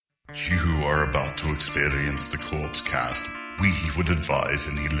You are about to experience the Corpse Cast. We would advise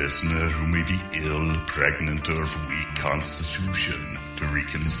any listener who may be ill, pregnant, or of weak constitution to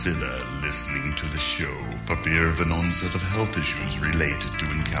reconsider listening to the show for fear of an onset of health issues related to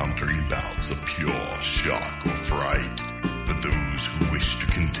encountering bouts of pure shock or fright. For those who wish to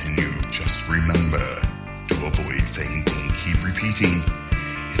continue, just remember to avoid fainting. Keep repeating,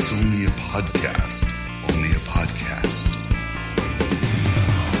 it's only a podcast. Only a podcast.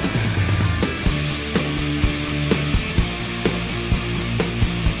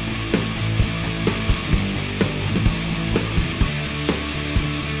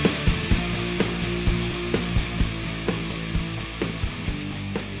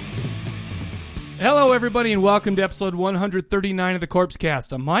 Hello, everybody, and welcome to episode 139 of the Corpse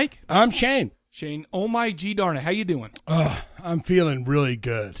Cast. I'm Mike. I'm Shane. Shane, oh my G darn it, how you doing? I'm feeling really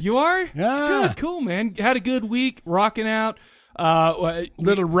good. You are? Yeah. Good, cool, man. Had a good week, rocking out.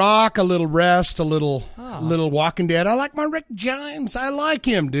 Little rock, a little rest, a little Walking Dead. I like my Rick James. I like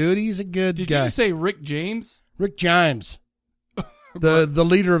him, dude. He's a good guy. Did you just say Rick James? Rick James, the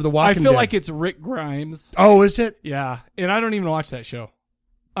leader of the Walking Dead. I feel like it's Rick Grimes. Oh, is it? Yeah, and I don't even watch that show.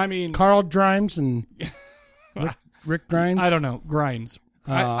 I mean, Carl Grimes and Rick Grimes. I don't know Grimes.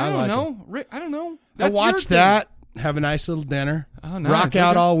 I don't know. Rick, I don't know. I watch that. Have a nice little dinner. Oh, nice. Rock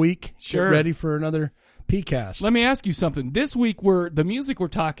out all week. Sure. Get ready for another PCast. Let me ask you something. This week, the music we're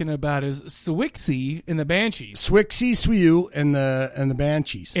talking about is Siouxsie and the Banshees. Siouxsie, Siouxsie, and the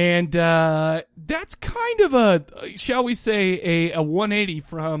Banshees. And that's kind of a, shall we say, a 180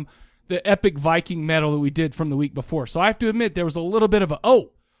 from the epic Viking metal that we did from the week before. So I have to admit, there was a little bit of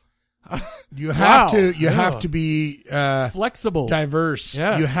You have to be flexible, diverse.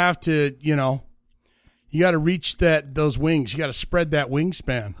 Yes. You have to, you got to reach those wings. You got to spread that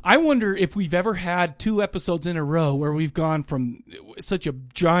wingspan. I wonder if we've ever had two episodes in a row where we've gone from such a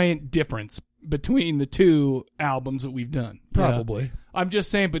giant difference between the two albums that we've done. Probably. Yeah. I'm just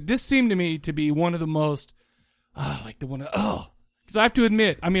saying, but this seemed to me to be one of the most, because I have to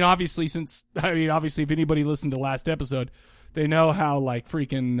admit, obviously, if anybody listened to last episode, they know how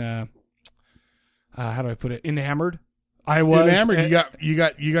freaking, how do I put it, enamored I was. Enamored. You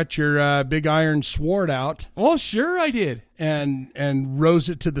got your big iron sword out. Well, sure I did, and rose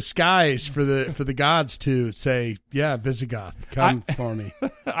it to the skies for the gods to say, yeah, Visigoth, come for me.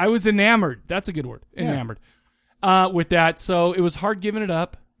 I was enamored. That's a good word. Enamored. With that, so it was hard giving it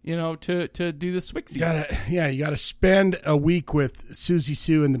up. To do the Siouxsie. You gotta spend a week with Siouxsie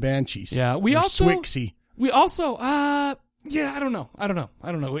Sue and the Banshees. Yeah, Siouxsie. We also, I don't know.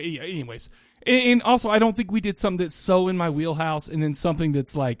 Anyways, and also, I don't think we did something that's so in my wheelhouse, and then something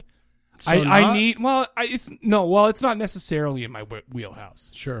that's like, I need. Well, it's not necessarily in my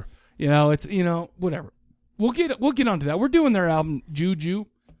wheelhouse. Sure. It's whatever. We'll get onto that. We're doing their album Juju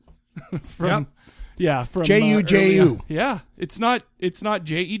from. Yep. Yeah, from Juju. Yeah, it's not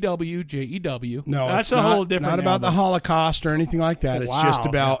Jew. No, that's it's whole different. Not about album. the Holocaust or anything like that. It's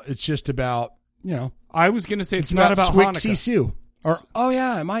just about. I was going to say it's not about Siouxsie Hanukkah. Sue. Or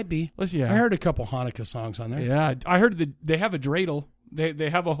it might be. Yeah. I heard a couple Hanukkah songs on there. Yeah, I heard they have a dreidel. They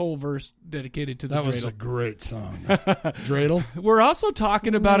have a whole verse dedicated to the dreidel. That was a great song. Dreidel. We're also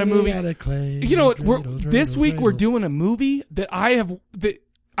talking about a movie. This week we're doing a movie that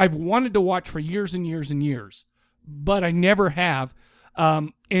I've wanted to watch for years and years and years, but I never have.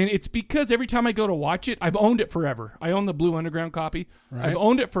 And it's because every time I go to watch it, I've owned it forever. I own the Blue Underground copy. Right. I've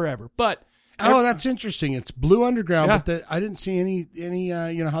owned it forever. But that's interesting. It's Blue Underground, but I didn't see any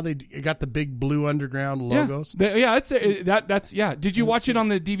how they got the big Blue Underground logos. That's Did you watch it on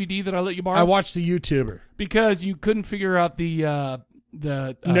the DVD that I let you borrow? I watched the YouTuber because you couldn't figure out the.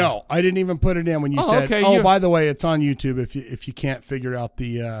 No, I didn't even put it in when you said. Okay, by the way, it's on YouTube. If you can't figure out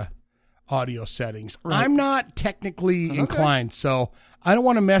the audio settings, right. I'm not technically inclined, so I don't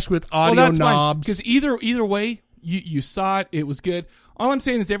want to mess with audio knobs. Because either way, you saw it. It was good. All I'm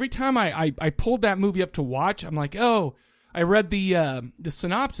saying is every time I pulled that movie up to watch, I'm like, I read the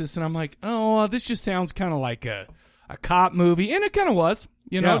synopsis and I'm like, this just sounds kind of like a cop movie, and it kind of was,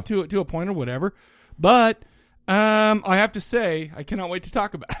 to a point or whatever, but. I have to say, I cannot wait to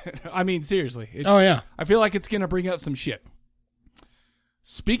talk about it. Seriously. I feel like it's going to bring up some shit.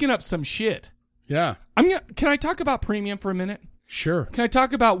 Speaking of some shit. Yeah. Can I talk about premium for a minute? Sure. Can I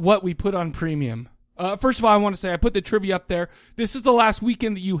talk about what we put on premium? First of all, I want to say I put the trivia up there. This is the last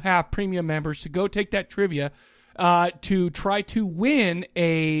weekend that you have premium members to go take that trivia to try to win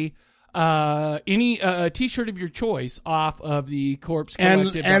a T-shirt of your choice off of the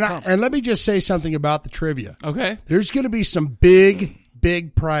corpsecollective.com. And let me just say something about the trivia. Okay. There's going to be some big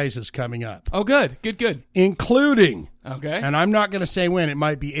big prizes coming up. Oh, good. Including, okay, and I'm not going to say when, it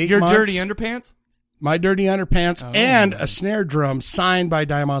might be 8 Your months. dirty underpants? My dirty underpants and a snare drum signed by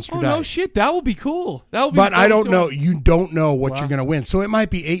Die Monster Die. No shit, that will be cool. But I don't know. You don't know what you're going to win. So it might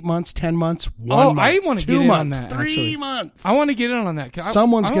be 8 months, 10 months, 1 month, I want to 2 get in months, on that, 3 actually. months. I want to get in on that.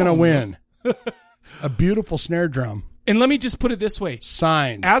 Someone's going to win a beautiful snare drum. And let me just put it this way: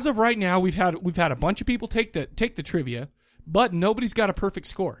 signed. As of right now, we've had a bunch of people take the trivia, but nobody's got a perfect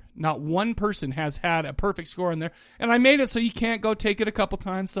score. Not one person has had a perfect score in there, and I made it so you can't go take it a couple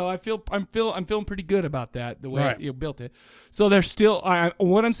times. So I'm feeling pretty good about that, the way you built it. So there's still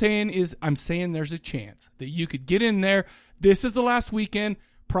what I'm saying is there's a chance that you could get in there. This is the last weekend.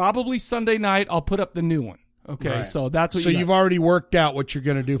 Probably Sunday night, I'll put up the new one. Okay, so that's what. So you've already worked out what you're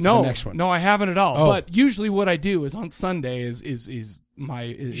going to do for the next one. No, I haven't at all. But usually, what I do is on Sunday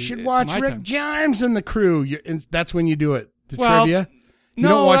you should watch Rick Jimes and the crew. That's when you do it. The trivia. You No,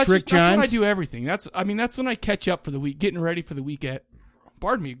 don't watch that's Rick Jimes? That's when I do everything. That's when I catch up for the week, getting ready for the week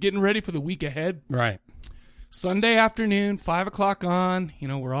getting ready for the week ahead. Right. Sunday afternoon, 5:00 on.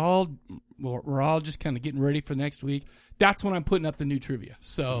 We're all just kind of getting ready for next week. That's when I'm putting up the new trivia.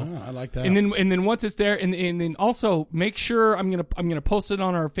 So I like that. And then once it's there, and then also make sure I'm gonna post it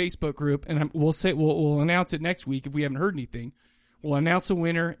on our Facebook group, and we'll announce it next week if we haven't heard anything. We'll announce a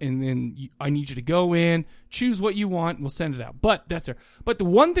winner, and then I need you to go in, choose what you want, and we'll send it out. But that's there. But the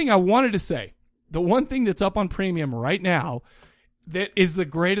one thing I wanted to say, the one thing that's up on premium right now, that is the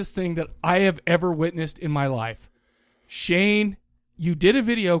greatest thing that I have ever witnessed in my life. Shane, you did a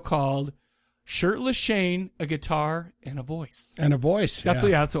video called Shirtless Shane, a Guitar, and a Voice. And a voice. That's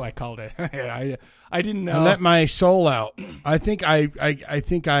what I called it. I didn't know. I let my soul out. I think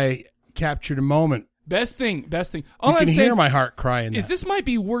I captured a moment. Best thing. All you can hear my heart crying. Is this might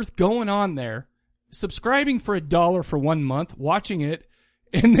be worth going on there, subscribing for $1 for 1 month, watching it,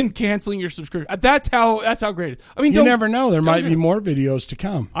 and then canceling your subscription. That's how great it is. I mean, you never know. There might be more videos to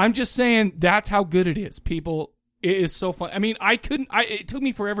come. I'm just saying that's how good it is. People, it is so fun. I mean, it took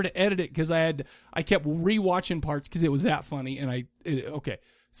me forever to edit it because I kept rewatching parts because it was that funny. And okay.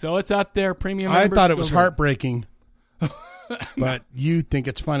 So it's out there, premium members. I thought it was heartbreaking. But you think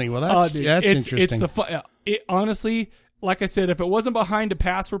it's funny. Well, that's interesting. It's the fun. Honestly, like I said, if it wasn't behind a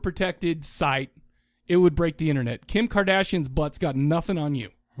password protected site, it would break the internet. Kim Kardashian's butt's got nothing on you.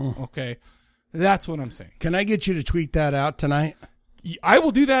 Okay, that's what I'm saying. Can I get you to tweet that out tonight? I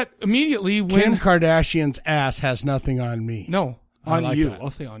will do that immediately. When Kim Kardashian's ass has nothing on me. No, on like you. That. I'll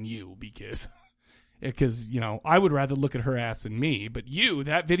say on you because I would rather look at her ass than me. But you,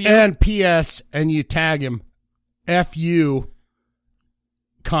 that video and P.S. and you tag him. F you,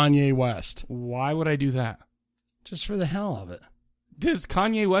 Kanye West. Why would I do that? Just for the hell of it. Does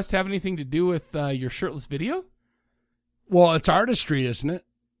Kanye West have anything to do with your shirtless video? Well, it's artistry, isn't it?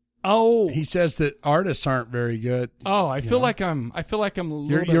 Oh, he says that artists aren't very good. Oh, I feel like I'm a little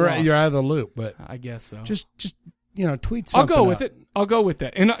bit lost. You're out of the loop, but I guess so. Just tweet something. I'll go with it. I'll go with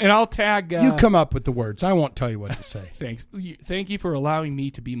that, and I'll tag. You come up with the words. I won't tell you what to say. Thanks. Thank you for allowing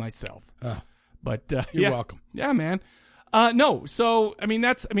me to be myself. But you're welcome. Yeah, man. No, so and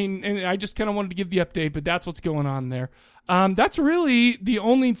I just kind of wanted to give the update, but that's what's going on there. That's really the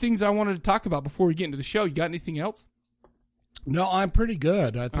only things I wanted to talk about before we get into the show. You got anything else? No, I'm pretty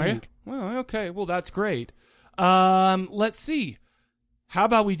good, I think. Well, okay. Well, that's great. Let's see. How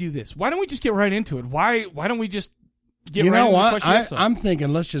about we do this? Why don't we just get right into it? Why don't we just get right into the question episode? I'm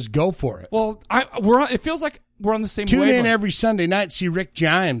thinking let's just go for it. Well, it feels like we're on the same Tune wavelength. in every Sunday night, see Rick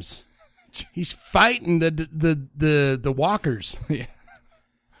Jimes. He's fighting the walkers. Yeah.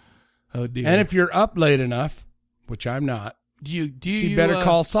 Oh dear. And if you're up late enough, which I'm not, do you see Better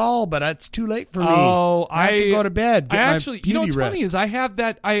Call Saul? But it's too late for me. Oh, I have to go to bed. Get my actually, beauty what's rest. funny is I have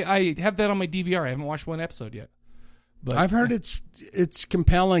that. I have that on my DVR. I haven't watched one episode yet. But I've heard it's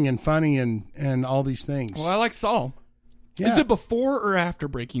compelling and funny and all these things. Well, I like Saul. Yeah. Is it before or after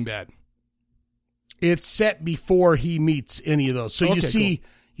Breaking Bad? It's set before he meets any of those. So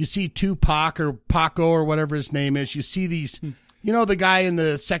you see Tupac or Paco or whatever his name is. You see these, the guy in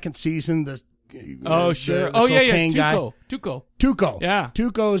the second season, the cocaine guy. Tuco. Yeah.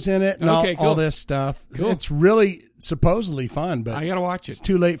 Tuco's in it and all this stuff. Cool. It's really supposedly fun, but I got to watch it. It's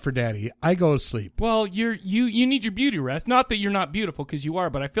too late for Daddy. I go to sleep. Well, you need your beauty rest. Not that you're not beautiful, because you are,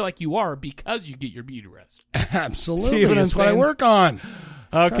 but I feel like you are because you get your beauty rest. Absolutely. That's what I work on.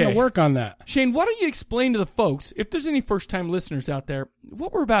 Okay. Trying to work on that. Shane, why don't you explain to the folks, if there's any first-time listeners out there,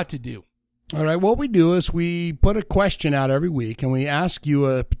 what we're about to do? All right. What we do is we put a question out every week, and we ask you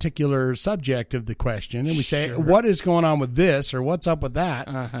a particular subject of the question, and we say, what is going on with this, or what's up with that?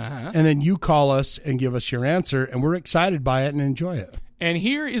 And then you call us and give us your answer, and we're excited by it and enjoy it. And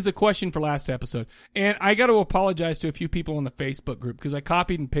here is the question for last episode. And I got to apologize to a few people on the Facebook group because I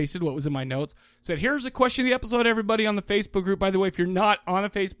copied and pasted what was in my notes. Said, here's the question of the episode, everybody on the Facebook group. By the way, if you're not on a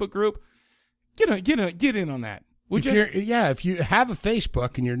Facebook group, get in on that. If you have a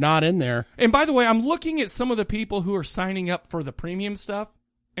Facebook and you're not in there. And by the way, I'm looking at some of the people who are signing up for the premium stuff,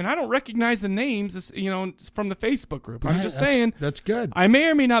 and I don't recognize the names, from the Facebook group. I'm just saying. That's good. I may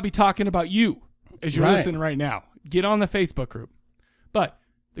or may not be talking about you as you're listening right now. Get on the Facebook group. But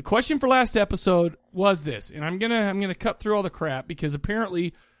the question for last episode was this, and I'm gonna cut through all the crap because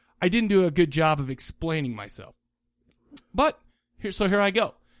apparently I didn't do a good job of explaining myself. But here I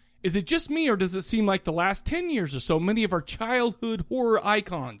go. Is it just me, or does it seem like the last 10 years or so, many of our childhood horror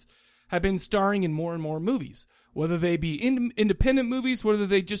icons have been starring in more and more movies? Whether they be independent movies, whether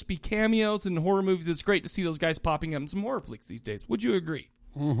they just be cameos in horror movies, it's great to see those guys popping up in some horror flicks these days. Would you agree?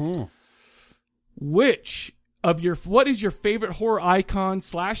 Mm-hmm. What is your favorite horror icon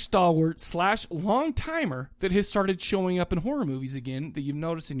 / stalwart / long timer that has started showing up in horror movies again that you've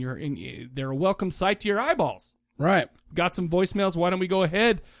noticed they're a welcome sight to your eyeballs? Right. Got some voicemails. Why don't we go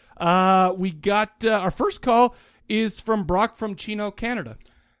ahead? We got our first call is from Brock from Chino, Canada.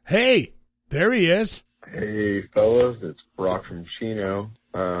 Hey, there he is. Hey, fellas, it's Brock from Chino.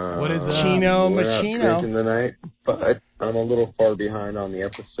 What is Chino we're Machino? Drinking tonight, but I'm a little far behind on the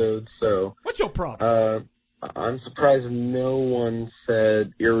episode, so what's your problem? I'm surprised no one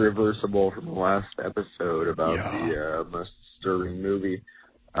said Irreversible from the last episode about the most disturbing movie.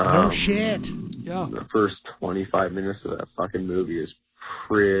 No shit. Yeah. The first 25 minutes of that fucking movie is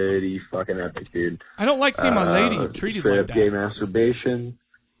pretty fucking epic, dude. I don't like seeing my lady treated like that. Gay masturbation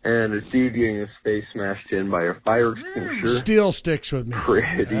and a dude getting his face smashed in by a fire extinguisher. Still sticks with me.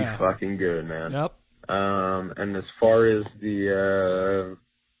 Pretty fucking good, man. Yep. And as far as the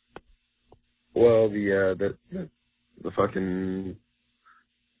fucking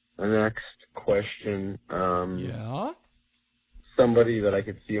the next question, somebody that I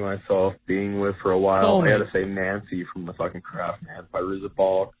could see myself being with for a while, I gotta say Nancy from the fucking Craft Man by RZA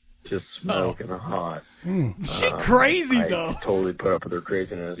Balk, just smoking hot. She crazy though. I totally put up with her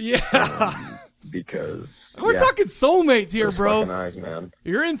craziness. Yeah. Because we're talking soulmates here, bro. Fucking eyes, man.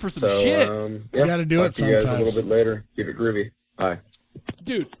 You're in for some shit. You gotta do it sometimes. You guys a little bit later. Keep it groovy. Bye.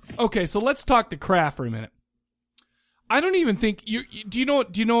 Dude, okay, so let's talk The Craft for a minute. I don't even think do you know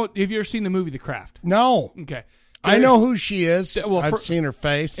have you ever seen the movie The Craft? No. Okay. I know who she is. I've seen her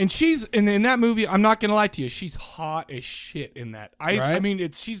face. And she's in that movie, I'm not gonna lie to you, she's hot as shit in that. I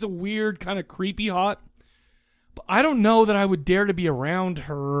mean she's a weird, kind of creepy hot. But I don't know that I would dare to be around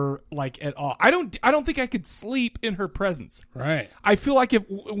her like at all. I don't think I could sleep in her presence. Right. I feel like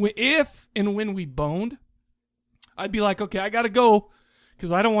if and when we boned, I'd be like, okay, I gotta go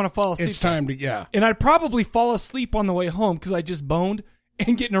because I don't want to fall asleep. It's time to, And I'd probably fall asleep on the way home because I just boned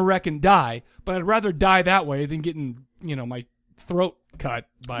and get in a wreck and die. But I'd rather die that way than getting, my throat cut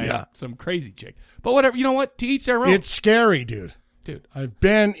by some crazy chick. But whatever, you know what? To each their own. It's scary, dude. Dude. I've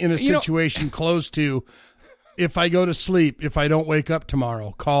been in a situation close to, if I go to sleep, if I don't wake up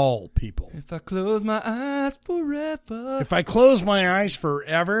tomorrow, call people. If I close my eyes forever. If I close my eyes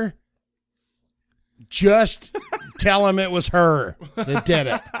forever, just tell them it was her that did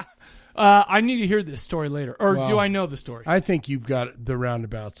it. I need to hear this story later. Or do I know the story? I think you've got the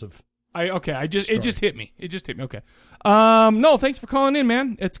roundabouts of it just hit me. Okay. No, thanks for calling in,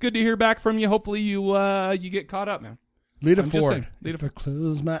 man. It's good to hear back from you. Hopefully you get caught up, man. Lita Ford. If I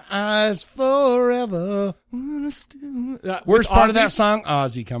close my eyes forever. Worst part of that song?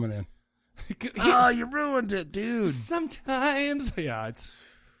 Ozzy coming in. Oh, you ruined it, dude. Sometimes. Yeah, it's...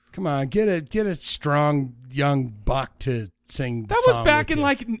 Come on, get a strong young buck to sing the song. That was back in you.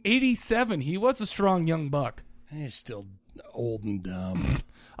 like 87. He was a strong young buck. He's still old and dumb.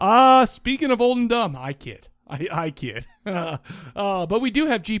 Speaking of old and dumb, I kid. I kid. But we do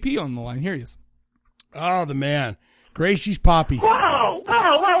have GP on the line. Here he is. Oh, the man. Gracie's Poppy. Whoa,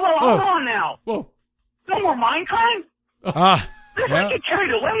 hold on now. Whoa. No more mind crime? I get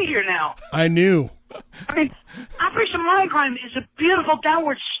carried away here now. I knew. I mean, Operation Mindcrime is a beautiful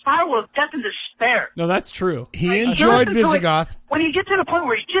downward spiral of death and despair. No, that's true. He enjoyed Visigoth. When you get to the point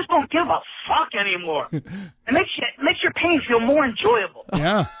where you just don't give a fuck anymore, it makes your pain feel more enjoyable.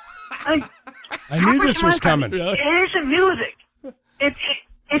 Yeah. I knew this was coming. It isn't music.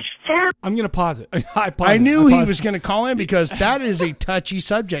 It's terrible. I'm going to pause it. I knew he was going to call in because that is a touchy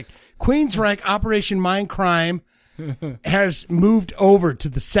subject. Queensryche Operation Mindcrime has moved over to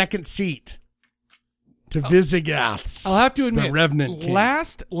the second seat. To Visigoths. I'll have to admit, the Revenant King.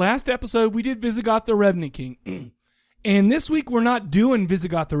 Last episode we did Visigoth the Revenant King, and this week we're not doing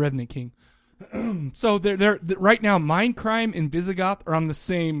Visigoth the Revenant King. So they're right now, Mindcrime and Visigoth are on the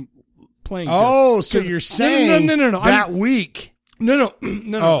same playing field. Oh, so you're saying no. that week. No.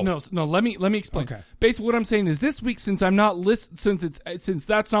 Let me explain. Okay. Basically, what I'm saying is this week, since I'm not since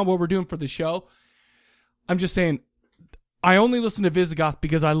that's not what we're doing for the show, I'm just saying I only listen to Visigoth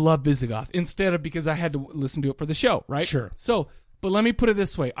because I love Visigoth instead of because I had to listen to it for the show, right? Sure. So, but let me put it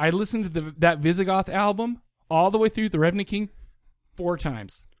this way: I listened to that Visigoth album all the way through the Revenant King 4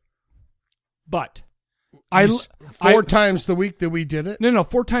 times, but. Four times the week that we did it? No,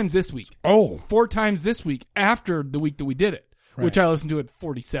 4 times this week. Oh. 4 times this week after the week that we did it. Right. Which I listened to it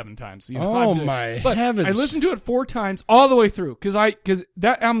 47 times. Heavens! I listened to it 4 times all the way through because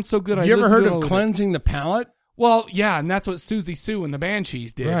that album's so good. You ever heard of cleansing the palate? Well, yeah, and that's what Siouxsie Sue and the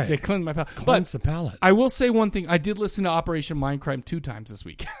Banshees did. Right. They cleansed my palate. Cleanse the palate. I will say one thing: I did listen to Operation Mindcrime 2 times this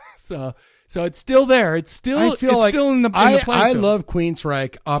week, so it's still there. It's still still in the playing I field. love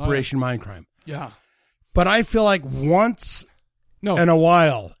Queensryche Operation Mindcrime. Yeah, but I feel like once. In a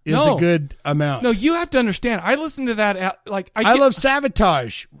while is a good amount. No, you have to understand. I listen to that. I love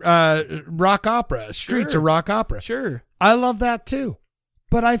Sabotage, rock opera, Streets of Rock Opera. Sure, I love that too.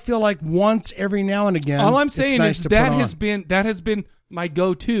 But I feel like once every now and again. All I'm saying is that has been my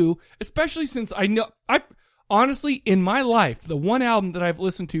go-to, especially since I've honestly in my life the one album that I've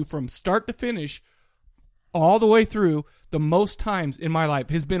listened to from start to finish, all the way through. The most times in my life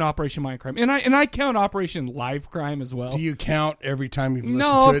has been Operation Mindcrime, and I count Operation Live Crime as well. Do you count every time you've listened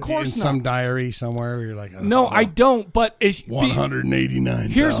to it of course in not. some diary somewhere? Where you're like, no, I don't. But 189.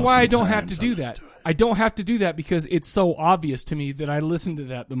 Here's why I don't have to do that. I don't have to do that because it's so obvious to me that I listen to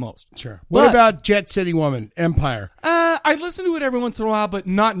that the most. Sure. What about Jet City Woman, Empire? I listen to it every once in a while, but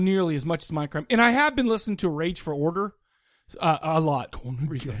not nearly as much as Mindcrime. And I have been listening to Rage for Order. A lot.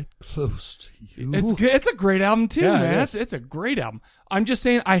 Get close to you. It's good. It's a great album too, man. It It's a great album. I'm just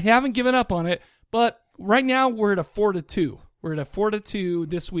saying I haven't given up on it, but right now we're at a 4-2. We're at a 4-2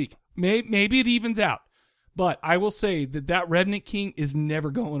 this week. Maybe it evens out, but I will say that Revenant King is never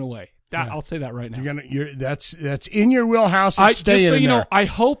going away. I'll say that right now. That's in your wheelhouse. Just so you know, I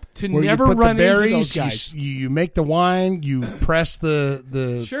hope to never run into those guys. You make the wine. You press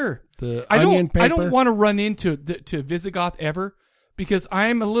the sure. The onion paper. I don't want to run into Visigoth ever because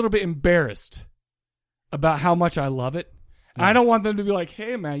I'm a little bit embarrassed about how much I love it. Yeah. I don't want them to be like,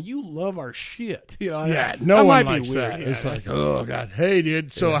 "Hey, man, you love our shit." You know, no one likes that. Yeah. It's like, oh god, hey,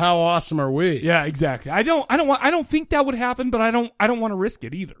 dude. So how awesome are we? Yeah, exactly. I don't think that would happen, but I don't want to risk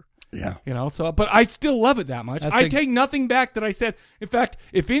it either. Yeah. You know, but I still love it that much. I take nothing back that I said. In fact,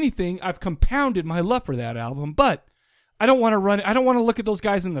 if anything, I've compounded my love for that album, but I don't want to look at those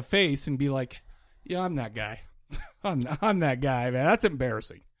guys in the face and be like, "Yeah, I'm that guy. I'm that guy, man." That's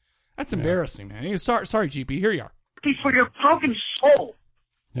embarrassing. That's embarrassing, man. Sorry, GP. Here you are. For your broken soul.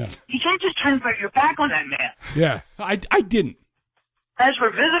 Yeah. You can't just turn your back on that man. Yeah. I didn't. As for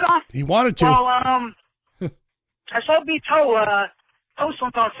Visigoth, he wanted to. Well, I saw Beto post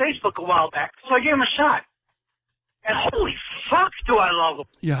something on Facebook a while back, so I gave him a shot. And holy fuck, do I love them.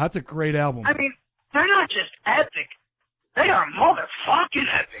 Yeah, that's a great album. I mean, they're not just epic. They are motherfucking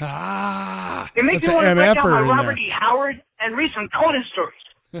epic. It makes me want to break down my Robert E. Howard and read some Conan stories.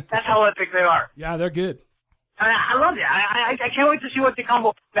 That's how epic they are. Yeah, they're good. I love it. I can't wait to see what they come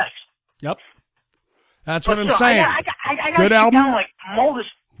up with next. Yep. That's what I'm saying. I good album. Down, like, mold this,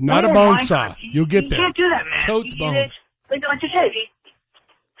 not a bone saw. You'll get there. You can't do that, man. Totes bone. Like you said,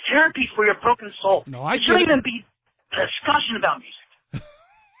 therapy for your broken soul. No, I it shouldn't even be a discussion about music.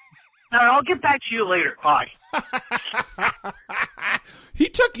 Now, I'll get back to you later. Bye. He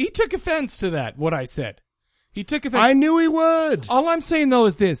took offense to that, what I said. He took offense. I knew he would. All I'm saying though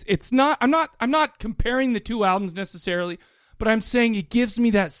is this: it's not. I'm not comparing the 2 albums necessarily, but I'm saying it gives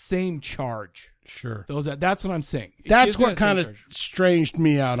me that same charge. Sure. That's what I'm saying. That's what kind of stranged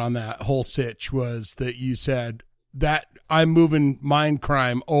me out on that whole sitch was that you said that I'm moving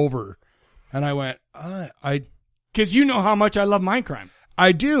Mindcrime over, and I went, because you know how much I love Mindcrime.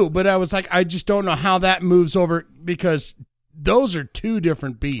 I do, but I was like, I just don't know how that moves over because those are 2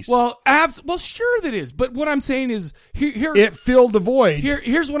 different beasts. Well, sure that is. But what I'm saying is, here it filled the void.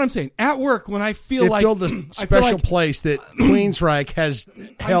 Here's what I'm saying. At work, when I feel it filled a special place that Queensryche has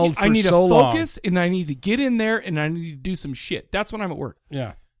held for so long. I need to focus, and I need to get in there, and I need to do some shit. That's when I'm at work.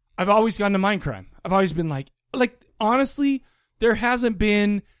 Yeah. I've always gone to Mindcrime. I've always been like honestly, there hasn't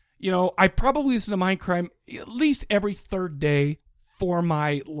been, I've probably listened to Mindcrime at least every 3rd day for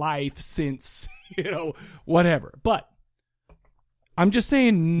my life since, whatever. But I'm just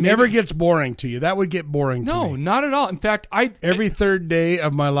saying, never gets boring to you. That would get boring to me. No, not at all. In fact, every 3rd day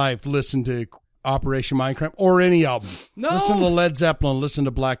of my life listen to Operation Mindcrime or any album. No. Listen to Led Zeppelin, listen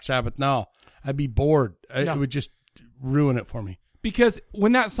to Black Sabbath. No. I'd be bored. It would just ruin it for me. Because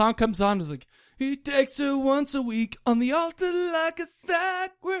when that song comes on, it's like, he takes her once a week on the altar like a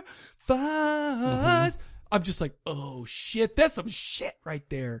sacrifice. I'm just like, oh shit, that's some shit right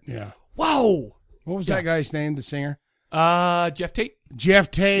there. Yeah. Whoa. What was that guy's name, the singer? Jeff Tate.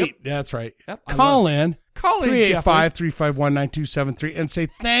 Jeff Tate. Yep. That's right. Yep. Call in. Call in, 385-351-9273 and say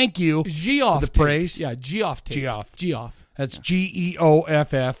thank you Geoff for the praise. Yeah, Geoff Tate. Geoff. That's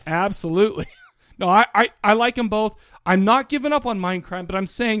Geoff. Absolutely. No, I like them both. I'm not giving up on Mindcrime, but I'm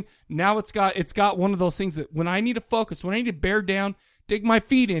saying now it's got one of those things that when I need to focus, when I need to bear down, dig my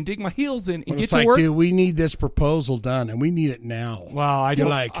feet in, dig my heels in, and get to work. Dude, we need this proposal done, and we need it now. Well, I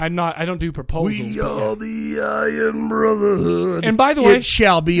don't do proposals. We are the Iron Brotherhood. And by the way, it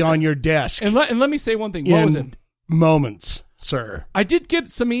shall be on your desk. And let me say one thing. What was it? Moments, sir. I did get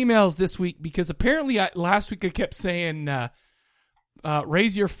some emails this week because apparently last week I kept saying,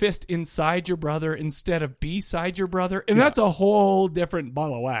 raise your fist inside your brother instead of beside your brother. And that's a whole different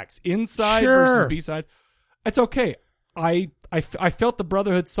ball of wax. Inside versus beside. It's okay. I felt the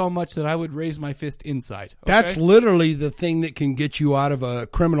brotherhood so much that I would raise my fist inside. Okay? That's literally the thing that can get you out of a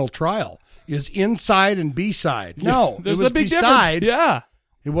criminal trial is inside and B-side. No, there's it was a big beside. difference. Yeah.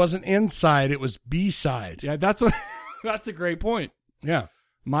 It wasn't inside, it was B-side. Yeah, that's a great point. Yeah.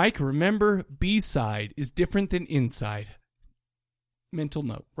 Mike, remember B-side is different than inside. Mental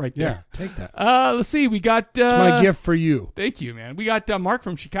note right there. Yeah, take that. Let's see. We got... it's my gift for you. Thank you, man. We got Mark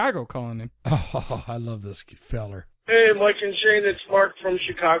from Chicago calling in. Oh, I love this feller. Hey, Mike and Shane, it's Mark from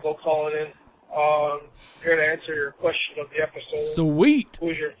Chicago calling in. Here to answer your question of the episode. Sweet.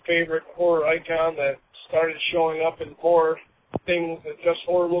 Who's your favorite horror icon that started showing up in more things than just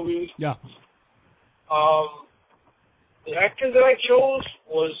horror movies? Yeah. The actor that I chose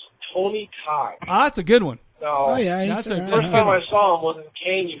was Tony Todd. That's a good one. No, oh, yeah. The first time I saw him was in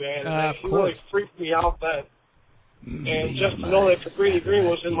Candyman, and he really freaked me out then. And just to know that Cabrini Green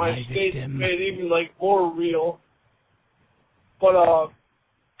was in my state made it even, more real. But,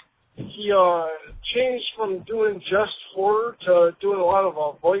 he changed from doing just horror to doing a lot of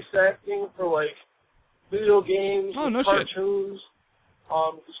voice acting for, video games, cartoons.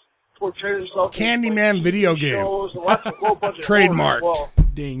 Portrayed himself Candyman in video shows, game. Lots of whole bunch of Trademarked. Well.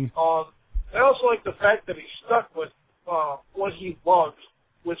 Ding. I also like the fact that he stuck with what he loved,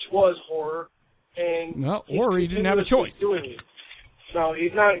 which was horror. And or he didn't have a choice. Doing it. No,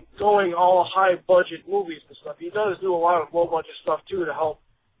 he's not going all high-budget movies and stuff. He does do a lot of low-budget stuff, too, to help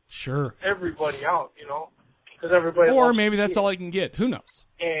everybody out, Because everybody or maybe that's all I can get. Who knows?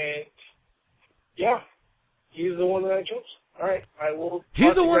 And, yeah, he's the one that I chose. All right, I will.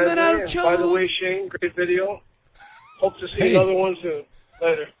 He's the one that I chose. By the way, Shane, great video. Hope to see another one soon.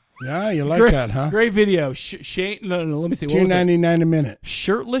 Later. Yeah, you like that, huh? Great video. Shane, no, let me see. $2.99 a minute.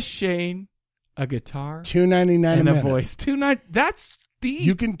 Shirtless Shane, a guitar, $2.99 and a minute. voice. $2.99. That's deep.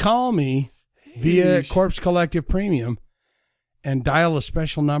 You can call me via Corpse Collective Premium and dial a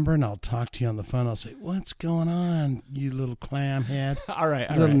special number, and I'll talk to you on the phone. I'll say, "What's going on, you little clam head? All right,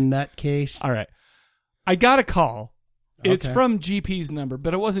 little nutcase." All right, I got a call. It's from GP's number,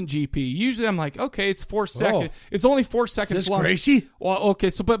 but it wasn't GP. Usually I'm like, okay, it's 4 seconds. It's only 4 seconds Is this long. Gracie? Well, okay,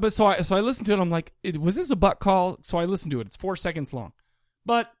 so I listened to it. I'm like, was this a butt call? So I listened to it. It's 4 seconds long.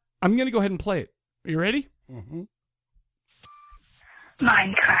 But I'm going to go ahead and play it. Are you ready? Mm-hmm.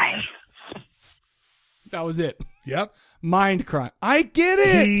 Mindcrime. That was it. Yep. Mindcrime. I get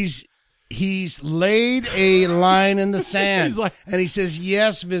it. He's laid a line in the sand, and he says,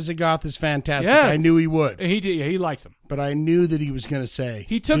 "Yes, Visigoth is fantastic." Yes. I knew he would. And he likes him, but I knew that he was going to say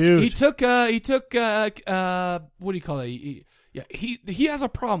he took what do you call it? He has a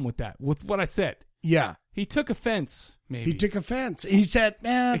problem with that, with what I said. Yeah, he took offense. Maybe he took offense. He said,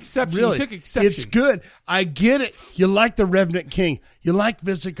 "Man, exception. Really, he took exception. It's good. I get it. You like the Revenant King. You like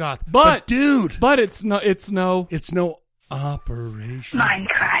Visigoth, but dude, but it's no operation.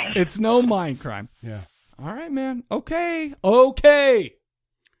 Mindcrime. It's no Mindcrime. Yeah. All right, man. Okay.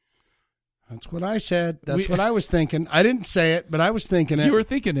 That's what I said. That's what I was thinking. I didn't say it, but I was thinking it. You were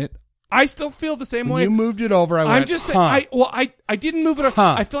thinking it. I still feel the same way. You moved it over. I'm just saying. I didn't move it over.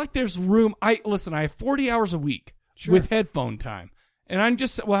 I feel like there's room. I have 40 hours a week with headphone time, and I'm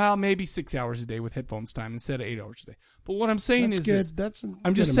just maybe 6 hours a day with headphones time instead of 8 hours a day. But what I'm saying is good.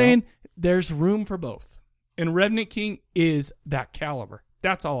 I'm just saying there's room for both. And Revenant King is that caliber.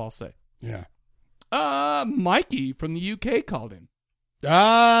 That's all I'll say. Yeah. Mikey from the UK called in.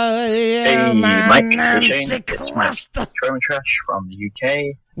 Yeah, Mike, it's Matt Trash from the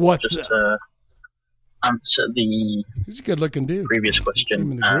UK. What's just answer the he's a good-looking dude. Previous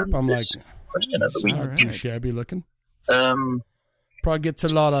question. In the group, I'm like, question of the week. Too shabby looking. Probably gets a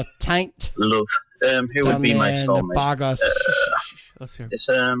lot of tanked. Love. Who would be my soulmate? Let's hear. It's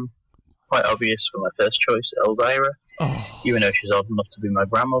quite obvious for my first choice, Elvira. Oh. Even though she's old enough to be my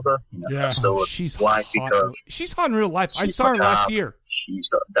grandmother, still she's hot. Because she's hot in real life. I saw her last year. She's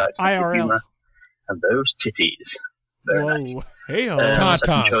got that IRL. And those titties. Very nice. Hey,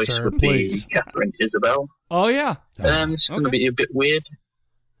 Ta-ta, sir, please. Catherine Isabel. Oh, yeah. It's going to be a bit weird.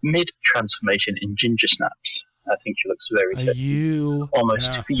 Mid-transformation in Ginger Snaps. I think she looks very sexy.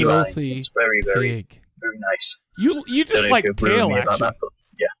 Almost feline. It's very, very, very nice. You just like tail action. That,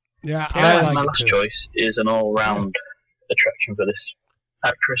 yeah, I like my it last too. choice is an all-round attraction for this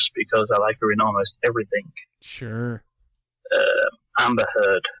actress because I like her in almost everything. Sure. Amber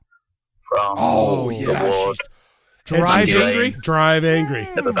Heard from The Ward. Drive Angry.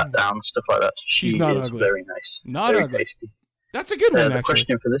 Never Back Down, stuff like that. She's not ugly. Very nice. Not very ugly. Tasty. That's a good one, the actually.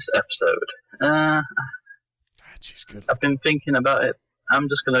 question for this episode. She's good. I've been thinking about it. I'm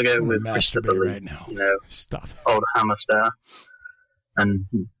just going to go with Christopher Lee. Right now. Stop. Old Hammer star. And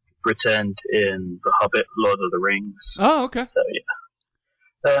returned in The Hobbit, Lord of the Rings. Oh, okay. So,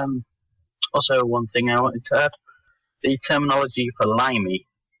 yeah. Also, one thing I wanted to add. The terminology for limey.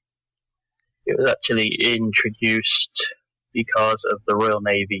 It was actually introduced because of the Royal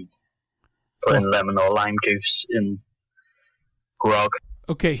Navy putting lemon or lime juice in grog.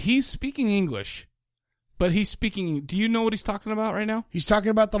 Okay, he's speaking English, but he's speaking... Do you know what he's talking about right now? He's talking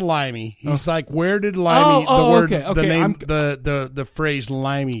about the limey. He's like, where did limey, the name, the phrase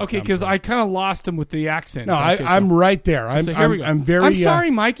limey Okay, because I kind of lost him with the accent. No, I'm right there. I'm very... I'm sorry,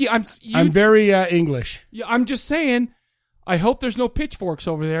 Mikey. I'm very English. Yeah, I'm just saying... I hope there's no pitchforks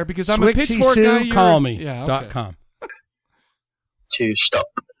over there because I'm Siouxsie a pitchfork guy. Call me. Yeah, okay. .com. To stop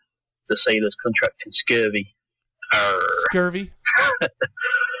the sailors contracting scurvy. Scurvy?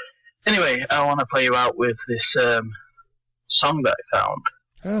 Anyway, I want to play you out with this song that I found.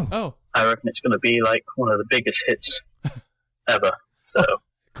 Oh. I reckon it's going to be like one of the biggest hits ever. So,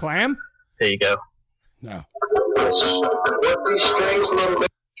 Clam? There you go. No.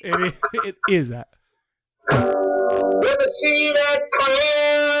 It is that. Let us see that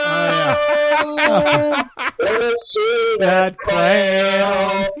clam. Let us see that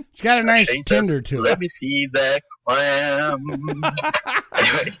clam. It's got a nice tinder to it. Let me see that clam.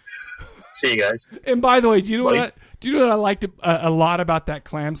 Anyway, see you guys. And by the way, do you know what I liked a lot about that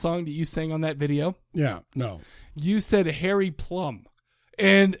clam song that you sang on that video? Yeah, no. You said Harry Plum,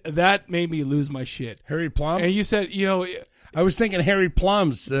 and that made me lose my shit. Harry Plum? And you said, I was thinking Harry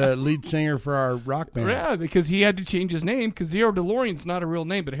Plum's the lead singer for our rock band. Yeah, because he had to change his name because Zero DeLorean's not a real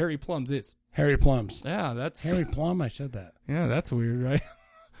name, but Harry Plum's is. Harry Plum's. Yeah, that's... Harry Plum, I said that. Yeah, that's weird, right?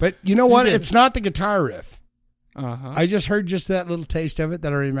 But you know what? It's not the guitar riff. Uh-huh. I just heard just that little taste of it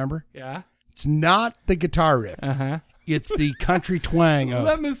that I remember. Yeah. It's not the guitar riff. Uh-huh. It's the country twang of...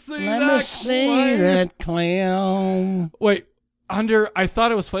 Let me see that clam. Wait, I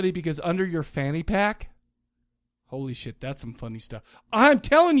thought it was funny because under your fanny pack... Holy shit, that's some funny stuff. I'm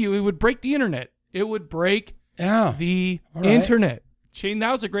telling you, it would break the internet. It would break the internet. Shane,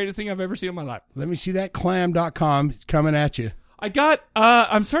 that was the greatest thing I've ever seen in my life. Let me see that clam.com. It's coming at you.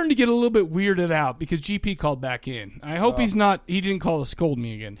 I'm starting to get a little bit weirded out because GP called back in. I hope he didn't call to scold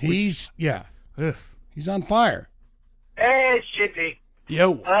me again. He's on fire. Hey, it's Chippy.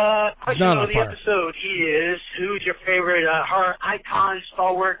 Yo. Question of the episode is, who's your favorite horror icon,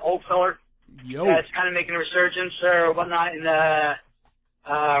 stalwart, old feller? Yo. That's kind of making a resurgence or whatnot in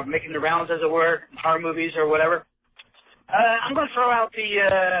making the rounds, as it were, horror movies or whatever. I'm going to throw out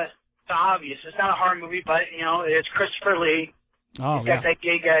the obvious. It's not a horror movie, but, it's Christopher Lee. Oh, He's got that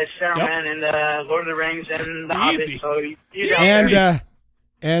gay guy, Saruman, and Lord of the Rings, and The Hobbit. So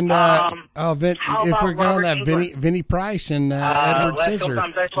if we're going on that, Vinnie Price and Edward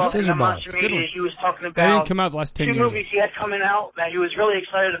Scissorballs. Good one. He was talking about that didn't come out the last 10 two years. movies he had coming out that he was really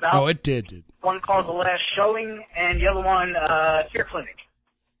excited about. Oh, it did. One called The Last Showing, and the other one, Fear Clinic.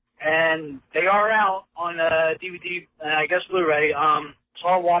 And they are out on DVD, I guess Blu-ray.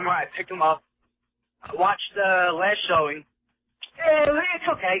 Saw Walmart, I picked them up. I watched The Last Showing. It's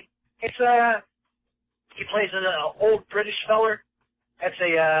okay. It's he plays an old British feller. That's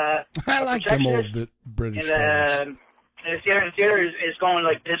I like them old British fellas. And the theater is going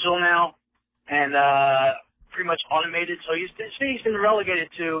like digital now, and pretty much automated. So he's been relegated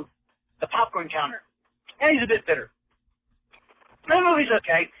to the popcorn counter, and he's a bit bitter. The movie's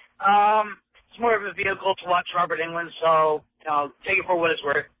okay. It's more of a vehicle to watch Robert Englund, so take it for what it's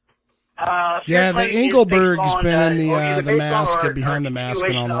worth. The Engelberg's been in the mask, behind the mask,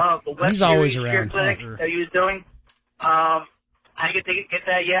 and all that. He's always around. That he was doing. I get to get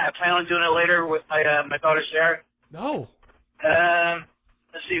that. Yeah, I plan on doing it later with my daughter Sarah. No.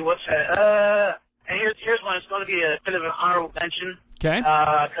 Let's see, what's that? And here's one. It's going to be a bit of an honorable mention. Okay.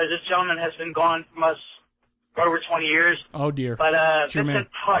 Because this gentleman has been gone from us for over 20 years. Oh, dear. But Vincent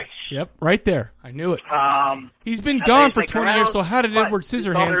Price. Yep, right there. I knew it. He's been gone for 20 years, so how did Edward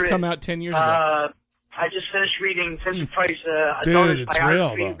Scissorhands come out 10 years ago? I just finished reading Vincent Price, Dude, it's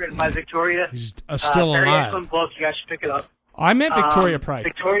real, though. written by Victoria. He's still very alive. excellent book. You guys should pick it up. I met Victoria Price.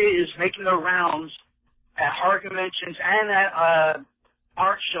 Victoria is making the rounds at horror conventions and at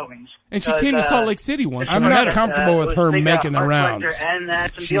art showings. And she came to Salt Lake City once. I'm not comfortable with her making the rounds.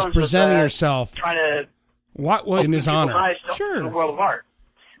 She's presenting herself in his honor. Sure. In the world of art.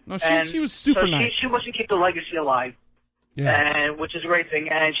 No, she was super nice. She wants to keep the legacy alive, and which is a great thing.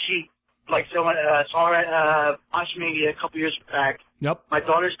 And she, like, someone saw her at social media a couple years back. Yep. My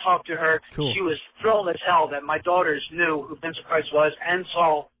daughters talked to her. Cool. She was thrilled as hell that my daughters knew who Vincent Price was and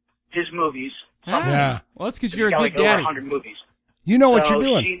saw his movies. Yeah. Well, that's because you're a good daddy. Over 100 movies. You know what you're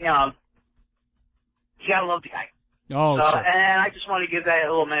doing. You gotta love the guy. Oh, sure. And I just want to give that a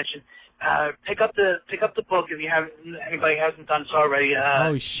little mention. Pick up the book if you haven't. Anybody hasn't done so already.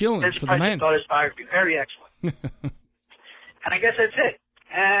 He's shilling for the man. Daughter's biography, very excellent. And I guess that's it.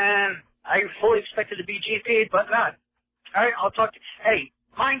 And I fully expected to be GP'd, but not. All right, I'll talk to you. Hey,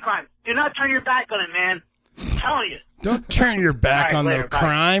 Mindcrime, do not turn your back on it, man. I'm telling you. Don't turn your back on the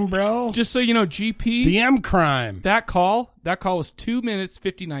crime, bro. Just so you know, GP. The M crime. That call was 2 minutes,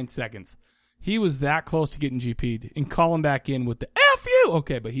 59 seconds. He was that close to getting GP'd and calling back in with the F you.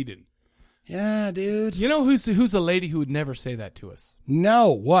 Okay, but he didn't. Yeah, dude. You know who's a lady who would never say that to us?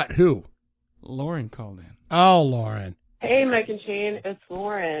 No. What? Who? Lauren called in. Oh, Lauren. Hey, Mike and Shane, it's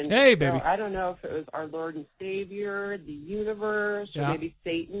Lauren. Hey, baby. So, I don't know if it was our Lord and Savior, the universe, or maybe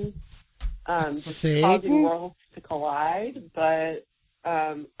Satan. Just causing worlds to collide. But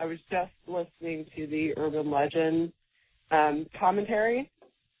I was just listening to the Urban Legend commentary.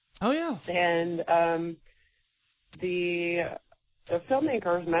 Oh, yeah. And the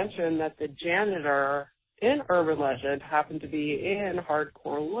filmmakers mentioned that the janitor in Urban Legend happened to be in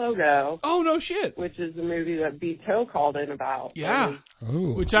Hardcore Logo. Oh, no shit. Which is the movie that Beto called in about. Yeah.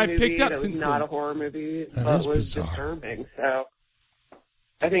 Which I picked up since then. Not a horror movie, that but is was bizarre. disturbing. So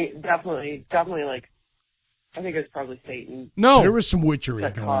I think definitely like, I think it's probably Satan. No. There was some witchery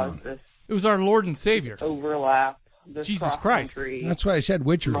that going caused on. this It was our Lord and Savior. overlap. This Jesus Christ. That's why I said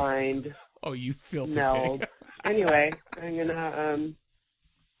witchery. Mind. Oh, you filthy meld. pig. Anyway, I'm going to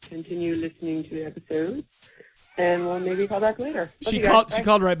continue listening to the episodes, and we'll maybe call back later. She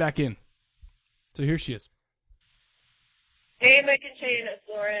called right back in. So here she is. Hey, Mike and Shane, it's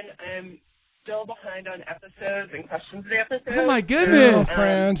Lauren. I'm still behind on episodes and questions of the episodes. Oh, my goodness.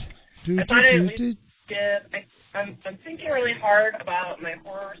 Girlfriend. I thought I'd at least I'm thinking really hard about my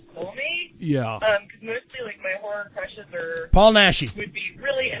horror soulmate. Yeah. Because mostly, like, my horror crushes Paul Naschy. would be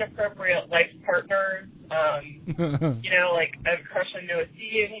really inappropriate life partners. You know, like, I have a crush on Noah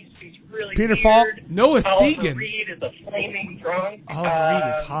Segan. He's really Peter weird. Falk. Noah Oliver Segan. Reed is a flaming drunk. Oliver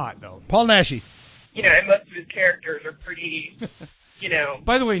Reed is hot, though. Paul Naschy. You know, and most of his characters are pretty, you know.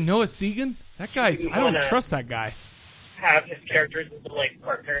 By the way, Noah Segan? That guy's... I don't trust that guy. Have his characters as a life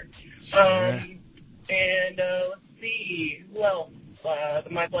partner. Sure. And let's see, who else? The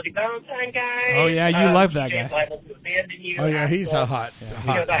My Bloody Valentine guy. Oh, yeah, you love that guy. Liable to abandon you. Oh, yeah, he's a hot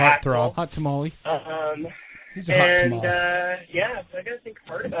throb. Hot tamale. He's a hot tamale. Yeah, so I got to think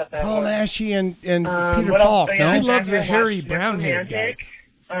hard about that. Paul Naschy and Peter what Falk, else? no? She loves the hairy, brown-haired guys.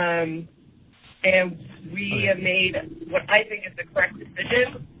 And we have made what I think is the correct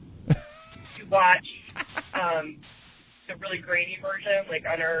decision to watch the really grainy version, like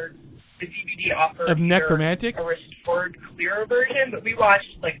on the DVD offer of Necromantic, a restored, clearer version, but we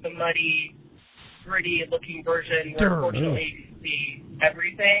watched like the muddy, gritty-looking version. Where unfortunately, you see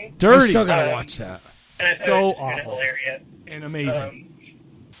everything. Dirty. I still gotta watch that. So awful, kind of hilarious, and amazing.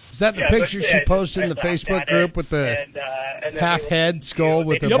 Is that the picture she posted in the Facebook group with the half head skull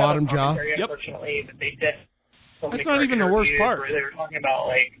with the bottom jaw? Yep. Unfortunately, that they did. That's not even the worst part. Where they were talking about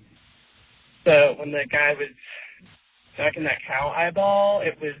like when the guy was stuck in that cow eyeball,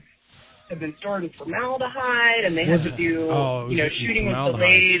 it had been stored in formaldehyde, and they had to do shooting was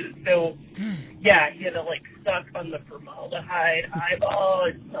delayed. So yeah, he had to like suck on the formaldehyde eyeball.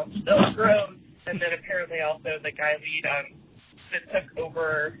 It smelled so gross. And then apparently also the guy lead that took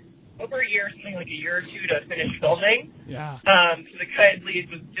over a year, something like a year or two to finish filming. Yeah. So the guy lead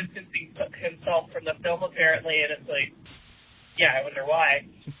was distancing himself from the film apparently, and it's like, yeah, I wonder why.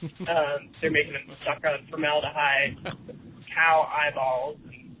 They're making him suck on formaldehyde, cow eyeballs,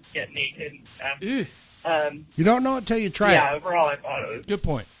 get naked and stuff. You don't know it till you try it. Yeah, overall I thought it was good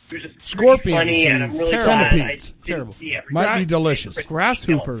point. It was just Scorpions funny, and I'm really glad centipedes. Terrible. Might be delicious.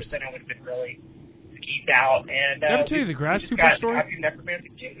 Grasshoppers. Then I would have been really skeeved out. And Did I ever tell you the grasshopper story? Happy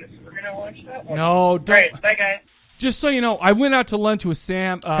Necromantic Genius. We're gonna watch that one. No, don't. All right, bye guys. Just so you know, I went out to lunch with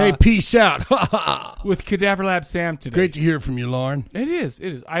Sam. Hey, peace out. With Cadaver Lab Sam today. Great to hear from you, Lauren. It is.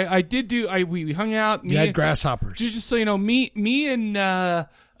 I did do. We hung out. You had grasshoppers. Just so you know, me and I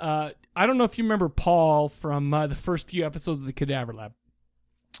don't know if you remember Paul from the first few episodes of the Cadaver Lab,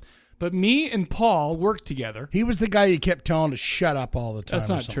 but me and Paul worked together. He was the guy you kept telling to shut up all the time. That's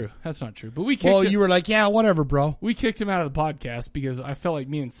not true. That's not true. But we kicked him. You were like, yeah, whatever, bro. We kicked him out of the podcast because I felt like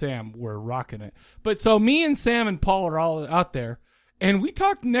me and Sam were rocking it. But so me and Sam and Paul are all out there, and we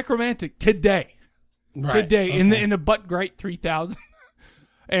talked necromantic today. Right. Today Okay. in the Butt Great 3000.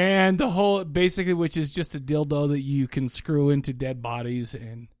 And the whole, basically, which is just a dildo that you can screw into dead bodies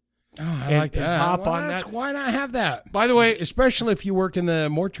and like that. Hop on that. Why not have that? By the way, especially if you work in the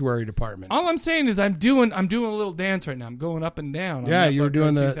mortuary department. All I'm saying is I'm doing a little dance right now. I'm going up and down. Yeah, you were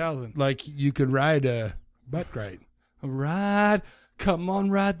doing the 2000. like you could ride a butt great. Ride, come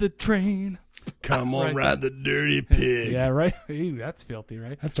on, ride the train. Come on, Right. ride the dirty pig. Yeah, right. Ew, that's filthy,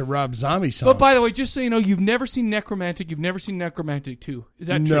 right? That's a Rob Zombie song. But by the way, just so you know, you've never seen Necromantic. You've never seen Necromantic 2. Is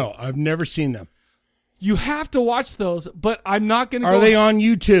that true? No, I've never seen them. You have to watch those, but I'm not going to go. Are they on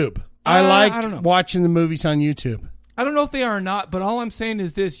YouTube? I don't know. like watching the movies on YouTube. I don't know if they are or not, but all I'm saying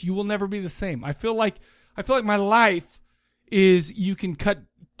is this: you will never be the same. I feel like my life is you can cut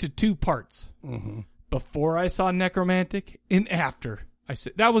to two parts. Mm-hmm. Before I saw Necromantic and after I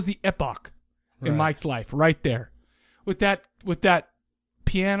said that was the epoch in Right. Mike's life, right there, with that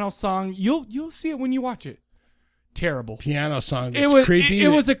piano song. You'll see it when you watch it. Terrible Piano song. It was creepy. It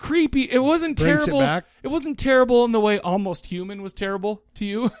was a creepy. It wasn't Brings it terrible. back? It wasn't terrible in the way Almost Human was terrible to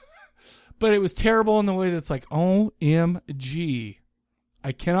you. But it was terrible in the way that's like, OMG.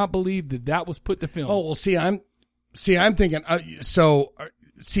 I cannot believe that was put to film. Oh, well, I'm thinking,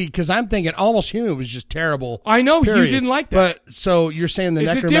 because I'm thinking Almost Human was just terrible. I know, period. You didn't like that. But, so you're saying the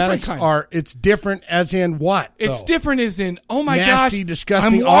It's a different necromatics kind. it's different as in what? It's though? different as in, oh my Nasty, gosh.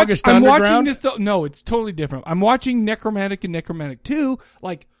 disgusting August I'm Underground? watching this, though. No, it's totally different. I'm watching Necromantic and Necromantic 2.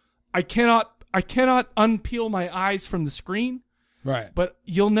 Like, I cannot unpeel my eyes from the screen. Right. But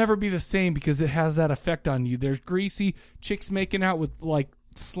you'll never be the same because it has that effect on you. There's greasy chicks making out with like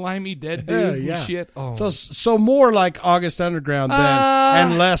slimy dead dudes and shit. Oh. So more like August Underground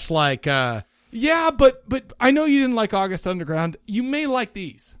and less like yeah, but I know you didn't like August Underground. You may like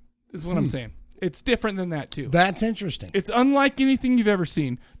these. Is what I'm saying. It's different than that too. That's interesting. It's unlike anything you've ever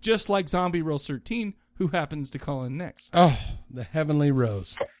seen. Just like Zombie Rose 13, who happens to call in next. Oh, the Heavenly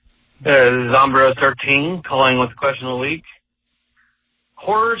Rose. Zombie Rose 13 calling with the question of the week.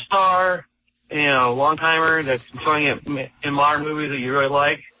 Horror star, long timer that's showing it in modern movies that you really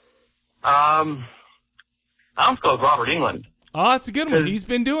like. I'm going to go with Robert Englund. Oh, that's a good one. He's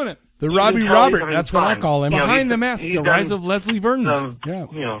been doing it. The Robbie Robert, that's what I call him. Behind the Mask, the rise of Leslie Vernon. Really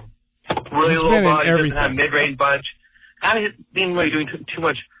He's low been in budget, everything. doesn't have mid-range budget. Haven't been really doing too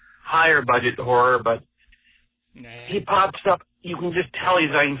much higher budget horror, but he pops up. You can just tell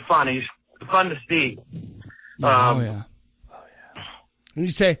he's having fun. He's fun to see. Yeah. And you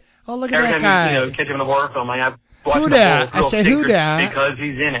say, oh, look at Every that time guy. you catch him in a horror film, I watch Who the dat? whole I say, film who dat? because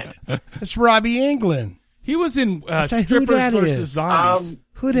he's in it. It's Robbie England. He was in I say, who Strippers that versus is? Zombies.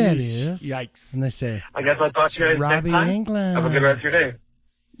 Who that is? Yikes. And they say, I guess I'll talk to you guys next Robbie time. England. Have a good rest of your day.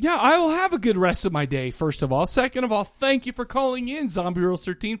 Yeah, I will have a good rest of my day, first of all. Second of all, thank you for calling in, Zombie Rose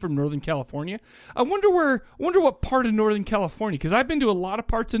 13 from Northern California. I wonder what part of Northern California, because I've been to a lot of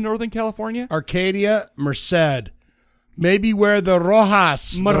parts of Northern California. Arcadia, Merced. Maybe where the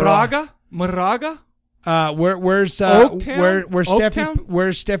Rojas. Moraga? Where's Oaktown?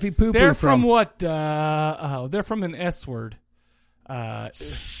 where's Steffi Pooper They're from? from what? They're from an S word.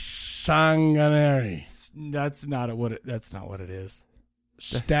 Sanganeri. That's not what it is.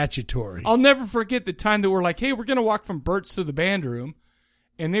 Statutory. I'll never forget the time that we're like, hey, we're going to walk from Burt's to the band room.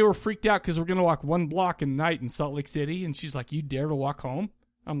 And they were freaked out because we're going to walk one block a night in Salt Lake City. And she's like, you dare to walk home?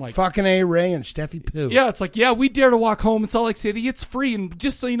 I'm like, fucking A. Ray and Steffi Poo. yeah, it's like, yeah, we dare to walk home in Salt Lake City. It's free. And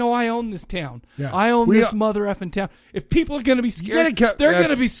just so you know, I own this town. Yeah. I own this mother effing town. If people are going to be scared, they're going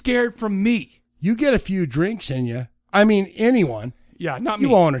to be scared from me. You get a few drinks in you. I mean, anyone. Yeah, not you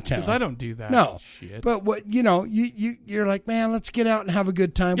me. own a town. Because I don't do that. No. Shit. But what, you're like, man, let's get out and have a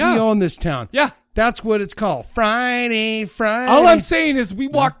good time. Yeah. We own this town. Yeah. That's what it's called. Friday. All I'm saying is we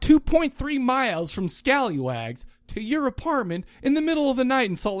walked 2.3 miles from Scallywags to your apartment in the middle of the night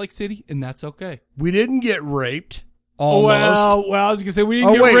in Salt Lake City, and that's okay. We didn't get raped. Almost. Well, I was going to say, we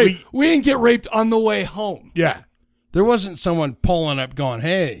didn't get raped. We didn't get raped on the way home. Yeah. There wasn't someone pulling up going,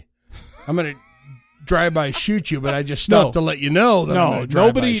 hey, I'm going to drive by shoot you, but I just stopped to let you know that I'm going to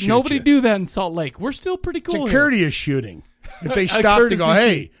drive by shoot nobody you. do that in Salt Lake. We're still pretty cool. It's a courteous shooting. If they stop to go,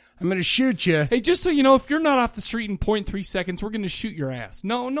 hey, I'm going to shoot you. Hey, just so you know, if you're not off the street in 0.3 seconds, we're going to shoot your ass.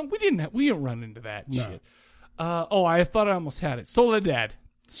 No, we didn't run into that shit. I thought I almost had it. Soledad.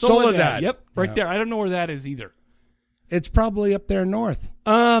 Yep, right there. I don't know where that is either. It's probably up there north.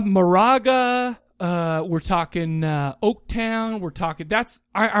 Moraga. We're talking Oaktown. We're talking.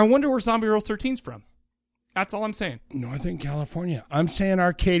 I wonder where Zombie Roll 13's from. That's all I'm saying. Northern California. I'm saying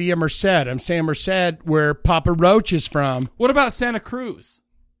Arcadia, Merced. I'm saying Merced, where Papa Roach is from. What about Santa Cruz?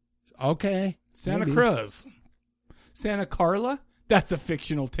 Okay. Santa Cruz. Santa Carla? That's a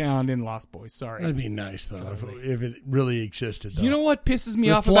fictional town in Lost Boys. Sorry. That'd be nice, though, if it really existed, though. You know what pisses me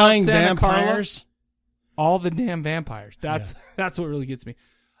off about Santa Carla? All the damn vampires. That's what really gets me.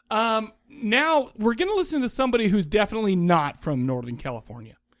 Now, we're going to listen to somebody who's definitely not from Northern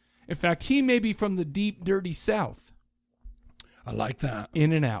California. In fact, he may be from the deep, dirty South. I like that.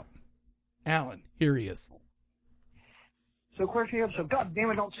 In and out. Alan, here he is. So, question of the episode. God damn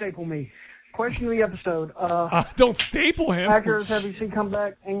it, don't staple me. Question of the episode. Don't staple him. Actors, have you seen come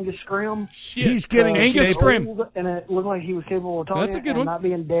back Angus Scrim? Shit. He's getting Angus Scrim. And it looked like he was capable of talking. That's a good one. Not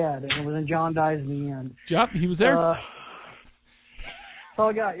being dead. And it was in John Dies in the end. Yep, he was there. That's all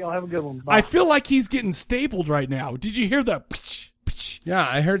I got. Y'all have a good one. Bye. I feel like he's getting stapled right now. Did you hear the... Yeah,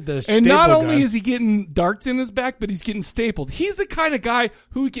 I heard this. And not only is he getting darts in his back, but he's getting stapled. He's the kind of guy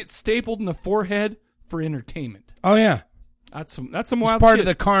who would get stapled in the forehead for entertainment. Oh, yeah. That's some wild shit. He's part of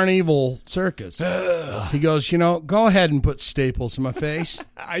the Carnival Circus. He goes, go ahead and put staples in my face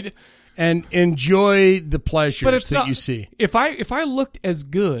and enjoy the pleasures that you see. If I looked as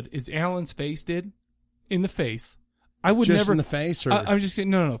good as Alan's face did in the face, I would just never... in the face? Or? I'm just saying,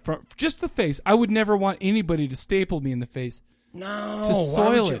 no. Just the face. I would never want anybody to staple me in the face. No, to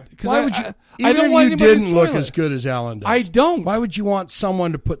soil it. Why would you? I don't want you didn't look as good as Alan does. I don't. Why would you want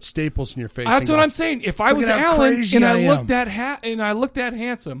someone to put staples in your face? That's what I'm saying. If I was Alan and I looked that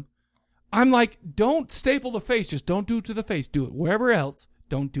handsome, I'm like, don't staple the face. Just don't do it to the face. Do it wherever else.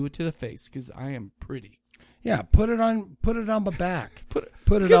 Don't do it to the face because I am pretty. Yeah, put it on my back. Put it on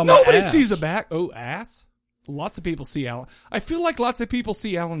my ass. Because nobody sees the back. Oh, ass. Lots of people see Alan. I feel like lots of people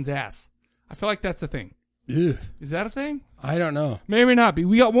see Alan's ass. I feel like that's the thing. Ew. Is that a thing? I don't know. Maybe not be.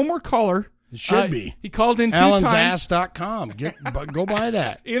 We got one more caller. It should be. He called in 2 times. Alan'sAss.com. Go buy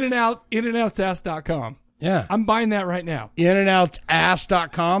that. InandOut'sAss.com. Yeah. I'm buying that right now.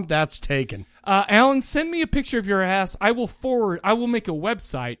 InandOut'sAss.com. That's taken. Alan, send me a picture of your ass. I will make a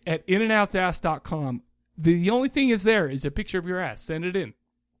website at InandOut'sAss.com. The only thing is a picture of your ass. Send it in.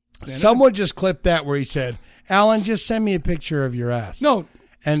 Someone just clipped that where he said, Alan, just send me a picture of your ass. No.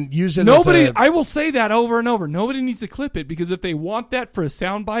 And use it I will say that over and over. Nobody needs to clip it because if they want that for a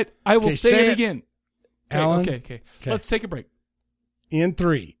soundbite, I will say it again. Alan, okay. Let's take a break. In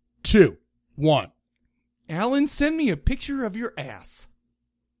 3, 2, 1. Alan, send me a picture of your ass.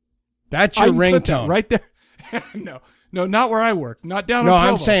 That's your ringtone. Right there. No, not where I work. Not down in No, Provo.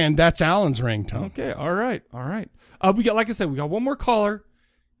 I'm saying that's Alan's ringtone. Okay, all right. We got, like I said, we got one more caller.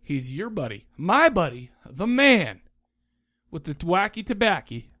 He's your buddy. My buddy. The man. With the wacky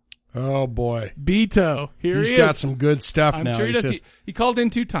tobacco. Oh, boy. Beto. Here he is. He's got some good stuff I'm now. sure he does. He called in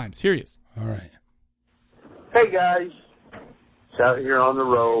 2 times. Here he is. All right. Hey, guys. It's out here on the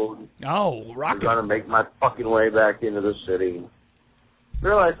road. Oh, rocket. I'm trying to make my fucking way back into the city.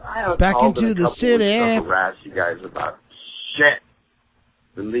 Realize I haven't back called into in a the couple city. weeks to harass you guys about shit.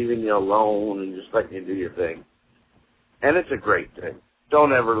 Been leaving you alone and just letting you do your thing. And it's a great thing.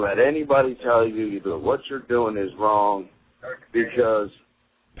 Don't ever let anybody tell you that what you're doing is wrong. Because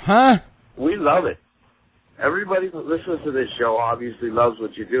we love it. Everybody that listens to this show obviously loves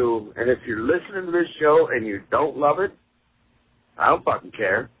what you do. And if you're listening to this show and you don't love it, I don't fucking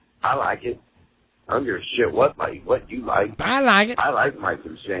care. I like it. I don't give a shit what you like. I like it. I like Mike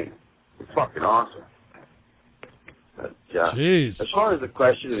and Shane. It's fucking awesome. But, jeez. As far as the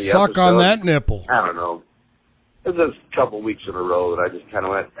question of the Suck episode, on that nipple. I don't know. It was a couple weeks in a row that I just kind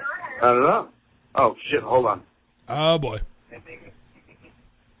of went, I don't know. Oh, shit, hold on. Oh, boy.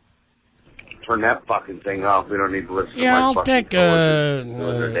 Turn that fucking thing off. We don't need to listen to my I'll fucking take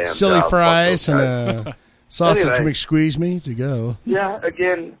silly job. fries and a sausage Anyway. McSqueeze me to go. Yeah,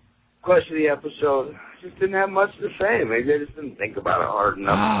 again, question of the episode. Just didn't have much to say. Maybe I just didn't think about it hard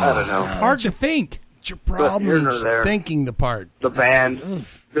enough. I don't know. It's hard to think. It's your problem is thinking the part. The band,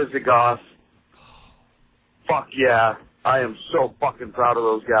 Visigoth. Fuck yeah. I am so fucking proud of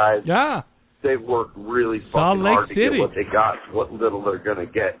those guys. Yeah. they've worked really Salt fucking Lake hard to City. get what they got, what little they're going to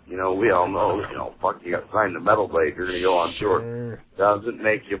get. You know, we all know, fuck, you got signed to Metal Blade, you're going to go on tour. Doesn't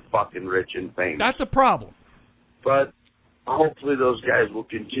make you fucking rich and famous. That's a problem. But hopefully those guys will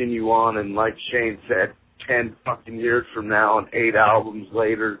continue on, and like Shane said, 10 fucking years from now and 8 albums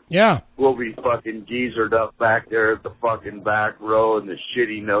later, we'll be fucking geezered up back there at the fucking back row in the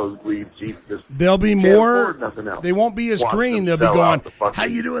shitty nosebleed seats. They'll be more, they won't be as green. They'll be going, how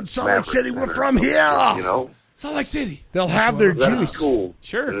you doing, Salt Lake City? We're from here. You know? Salt Lake City. They'll have their That's juice. Cool.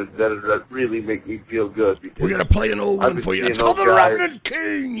 Sure. That really make me feel good. Because we're going to play an old one for you. It's called The Revenant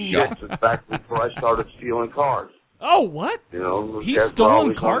King. Yes, it's back before I started stealing cars. Oh, what? You know, he's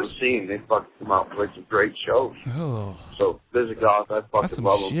stolen cars? On the scene. They fucking come out and play some great shows. Oh. So, Visigoth, I fucking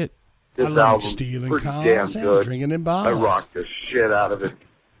love them. Shit. This I love album stealing pretty cars damn and good. drinking in bars. I rocked the shit out of it.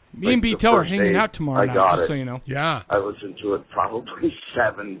 Me and B-Tel are hanging out tomorrow night, just so you know. Yeah. I listened to it probably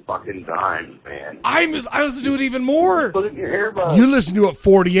 7 fucking times, man. I listened to it even more. Put it in your earbuds. You listened to it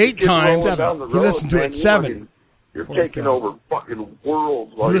 48 Get rolling times. down the You road, listened to man. it 7. You're taking over fucking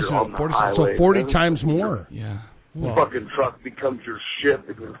worlds while You you're listened on to the 40, highway. so 40 man. times more. Yeah. Well, fucking truck becomes your ship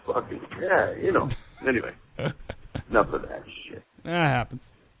and you're fucking, you know. Anyway, enough of that shit. That happens.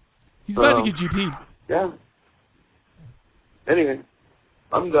 He's about to get GP'd. Yeah. Anyway,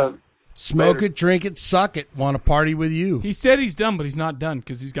 I'm done. Smoke Later. it, drink it, suck it. Want to party with you. He said he's done, but he's not done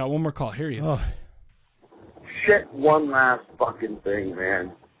because he's got one more call. Here he is. Oh. Shit, one last fucking thing,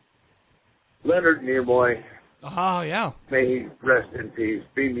 man. Leonard Nimoy. Oh, yeah. May he rest in peace.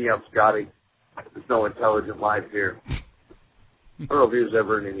 Beam me up, Scotty. There's no intelligent life here. I don't know if he was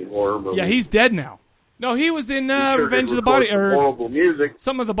ever in any horror movies. Yeah, he's dead now. No, he was in sure Revenge did of the Body, record some horrible music.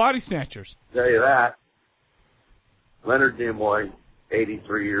 Some of the Body Snatchers. Tell you that. Leonard Nimoy,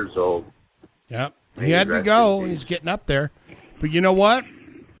 83 years old. Yep. May He had to rest go. in peace. He's getting up there. But you know what?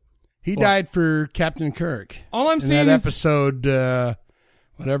 He died for Captain Kirk. All I'm in saying that is- episode,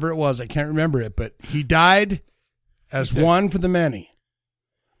 whatever it was, I can't remember it, but he died as He said, one for the many.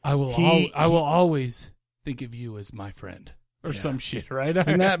 I will always think of you as my friend. Or some shit, right?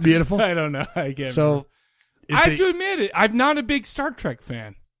 Isn't that beautiful? I don't know. I can't So, if I have they- to admit it. I'm not a big Star Trek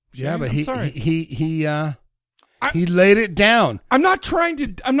fan. Yeah, Shane, but I'm sorry. he laid it down. I'm not trying to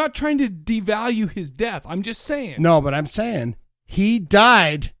devalue his death. I'm just saying. No, but I'm saying he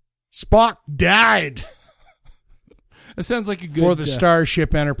died. Spock died. It sounds like a good for the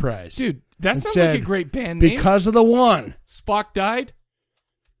Starship Enterprise, dude. That and sounds said, like a great band name. because of the one. Spock died.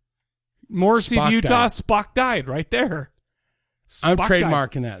 Morrissey of Spock Utah. died. Spock died right there. I'm Spock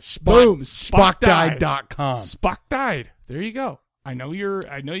trademarking died. that. Boom. Spock died. SpockDied.com. Spock died. There you go. I know you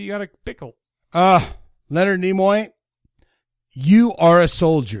got a pickle. Leonard Nimoy, you are a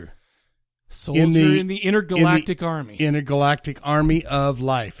soldier. Soldier in the intergalactic army. Intergalactic army of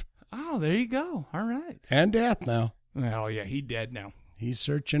life. Oh, there you go. All right. And death now. Oh, yeah, he's dead now. He's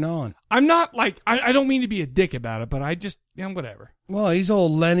searching on. I'm not like, I don't mean to be a dick about it, but I just, whatever. Well, he's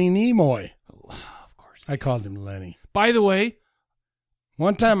old Lenny Nimoy. Of course. I called him Lenny. By the way,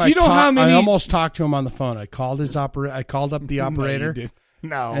 one time do you know how many... I almost talked to him on the phone. I called I called up the operator. No, you did.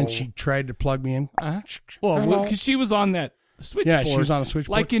 No. And she tried to plug me in. Well, because she was on that switchboard. Yeah, she was on a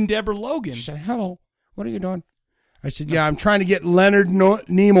switchboard. Like in Deborah Logan. She said, hello, what are you doing? I said, yeah, I'm trying to get Leonard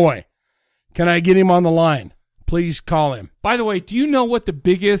Nimoy. Can I get him on the line? Please call him. By the way, do you know what the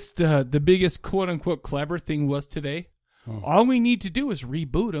biggest quote-unquote clever thing was today? Oh. All we need to do is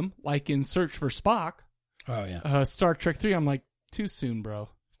reboot him, like in Search for Spock. Oh, yeah. Star Trek 3, I'm like, too soon, bro.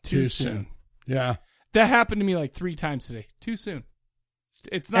 Too soon. Yeah. That happened to me like 3 times today. Too soon.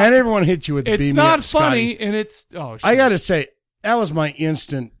 It's not. And everyone hit you with the it's beam not me up, funny, Scotty. and it's... Oh, shit. I got to say, that was my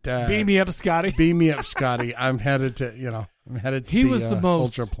instant... beam me up, Scotty. Beam me up, Scotty. I'm headed to He was the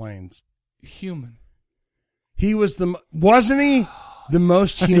most Ultra Planes. Human. He was wasn't he the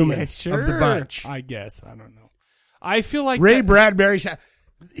most human yeah, sure. of the bunch? I guess. I don't know. I feel like Ray Bradbury said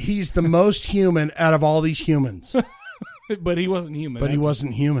he's the most human out of all these humans. But he wasn't human. But he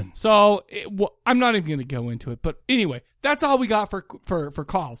wasn't human. So I'm not even going to go into it. But anyway, that's all we got for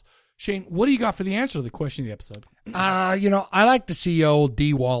calls. Shane, what do you got for the answer to the question of the episode? I like to see old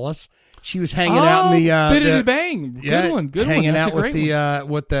Dee Wallace. She was hanging out in the Biddity Bang. Good one. Hanging That's out a great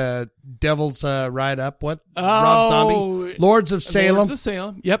with the Devil's Ride Up. What? Oh, Rob Zombie. Lords of Salem. Lords of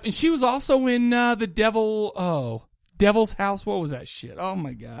Salem. Yep. And she was also in the Devil's House. What was that shit? Oh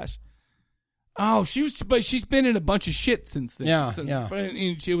my gosh. Oh, but she's been in a bunch of shit since then. Yeah. But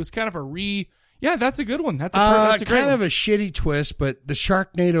it was kind of a Yeah, that's a good one. That's a great kind one. of a shitty twist, but the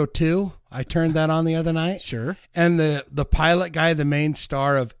Sharknado 2, I turned that on the other night. Sure. And the pilot guy, the main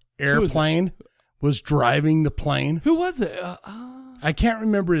star of Airplane, was driving the plane. Who was it? I can't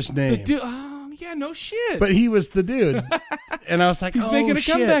remember his name. yeah, no shit. But he was the dude. And I was like, he's making a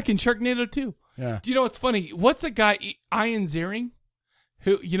comeback in Sharknado 2. Yeah. Do you know what's funny? What's a guy, Ian Ziering?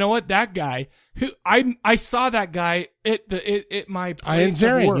 Who, you know what? That guy, who I saw that guy at my place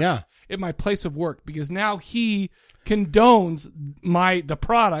of work. Yeah. At my place of work, because now he condones the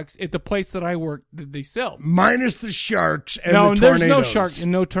products at the place that I work that they sell. Minus the sharks and the tornadoes. There's no sharks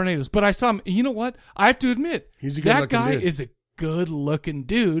and no tornadoes. But I saw him. You know what? I have to admit, that guy is a good looking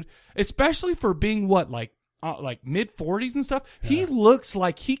dude, especially for being like mid 40s and stuff. Yeah. He looks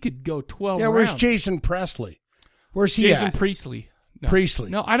like he could go 12 rounds. Where's Jason Presley? Where's he Jason at? Priestley. No. Priestley.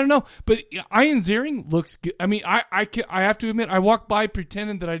 No, I don't know. But Ian Ziering looks good. I mean, I have to admit, I walk by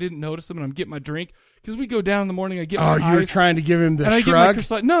pretending that I didn't notice him, and I'm getting my drink. Because we go down in the morning, I get my eyes. Oh, you were trying to give him the and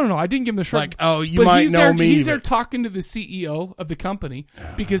shrug? No, I didn't give him the shrug. Like, oh, you might know me. He's there talking to the CEO of the company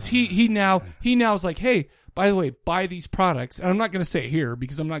because he now is like, hey, by the way, buy these products. And I'm not going to say it here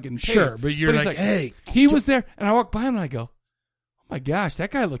because I'm not getting paid. Sure, but you're like, hey. He was there, and I walk by him, and I go, my gosh,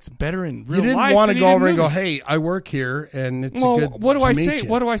 that guy looks better in real life. You didn't want to go over and go, hey, I work here, and it's a good what do I meet say? you.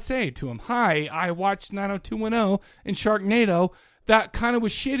 What do I say to him? Hi, I watched 90210 and Sharknado. That kind of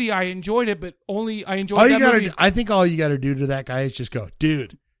was shitty. I enjoyed it, but only I enjoyed that movie. I think all you got to do to that guy is just go,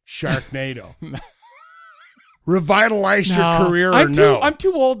 dude, Sharknado. Revitalize your career I'm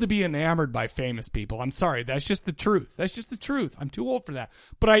too old to be enamored by famous people. I'm sorry. That's just the truth. I'm too old for that.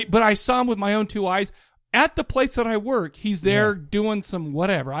 But I saw him with my own two eyes. At the place that I work, he's there doing some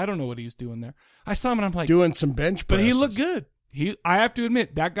whatever. I don't know what he was doing there. I saw him and I'm like... doing some bench presses. But he looked good. I have to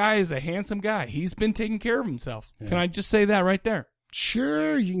admit, that guy is a handsome guy. He's been taking care of himself. Yeah. Can I just say that right there?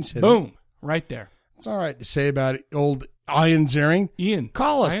 Sure, you can say that. Boom. Right there. It's all right to say about it. Old Ian Ziering. Ian.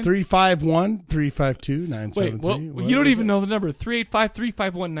 Call us, 351-352-973. Wait, well, you don't even know the number.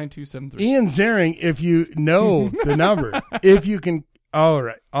 385-351-9273. Ian Ziering, if you know the number, if you can... All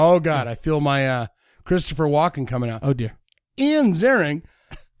right. Oh, God, I feel my... Christopher Walken coming out. Oh dear. Ian Ziering,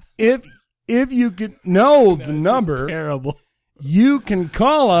 if you could know the number, terrible. You can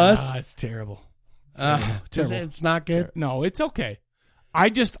call us. It's terrible. It's not good. No, it's okay.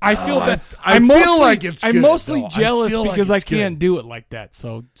 I feel that I feel like it's good. I'm mostly jealous because I can't do it like that.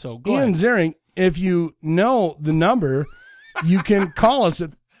 So go Ian ahead. Ziering, if you know the number, you can call us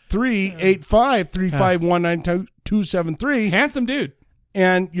at 385-351-9273. Handsome dude.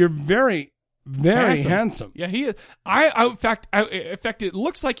 And you're very handsome. Yeah, he is. In fact, it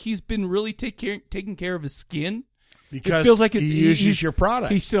looks like he's been really taking care of his skin because it feels like he uses your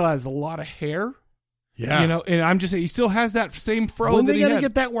product. He still has a lot of hair. Yeah, and I'm just saying he still has that same fro. When that they he gotta had.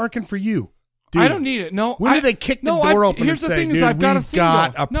 get that working for you? Dude. I don't need it. No. When do they kick the door open and say, "Dude, we've got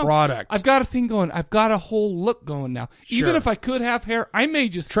a product"? I've got a thing going. I've got a whole look going now. Sure. Even if I could have hair, I may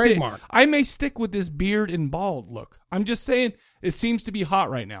just trademark. I may stick with this beard and bald look. I'm just saying it seems to be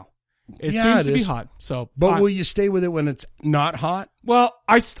hot right now. It seems to be hot. So, but will you stay with it when it's not hot? Well,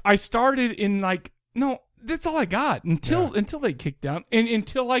 I started in that's all I got until they kicked out and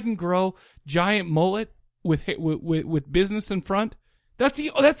until I can grow giant mullet with business in front. That's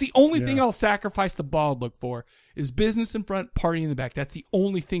the only thing I'll sacrifice the bald look for is business in front, party in the back. That's the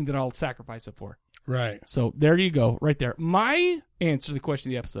only thing that I'll sacrifice it for. Right. So there you go, right there. My answer to the question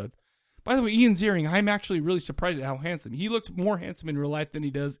of the episode. By the way, Ian Ziering, I'm actually really surprised at how handsome. He looks more handsome in real life than he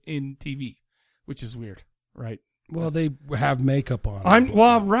does in TV, which is weird, right? Well, they have makeup on.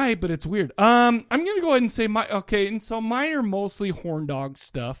 Right, but it's weird. I'm going to go ahead and say and so mine are mostly horn dog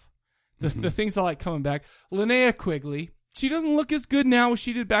stuff. The things I like coming back. Linnea Quigley, she doesn't look as good now as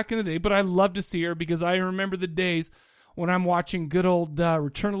she did back in the day, but I love to see her because I remember the days when I'm watching good old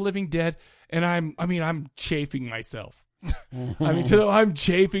Return of the Living Dead, and I'm chafing myself. I'm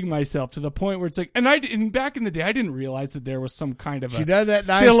chafing myself to the point where it's like, and back in the day, I didn't realize that there was some kind of she does that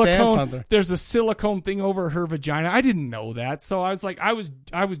nice silicone. Dance on there. There's a silicone thing over her vagina. I didn't know that, so I was like, I was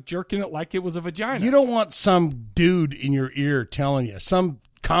jerking it like it was a vagina. You don't want some dude in your ear telling you, some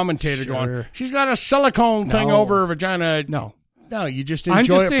commentator going, she's got a silicone thing over her vagina. No, you just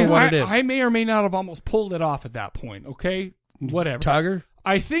enjoy it for what it is. I may or may not have almost pulled it off at that point. Okay, whatever. Tugger.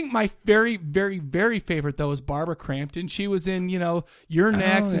 I think my very, very, very favorite, though, is Barbara Crampton. She was in, You're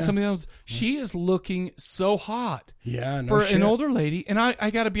Next and something else. She is looking so hot for an older lady. And I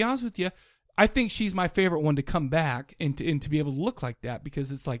got to be honest with you, I think she's my favorite one to come back and to be able to look like that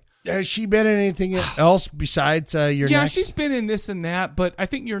because it's like... Has she been in anything else besides You're Next? Yeah, she's been in this and that, but I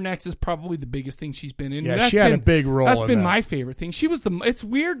think You're Next is probably the biggest thing she's been in. Yeah, she had a big role in that. That's been my favorite thing. She was it's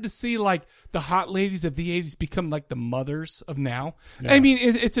weird to see like the hot ladies of the 80s become like the mothers of now. Yeah. I mean,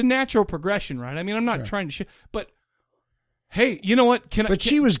 it's a natural progression, right? I mean, I'm not trying to but hey, you know what?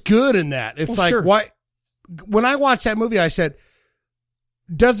 She was good in that. It's why when I watched that movie, I said,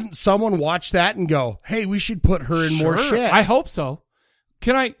 doesn't someone watch that and go, hey, we should put her in more shit? I hope so.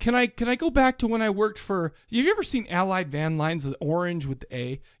 Can I go back to when I worked for, have you ever seen Allied Van Lines, the orange with the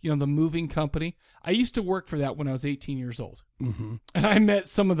A, the moving company? I used to work for that when I was 18 years old. Mm-hmm. And I met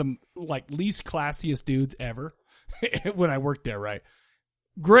some of the least classiest dudes ever when I worked there, right?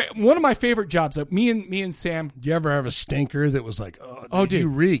 Great. One of my favorite jobs, me and Sam. Do you ever have a stinker that was like, dude, you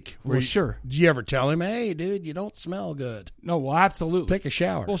reek? Well, sure. Did you ever tell him, hey, dude, you don't smell good? No, well, absolutely. Take a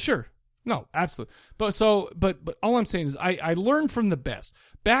shower. Well, sure. No, absolutely. But all I'm saying is I learned from the best.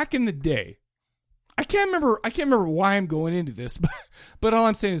 Back in the day, I can't remember why I'm going into this, but all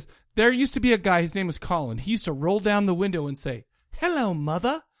I'm saying is there used to be a guy, his name was Colin. He used to roll down the window and say, "Hello,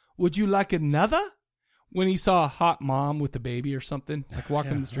 mother. Would you like another?" When he saw a hot mom with the baby or something, like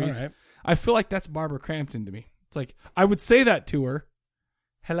walking the streets. Right. I feel like that's Barbara Crampton to me. It's like I would say that to her.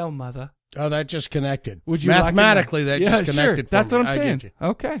 "Hello, mother." Oh, that just connected. Would you mathematically that just connected? Sure. That's me. what I'm saying.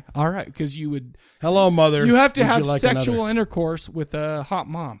 Okay, all right, because you would. Hello, mother. You have to have sexual intercourse with a hot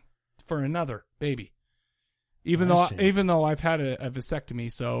mom for another baby. Even though I've had a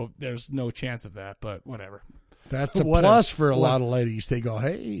vasectomy, so there's no chance of that. But whatever. That's a plus for a lot of ladies. They go,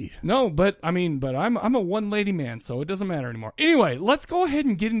 hey. No, but I'm a one lady man, so it doesn't matter anymore. Anyway, let's go ahead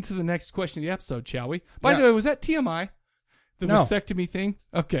and get into the next question of the episode, shall we? By the way, was that TMI? The vasectomy thing?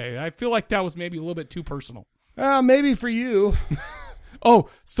 Okay, I feel like that was maybe a little bit too personal. Maybe for you. Oh,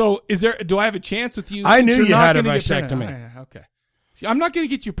 so do I have a chance with you? I knew you had a vasectomy. Okay. See, I'm not going to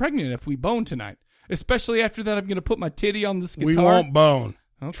get you pregnant if we bone tonight. Especially after that, I'm going to put my titty on this guitar. We won't bone.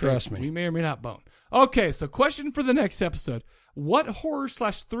 Okay. Trust me. We may or may not bone. Okay, so question for the next episode. What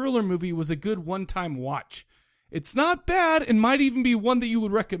horror/thriller movie was a good one-time watch? It's not bad and might even be one that you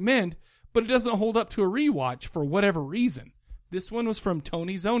would recommend, but it doesn't hold up to a rewatch for whatever reason. This one was from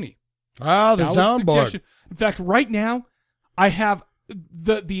Tony Zoni. Oh, the soundboard. In fact, right now, I have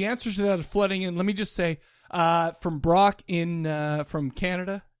the answers to that are flooding in. Let me just say, from Brock from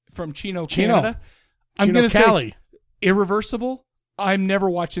Canada, from Chino, Canada. I'm going to say Irreversible. I'm never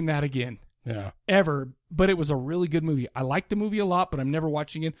watching that again. Yeah. Ever. But it was a really good movie. I like the movie a lot, but I'm never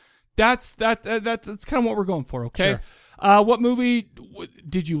watching it. That's kind of what we're going for, okay? Sure. What movie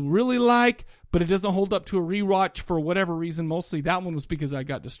did you really like, but it doesn't hold up to a rewatch for whatever reason? Mostly that one was because I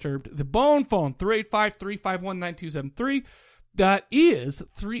got disturbed. The Bone Phone, 385-351-9273. That is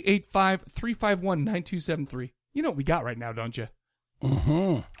 385-351-9273. You know what we got right now, don't you?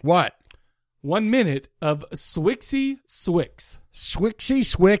 Mm-hmm. What? 1 minute of Siouxsie Swix. Siouxsie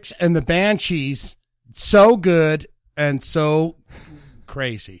Swix and the Banshees. So good and so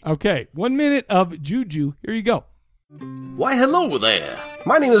crazy. Okay, 1 minute of Juju. Here you go. Why, hello there.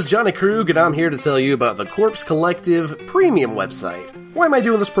 My name is Johnny Krug, and I'm here to tell you about the Corpse Collective premium website. Why am I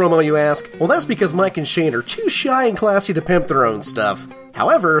doing this promo, you ask? Well, that's because Mike and Shane are too shy and classy to pimp their own stuff.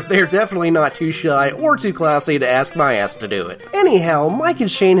 However, they're definitely not too shy or too classy to ask my ass to do it. Anyhow, Mike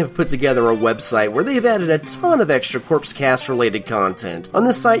and Shane have put together a website where they've added a ton of extra Corpse Cast related content. On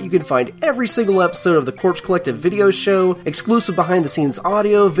this site, you can find every single episode of the Corpse Collective video show, exclusive behind the scenes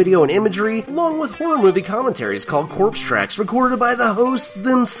audio, video, and imagery, along with horror movie commentaries called Corpse Tracks recorded by the hosts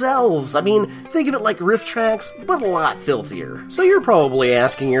themselves. I mean, think of it like riff tracks, but a lot filthier. So you're probably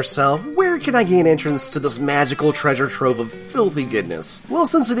asking yourself, where can I gain entrance to this magical treasure trove of filthy goodness? Well,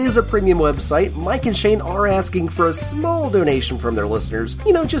 since it is a premium website, Mike and Shane are asking for a small donation from their listeners,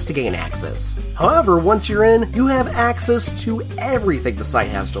 just to gain access. However, once you're in, you have access to everything the site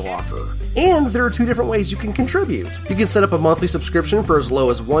has to offer. And there are two different ways you can contribute. You can set up a monthly subscription for as low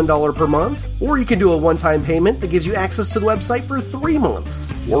as $1 per month, or you can do a one-time payment that gives you access to the website for 3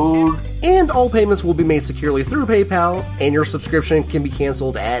 months. Word. And all payments will be made securely through PayPal, and your subscription can be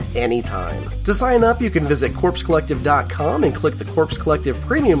canceled at any time. To sign up, you can visit CorpseCollective.com and click the Corpse Collective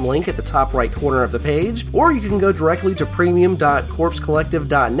Premium link at the top right corner of the page, or you can go directly to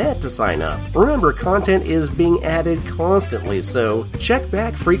premium.corpsecollective.net to sign up. Remember, content is being added constantly, so check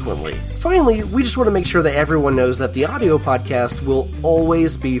back frequently. Finally, we just want to make sure that everyone knows that the audio podcast will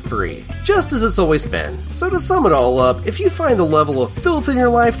always be free, just as it's always been. So to sum it all up, if you find the level of filth in your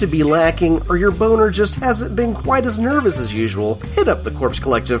life to be lacking, or your boner just hasn't been quite as nervous as usual, hit up the Corpse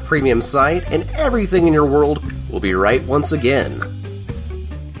Collective premium site, and everything in your world will be right once again.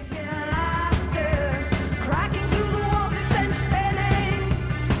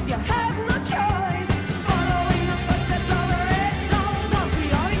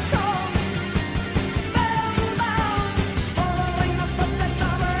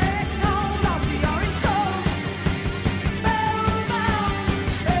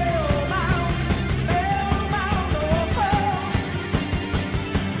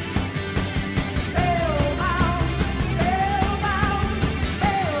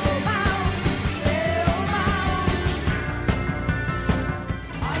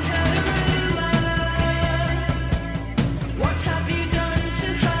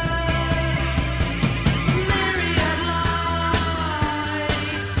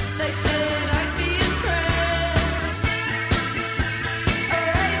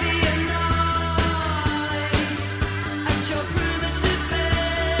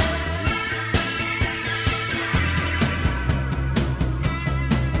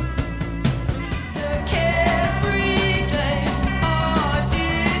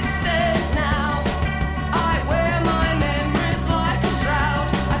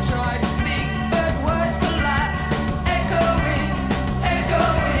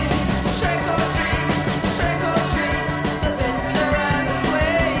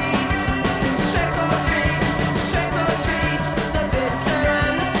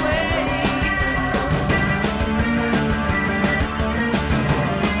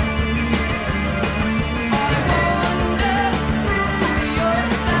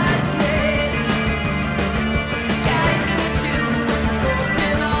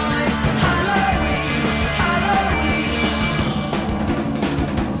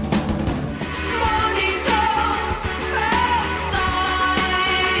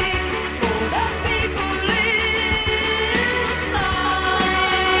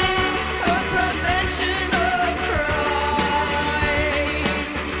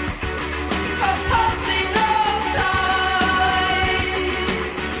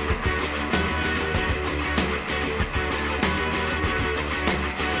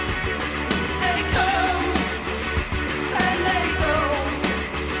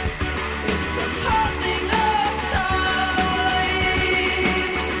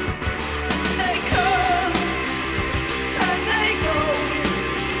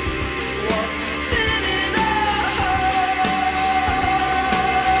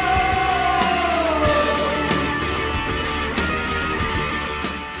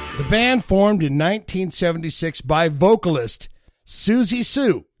 band formed in 1976 by vocalist Siouxsie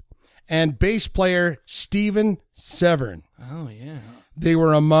Sue and bass player Steven Severn. Oh, yeah. They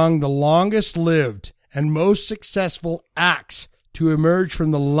were among the longest-lived and most successful acts to emerge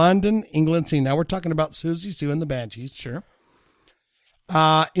from the London, England scene. Now, we're talking about Siouxsie Sue and the Banshees. Sure.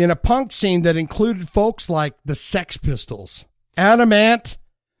 In a punk scene that included folks like the Sex Pistols, Adam Ant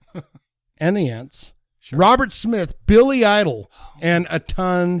and the Ants, sure. Robert Smith, Billy Idol, and a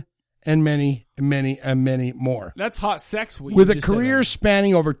ton and many more. That's hot sex. With a career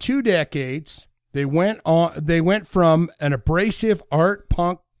spanning over 2 decades, they went from an abrasive art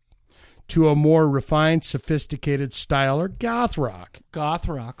punk to a more refined, sophisticated style, or goth rock. Goth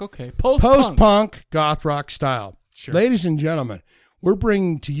rock, okay. Post-punk, goth rock style. Sure. Ladies and gentlemen, we're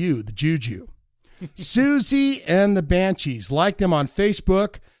bringing to you the Juju. Siouxsie and the Banshees. Like them on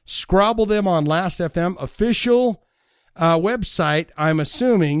Facebook. Scrabble them on Last.fm. Official website, I'm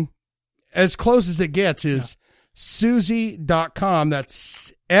assuming, as close as it gets, is Siouxsie.com.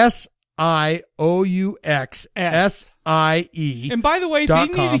 That's SIOUXSIE. And by the way, they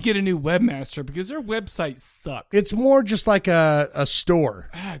need to get a new webmaster because their website sucks. It's more just like a store,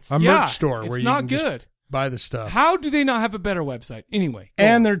 a merch store where you can just buy the stuff. How do they not have a better website? Anyway.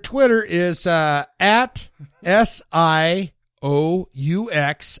 And their Twitter is at SIOUXSIEHQ.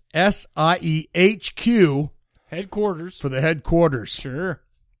 Headquarters. For the headquarters. Sure.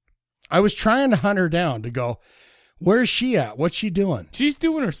 I was trying to hunt her down to go, where's she at? What's she doing? She's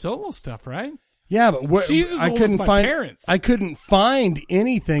doing her solo stuff, right? Yeah, but I couldn't find parents. I couldn't find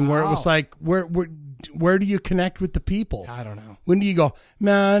anything where it was like, where do you connect with the people? I don't know. When do you go,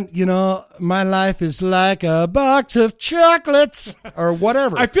 man, my life is like a box of chocolates or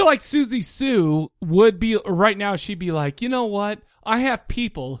whatever. I feel like Siouxsie Sue would be, right now she'd be like, you know what? I have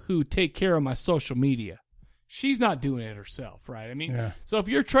people who take care of my social media. She's not doing it herself, right? I mean, So if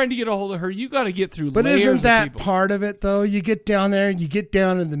you're trying to get a hold of her, you got to get through But layers isn't that of people. part of it, though? You get down there, you get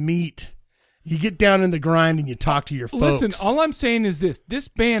down in the meat. You get down in the grind and you talk to your folks. Listen, all I'm saying is this. This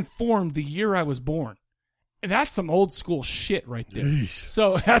band formed the year I was born. And that's some old school shit right there. Jeez.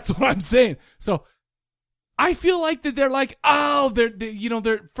 So that's what I'm saying. So I feel like that they're like,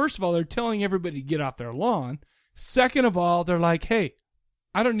 they're first of all, they're telling everybody to get off their lawn. Second of all, they're like, hey,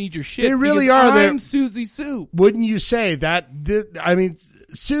 I don't need your shit. They really are. I'm Siouxsie Sue. Wouldn't you say that?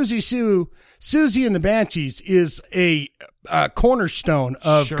 Siouxsie and the Banshees is a cornerstone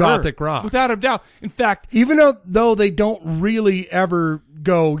of gothic rock, without a doubt. In fact, even though they don't really ever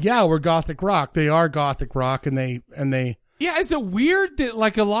go, yeah, we're gothic rock. They are gothic rock, and they. Yeah, is it weird that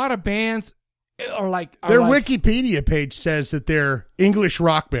like a lot of bands are like their Wikipedia page says that they're English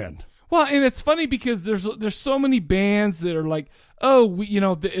rock band. Well, and it's funny because there's so many bands that are like,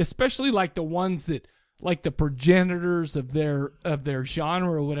 especially like the ones that like the progenitors of their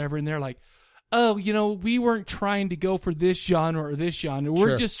genre or whatever, and they're like, we weren't trying to go for this genre or this genre.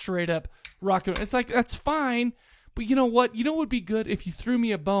 We're just straight up rock. It's like, that's fine, but you know what? You know what would be good if you threw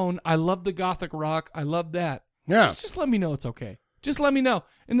me a bone? I love the gothic rock. I love that. Yeah. Just let me know it's okay. Just let me know.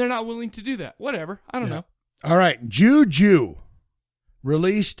 And they're not willing to do that. Whatever. I don't know. All right. Juju.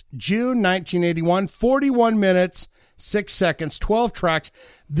 Released June 1981, 41 minutes, 6 seconds, 12 tracks.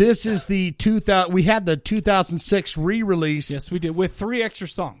 This is the 2000. We had the 2006 re-release. Yes, we did, with 3 extra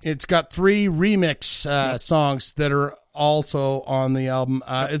songs. It's got 3 remix songs that are also on the album.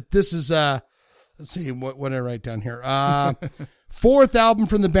 This is let's see what did I write down here. 4th album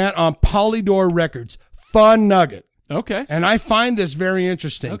from the band on Polydor Records. Fun nugget. Okay, and I find this very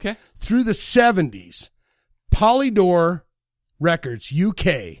interesting. Okay, through the 70s, Polydor Records, UK.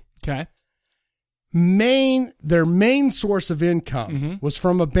 Okay. Their main source of income was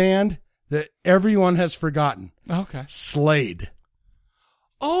from a band that everyone has forgotten. Okay. Slade.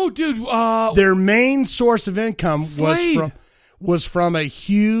 Oh, dude. Their main source of income Slade. was from a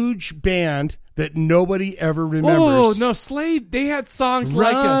huge band that nobody ever remembers. Oh, no, Slade, they had songs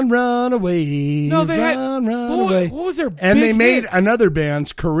like Run Away. No, they Run Away. What was their And big they made hit? another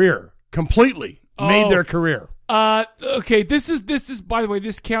band's career completely. Made their career. Okay, this is by the way,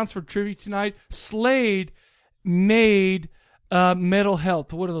 this counts for trivia tonight. Slade made Mental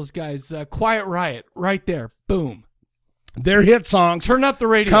Health. What are those guys? Quiet Riot, right there. Boom. Their hit song, Turn Up the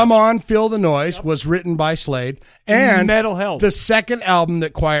Radio. Come On, Feel the Noise, was written by Slade. And Mental Health. The second album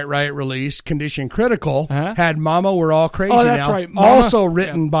that Quiet Riot released, Condition Critical, had Mama, We're All Crazy Oh, that's Now, right. Mama. also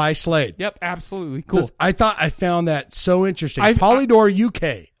written by Slade. Yep, absolutely. Cool. I found that so interesting. Polydor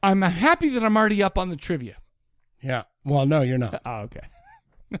UK. I'm happy that I'm already up on the trivia. Yeah. Well, no, you're not. Oh, okay.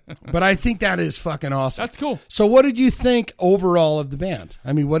 But I think that is fucking awesome. That's cool. So what did you think overall of the band?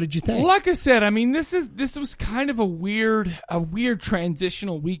 I mean, what did you think? Well, like I said, I mean, this was kind of a weird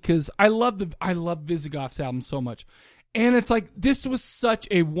transitional week because I love Visigoth's album so much. And it's like, this was such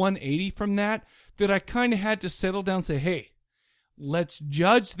a 180 from that I kind of had to settle down and say, hey, let's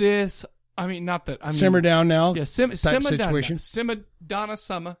judge this. I mean, not that. Simmer down now. Yeah, simmer down now. Simmer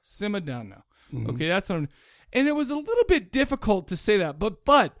down now. Mm-hmm. Okay, that's what and it was a little bit difficult to say that,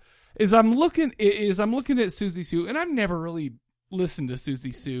 but as I'm looking at Siouxsie Sioux, and I've never really listened to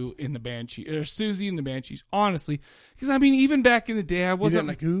Siouxsie Sioux in the Banshees, or Siouxsie in the Banshees, honestly, because I mean, even back in the day, I wasn't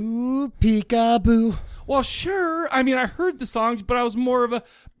like, ooh, peekaboo. Well, sure. I mean, I heard the songs, but I was more of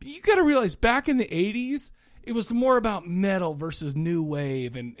you got to realize, back in the 80s, it was more about metal versus new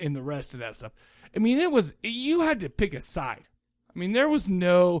wave and the rest of that stuff. I mean, you had to pick a side. I mean, there was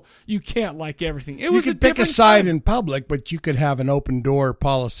you can't like everything. You could pick a side in public, but you could have an open door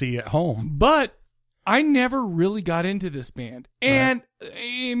policy at home. But I never really got into this band. And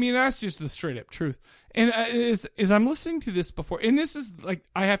I mean, that's just the straight up truth. And as I'm listening to this before, and this is like,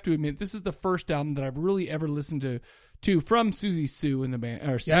 I have to admit, this is the first album that I've really ever listened to from Siouxsie Sioux in the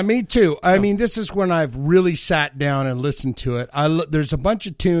band. Yeah, me too. I mean, this is when I've really sat down and listened to it. There's a bunch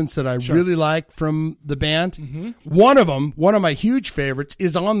of tunes that I really like from the band. Mm-hmm. One of my huge favorites,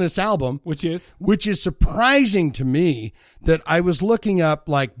 is on this album, which is surprising to me that I was looking up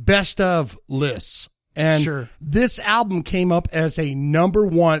like best of lists. And this album came up as a number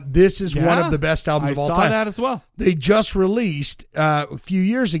one. This is one of the best albums of all time. I saw that as well. They just released a few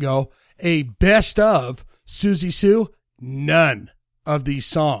years ago a best of Siouxsie Sioux. None of these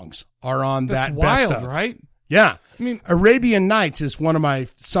songs are on that wild, best of. Right? Yeah. I mean, Arabian Nights is one of my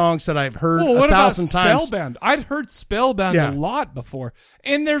songs that I've heard 1,000 times. Spellbound? I'd heard Spellbound a lot before.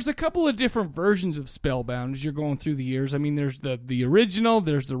 And there's a couple of different versions of Spellbound as you're going through the years. I mean, there's the original,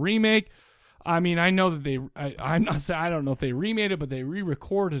 there's the remake. I mean, I know that I'm not saying, I don't know if they remade it, but they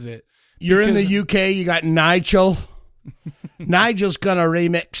re-recorded it. You're in the UK, you got Nigel. Nigel's going to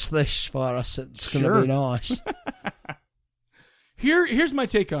remix this for us. It's going to be nice. Here's my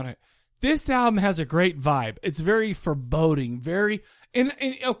take on it. This album has a great vibe. It's very foreboding, and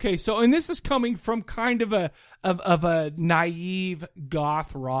this is coming from kind of a naive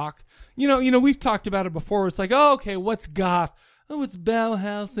goth rock. You know, we've talked about it before. It's like, oh, okay, what's goth? Oh, it's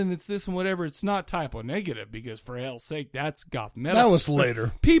Bauhaus and it's this and whatever. It's not Typo Negative, because for hell's sake, that's goth metal. That was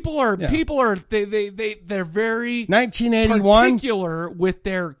later. People are they're very 1981 particular with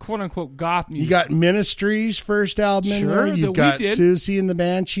their quote unquote goth music. You got Ministry's first album in there. You've got Siouxsie and the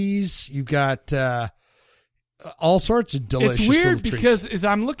Banshees. You've got all sorts of delicious. It's weird little because treats. as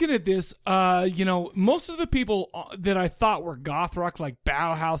I'm looking at this, most of the people that I thought were goth rock, like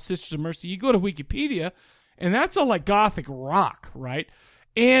Bauhaus, Sisters of Mercy, you go to Wikipedia, and that's all like gothic rock, right?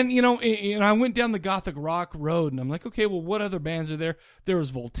 And, and I went down the gothic rock road, and I'm like, okay, well, what other bands are there? There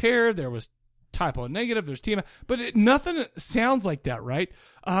was Voltaire, there was Typo Negative, there's TMI, but nothing sounds like that, right?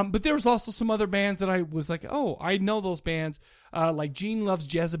 But there was also some other bands that I was like, oh, I know those bands, like Gene Loves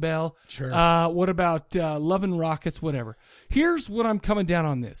Jezebel. Sure. What about Love and Rockets, whatever. Here's what I'm coming down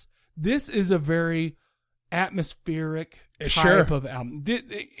on this. This is a very atmospheric type of album.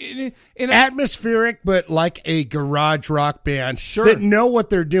 Atmospheric, but like a garage rock band that know what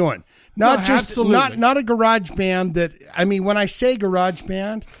they're doing. Not a garage band that, I mean, when I say garage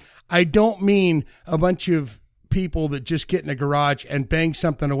band, I don't mean a bunch of people that just get in a garage and bang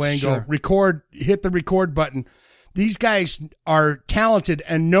something away and go record, hit the record button. These guys are talented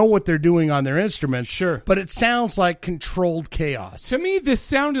and know what they're doing on their instruments. Sure. But it sounds like controlled chaos. To me, this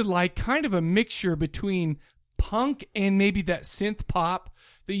sounded like kind of a mixture between punk and maybe that synth pop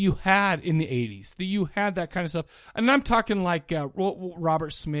that you had in the 80s. That you had that kind of stuff. And I'm talking like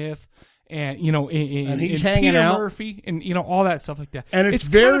Robert Smith and, and he's hanging Peter out. Murphy and, all that stuff like that. And it's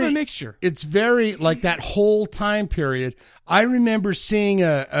very, kind of a mixture. It's very, like that whole time period. I remember seeing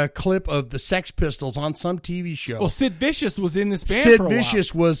a clip of the Sex Pistols on some TV show. Well, Sid Vicious was in this band Sid for a while.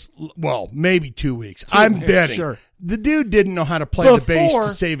 Vicious was, maybe 2 weeks. I'm betting. Sure. The dude didn't know how to play the bass to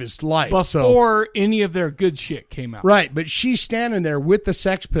save his life. Before any of their good shit came out. Right, but she's standing there with the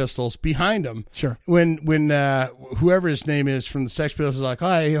Sex Pistols behind him. Sure. When whoever his name is from the Sex Pistols is like,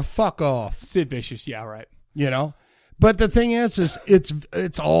 hey, fuck off. Sid Vicious, yeah, right. But the thing is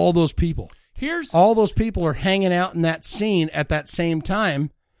it's all those people. All those people are hanging out in that scene at that same time.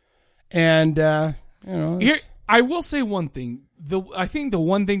 And, Here, I will say one thing. I think the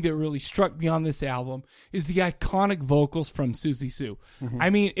one thing that really struck me on this album is the iconic vocals from Siouxsie Sioux. Mm-hmm. I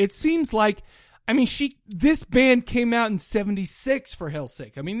mean, it seems like, this band came out in 76 for hell's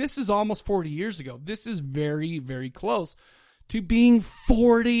sake. I mean, this is almost 40 years ago. This is very, very close to being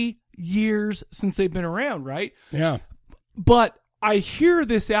 40 years since they've been around, right? Yeah. But I hear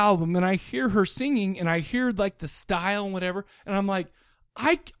this album and I hear her singing and I hear like the style and whatever, and I'm like,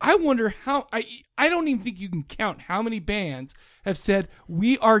 I wonder how, I don't even think you can count how many bands have said,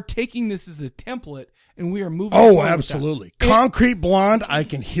 we are taking this as a template and we are moving forward. Oh, absolutely. Concrete Blonde, I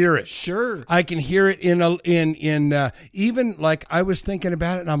can hear it. Sure. I can hear it in even like I was thinking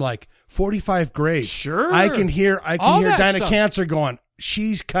about it and I'm like 45 Grades. Sure. I can hear Dinah stuff. Cancer going,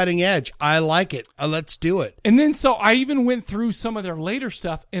 she's cutting edge. I like it. Let's do it. And then so I even went through some of their later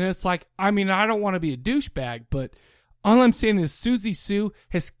stuff and it's like, I mean, I don't want to be a douchebag, but all I'm saying is Siouxsie Sioux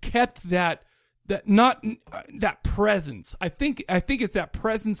has kept that presence. I think it's that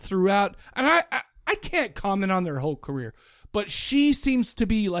presence throughout. And I can't comment on their whole career, but she seems to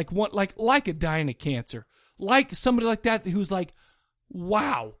be like a Dinah Cancer, like somebody like that who's like,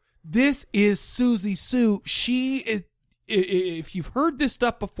 wow, this is Siouxsie Sioux. She is. If you've heard this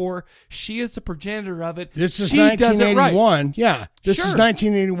stuff before, she is the progenitor of it. This is she 1981. Right. Yeah, this is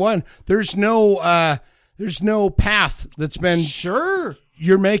 1981. There's no path that's been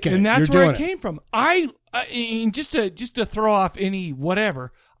you're making, and that's you're where it came from. And just to throw off any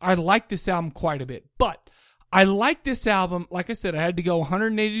whatever, I like this album quite a bit, but I like this album. Like I said, I had to go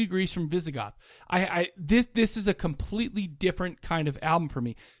 180 degrees from Visigoth. This is a completely different kind of album for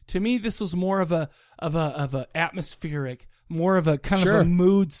me. To me, this was more of a atmospheric, more of a kind of a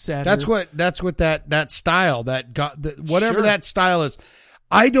mood setter. That's what that style, whatever that style is.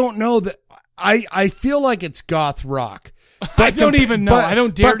 I don't know that. I feel like it's goth rock. I don't even know. I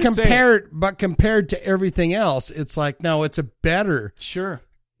don't dare to say it. But compared to everything else, it's like, no, it's a better style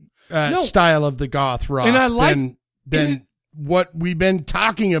of the goth rock, and I like than what we've been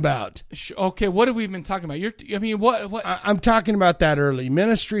talking about. Okay, what have we been talking about? What? I'm talking about that early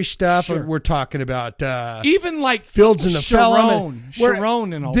Ministry stuff. Sure. We're talking about even like Fields in the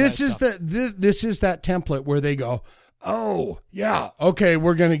Sharon and all this that is stuff. This is that template where they go, oh yeah, okay,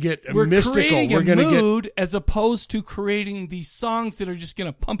 we're gonna get we're mystical. Creating we're gonna mood get as opposed to creating these songs that are just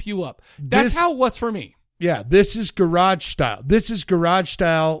gonna pump you up. That's how it was for me. Yeah, this is garage style. This is garage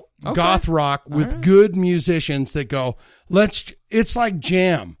style goth rock with good musicians that go, it's like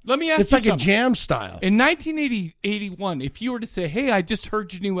jam. Let me ask you It's like something. a jam style. In 1981, if you were to say, hey, I just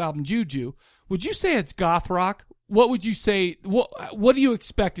heard your new album, Juju, would you say it's goth rock? What would you say? What do you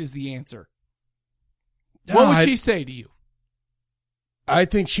expect is the answer? What would she say to you? I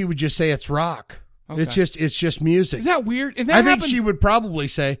think she would just say it's rock. Okay. It's just music. Is that weird? And I think she would probably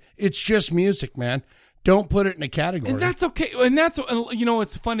say it's just music, man. Don't put it in a category. And that's okay. And that's,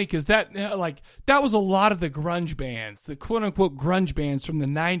 it's funny because that was a lot of the grunge bands, the quote unquote grunge bands from the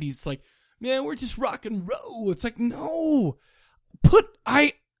 90s. It's like, man, we're just rock and roll. It's like, no,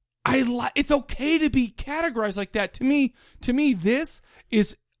 it's okay to be categorized like that. To me, this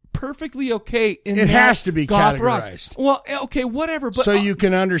is perfectly okay. It has to be categorized. Rock. Well, okay, whatever. But so you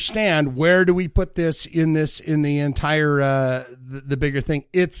can understand, where do we put this in the entire, the bigger thing?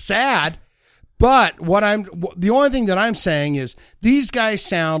 It's sad. But the only thing that I'm saying is these guys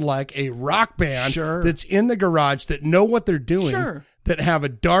sound like a rock band that's in the garage, that know what they're doing, that have a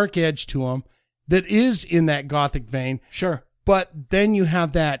dark edge to them, that is in that gothic vein. Sure. But then you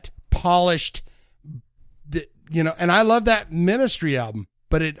have that polished, and I love that Ministry album,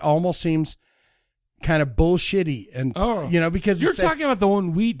 but it almost seems kind of bullshitty and, because you're talking about the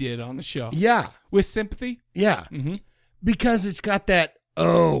one we did on the show. Yeah. With Sympathy? Yeah. Mm-hmm. Because it's got that,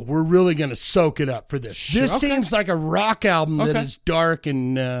 we're really going to soak it up for this. Sure, this seems like a rock album that is dark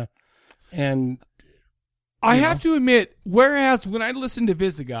and I have to admit, whereas when I listen to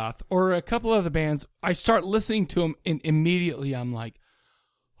Visigoth or a couple other bands, I start listening to them and immediately I'm like,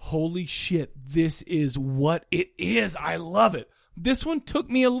 holy shit, this is what it is. I love it. This one took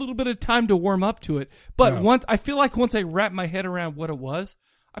me a little bit of time to warm up to it, but once I wrapped my head around what it was,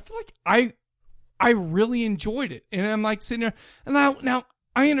 I feel like I really enjoyed it, and I'm like sitting there, and now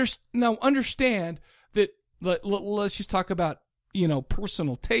I understand that. Let's just talk about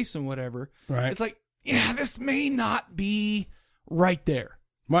personal taste and whatever. Right. It's like, yeah, this may not be right there.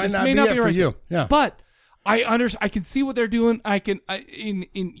 Might not be it for you. Yeah. But I can see what they're doing. I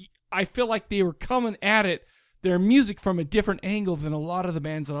feel like they were coming at it, their music, from a different angle than a lot of the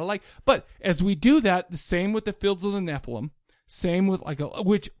bands that I like. But as we do that, the same with the Fields of the Nephilim. Same with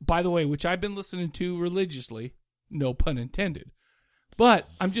which I've been listening to religiously, no pun intended. But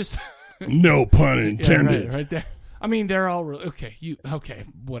I'm just no pun intended. Yeah, right there. I mean, they're all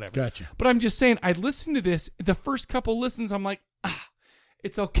whatever. Gotcha. But I'm just saying, I listened to this. The first couple listens, I'm like,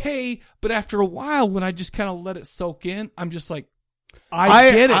 it's okay. But after a while, when I just kind of let it soak in, I'm just like,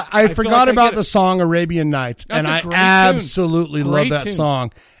 I get it. I forgot about the song Arabian Nights, and I absolutely love that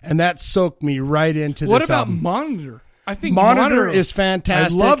song, and that soaked me right into this album. What about Monitor? I think Monitor is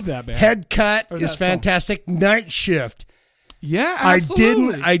fantastic. I love that band. Head Cut is fantastic. Song. Night Shift. Yeah,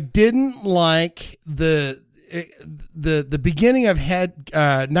 absolutely. I didn't like the beginning of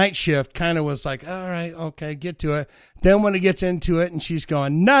Night Shift. Kind of was like, all right, okay, get to it. Then when it gets into it, and she's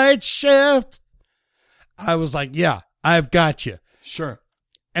going Night Shift, I was like, yeah, I've got you. Sure.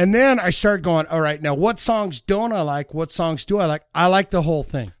 And then I started going, all right, now what songs don't I like? What songs do I like? I like the whole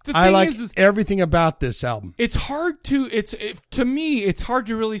thing. I like everything about this album. It's hard to to me, it's hard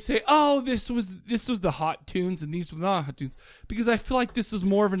to really say, oh, this was the hot tunes and these were not hot tunes, because I feel like this is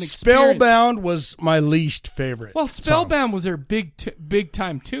more of an experience. Spellbound was my least favorite. Well, Spellbound was their big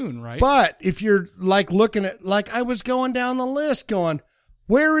time tune, right? But if you're like looking at, like I was going down the list going,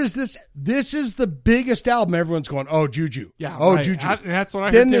 where is this? This is the biggest album. Everyone's going, oh, Juju. Yeah. Oh, right. Juju. That's what I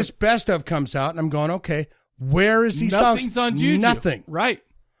heard. Then this best of comes out, and I'm going, okay, where is these songs? Nothing's on Juju. Nothing. Right.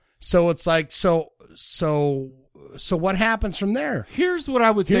 So it's like, so what happens from there? Here's what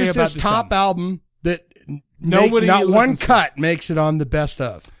I would say about this top album that nobody not one cut makes it on the best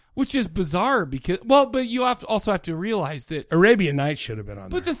of. Which is bizarre because, but you also have to realize that Arabian Nights should have been on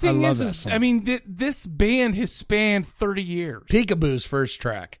there. But the thing is I mean, this band has spanned 30 years. Peekaboo's first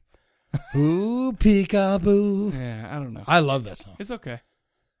track. Ooh, peekaboo. Yeah, I don't know. I love that song. It's okay.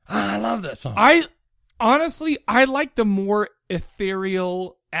 I love that song. I like the more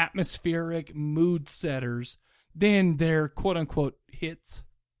ethereal, atmospheric mood setters than their quote unquote hits.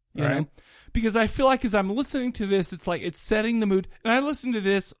 You know? Because I feel like as I'm listening to this, it's like it's setting the mood. And I listen to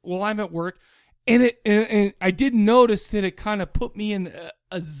this while I'm at work, and I did notice that it kind of put me in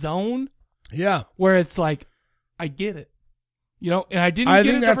a zone. Yeah, where it's like, I get it, you know. And I didn't. I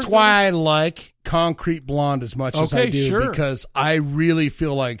think that's why I like Concrete Blonde as much as I do, because I really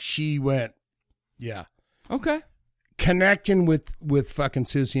feel like she went, yeah, okay. Connecting with fucking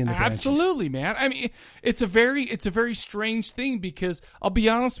Siouxsie and the Banshees. Absolutely, man. I mean, it's a very strange thing, because I'll be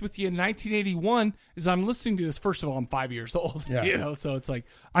honest with you, in 1981, as I'm listening to this, first of all, I'm 5 years old, you know, so it's like,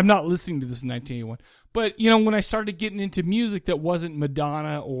 I'm not listening to this in 1981. But, you know, when I started getting into music that wasn't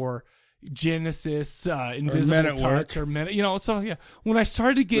Madonna or Genesis, Invisible Touch, or Men, you know, so yeah, when I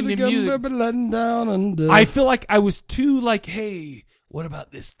started getting into music, I feel like I was too like, hey, what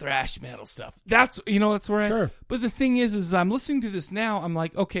about this thrash metal stuff? That's where but the thing is I'm listening to this now, I'm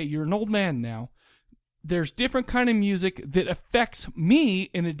like, okay, you're an old man now. There's different kind of music that affects me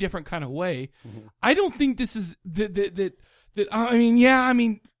in a different kind of way. Mm-hmm. I don't think this is this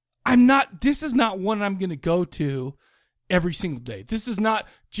is not one I'm going to go to every single day. This is not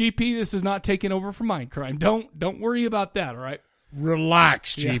GP. This is not taking over for Mindcrime. Don't worry about that. All right.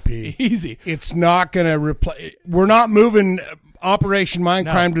 Relax, GP. Yeah, easy. It's not going to replace. We're not moving Operation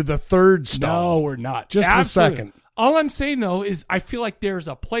Mindcrime to the third stall. No, we're not. Just Absolutely. the second. All I'm saying though is I feel like there's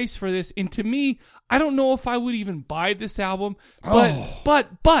a place for this, and to me, I don't know if I would even buy this album. But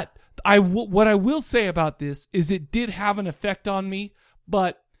what I will say about this is it did have an effect on me.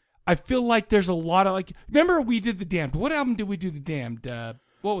 But I feel like there's a lot of like. Remember we did the Damned. What album did we do the Damned?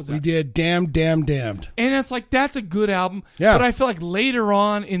 What was that? We did Damned. And it's like, that's a good album. Yeah. But I feel like later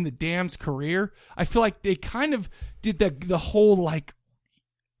on in the Damned's career, I feel like they kind of did the whole like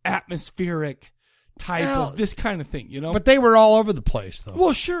atmospheric type of this kind of thing, you know? But they were all over the place though.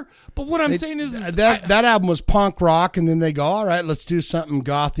 Well, sure. But what I'm saying is that album was punk rock, and then they go, all right, let's do something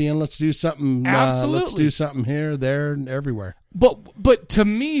gothian. Let's do something, let's do something here, there, and everywhere. But to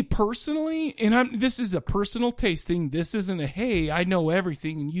me personally, and this is a personal taste thing. This isn't a, hey, I know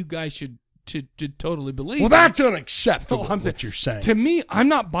everything and you guys should totally believe. Well, that's unacceptable. What you're saying. To me, I'm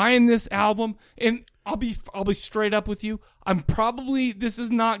not buying this album, and I'll be straight up with you. This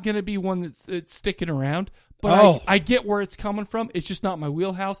is not going to be one that's sticking around. But I get where it's coming from. It's just not my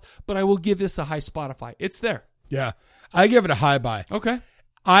wheelhouse. But I will give this a high Spotify. It's there. Yeah, I give it a high buy. Okay.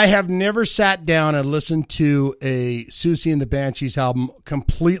 I have never sat down and listened to a Siouxsie and the Banshees album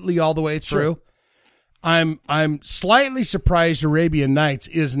completely all the way through. Sure. I'm slightly surprised Arabian Nights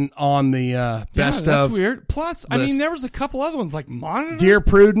isn't on the best of. That's weird. Plus, list. I mean, there was a couple other ones like Monitor. Dear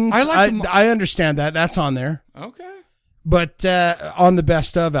Prudence. I understand that. That's on there. Okay. But on the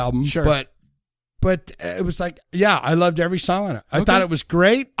best of album. Sure. But it was like, yeah, I loved every song on it. I thought it was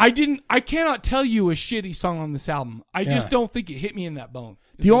great. I cannot tell you a shitty song on this album. I just don't think it hit me in that bone.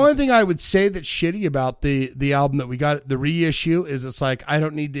 The only thing I would say that's shitty about the album that we got, the reissue, is it's like, I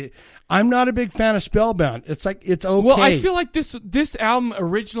don't need to. I'm not a big fan of Spellbound. It's like, it's okay. Well, I feel like this album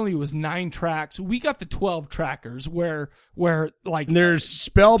originally was 9 tracks. We got the 12 trackers where like there's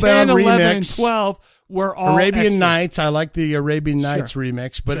Spellbound 10, 11, remix, and 12 were all Arabian extras. Nights. I like the Arabian Nights Sure.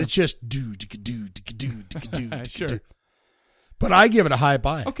 remix, but Sure. it's just Sure. But I give it a high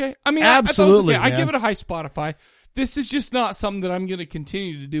buy. Okay, I mean, absolutely. I give it a high Spotify. This is just not something that I'm going to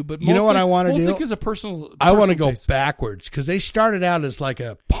continue to do. But mostly, You know what I want to do? Mostly because of personal. I want to go taste. backwards because they started out as like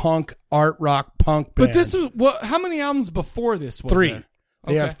a punk, art rock punk band. But this is what? How many albums before this was 3. there?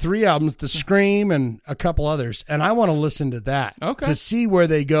 They have 3 albums, The Scream and a couple others, and I want to listen to that to see where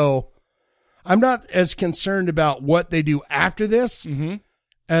they go. I'm not as concerned about what they do after this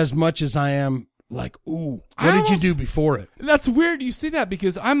as much as I am like, ooh, what did you do before it? That's weird you say that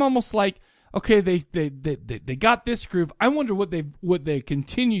because I'm almost like, okay, they got this groove. I wonder what they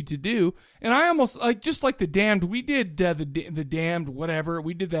continue to do, and I almost like just like the Damned. We did the Damned, whatever.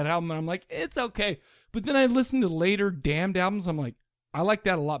 We did that album, and I'm like, it's okay. But then I listened to later Damned albums. I'm like, I like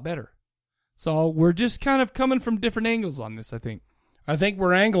that a lot better. So we're just kind of coming from different angles on this, I think. I think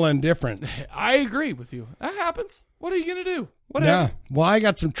we're angling different. I agree with you. That happens. What are you going to do? Yeah. Well, I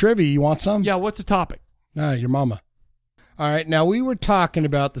got some trivia. You want some? Yeah, what's the topic? Your mama. All right. Now, we were talking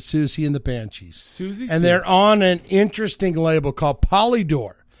about the Siouxsie and the Banshees. Siouxsie. And they're on an interesting label called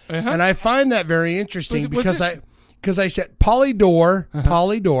Polydor. And I find that very interesting because I said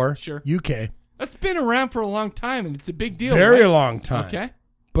Polydor, sure. UK. That's been around for a long time, and it's a big deal. Very right? long time. Okay.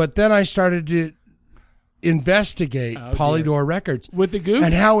 But then I started to investigate Polydor Records with the Goose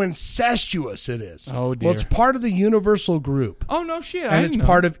and how incestuous it is. Oh dear! Well, it's part of the Universal Group. Oh no shit! And it's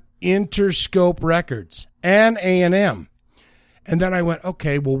part of Interscope Records and A&M. And then I went,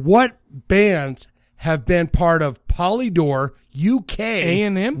 okay, well, what bands have been part of Polydor UK?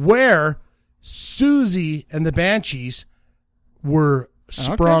 A&M, where Siouxsie and the Banshees were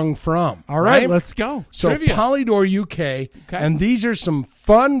sprung from. All right, let's go. So Trivia. Polydor UK, and these are some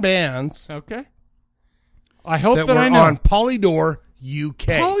fun bands. Okay. I hope that were I know. on Polydor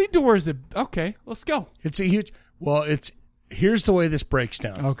UK. Polydor is okay. Let's go. It's a huge. Well, here's the way this breaks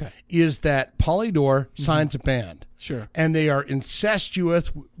down. Okay, is that Polydor signs a band, sure, and they are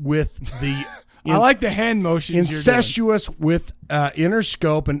incestuous with the. I like the hand motions. Incestuous with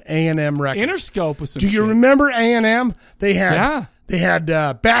Interscope and A&M Records. Interscope was some. Do you remember A&M? They had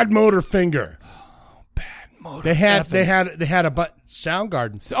Bad Motor Finger. They had a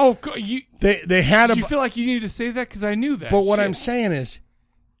Soundgarden. Oh, they had Did you feel like you needed to say that because I knew that? But what I'm saying is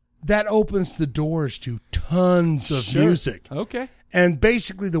that opens the doors to tons of music. Okay. And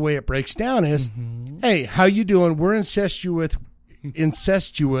basically the way it breaks down is, hey, how you doing? We're incestuous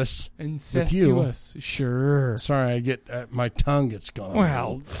with you. Sure. Sorry, I get my tongue gets going.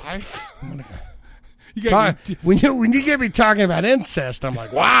 Well, when you get me talking about incest, I'm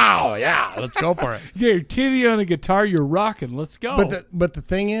like, wow, yeah, let's go for it. You get your titty on a guitar, you're rocking. Let's go. But the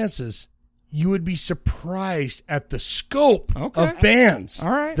thing is you would be surprised at the scope of bands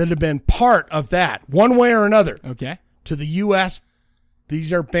that have been part of that, one way or another. Okay. To the U.S.,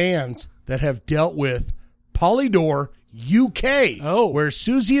 these are bands that have dealt with Polydor UK. Oh. Where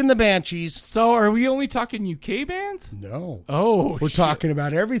Siouxsie and the Banshees. So are we only talking UK bands? No. Oh, we're talking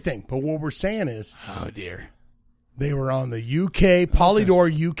about everything. But what we're saying is, oh dear, they were on the UK,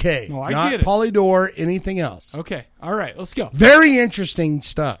 Polydor UK. Oh, I not get it. Polydor anything else. Okay. All right, let's go. Very interesting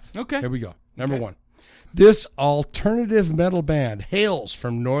stuff. Okay. Here we go. Number 1. This alternative metal band hails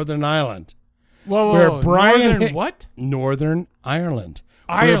from Northern Ireland. Whoa. Where Brian Northern what? Northern Ireland.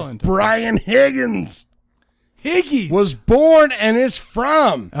 Ireland. Where Brian Higgins Higgies was born and is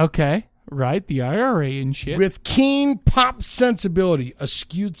from. Okay. Right, the IRA and shit. With keen pop sensibility, a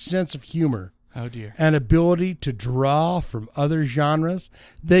skewed sense of humor. Oh dear. And ability to draw from other genres,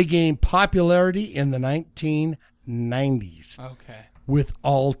 they gained popularity in the 1990s. Okay. With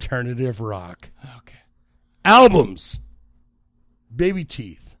alternative rock. Okay. Albums. Baby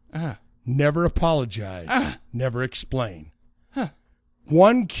Teeth. Uh-huh. Never Apologize. Never Explain. Huh.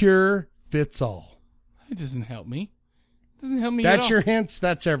 One Cure Fits All. It doesn't help me. Doesn't help me. That's at all. your hints.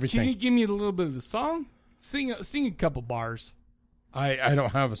 That's everything. Can you give me a little bit of the song? Sing a couple bars. I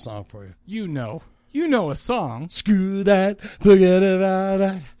don't have a song for you. You know a song. Screw that. Forget about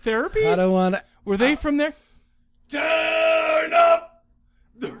that. Therapy. I don't want to. Were they from there? Turn up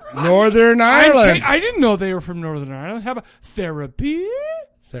the Northern Ireland. I didn't know they were from Northern Ireland. How about Therapy?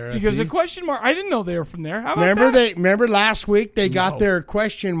 Because a question mark. I didn't know they were from there. How about that? Remember last week they got their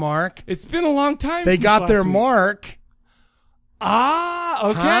question mark. It's been a long time. They since got last their week. mark.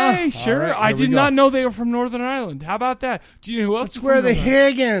 Okay, sure. Right, I did not know they were from Northern Ireland. How about that? Do you know who else? That's where the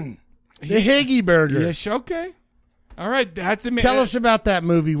Higgin, the Higgy Burger. Yes, okay. All right, that's amazing. Tell us about that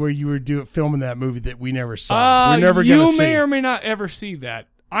movie where you were filming that movie that we never saw. We're never going to see. You may or may not ever see that.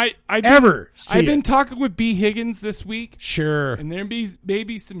 I've been talking with B. Higgins this week. Sure. And there may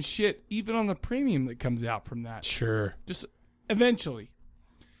be some shit even on the premium that comes out from that. Sure. Just eventually.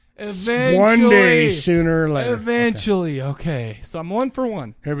 One day, sooner or later. Eventually. Okay. So I'm 1 for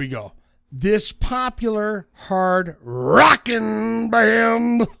 1. Here we go. This popular hard rockin'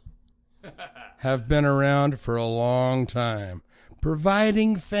 band have been around for a long time,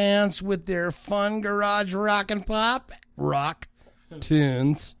 providing fans with their fun garage rock and pop rock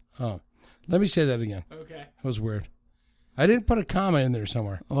tunes. Oh, let me say that again. Okay. That was weird. I didn't put a comma in there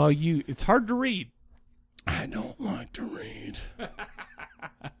somewhere. Well, it's hard to read. I don't like to read.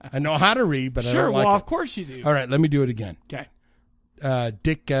 I know how to read, but sure, I don't like it. Well, of course you do. All right, let me do it again. Okay.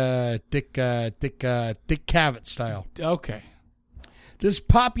 Dick Cavett style. Okay. This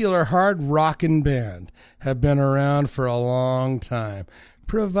popular hard rockin' band have been around for a long time,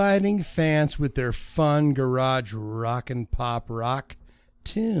 providing fans with their fun garage rockin' pop rock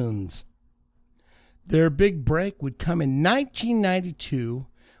tunes. Their big break would come in 1992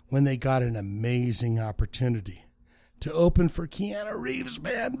 when they got an amazing opportunity to open for Keanu Reeves'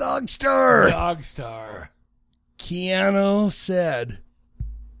 band Dogstar. Dogstar. Keanu said,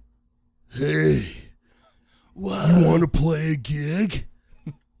 "Hey, you want to play a gig?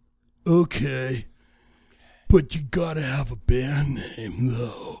 Okay. But you got to have a band name,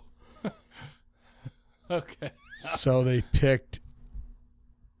 though." Okay. So they picked...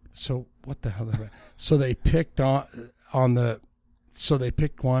 So what the hell? So they picked So they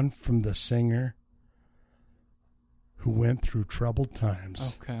picked one from the singer who went through troubled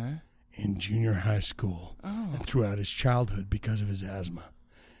times in junior high school and throughout his childhood because of his asthma.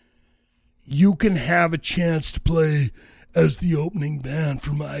 You can have a chance to play as the opening band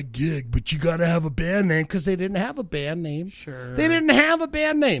for my gig, but you got to have a band name, because they didn't have a band name. Sure. They didn't have a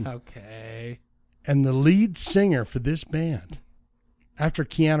band name. Okay. And the lead singer for this band, after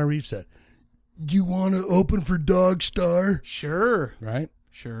Keanu Reeves said, "Do you want to open for Dogstar?" Sure. Right?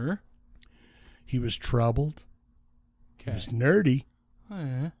 Sure. He was troubled. Okay. He was nerdy. Oh,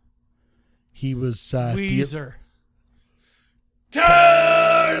 yeah. He was... Weezer.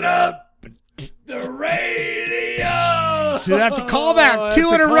 Turn up the radio! See, that's a callback.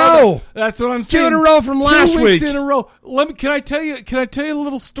 Two in a row. That's what I'm saying. 2 in a row from last 2 week. weeks in a row. Can I tell you a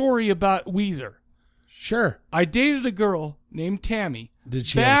little story about Weezer? Sure. I dated a girl named Tammy. Did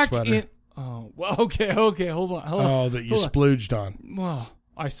she have a sweater? Oh, well, okay, hold on. Oh, that you splooged on. Well,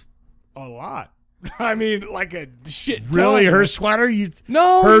 a lot. I mean, like a shit. Really? Her sweater?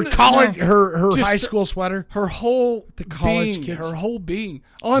 Her college, her high school sweater? Her whole the college being, kids? her whole being.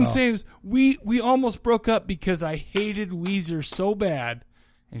 All I'm saying is we almost broke up because I hated Weezer so bad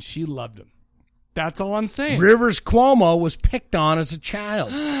and she loved him. That's all I'm saying. Rivers Cuomo was picked on as a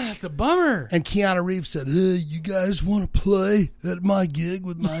child. It's a bummer. And Keanu Reeves said, "Hey, you guys want to play at my gig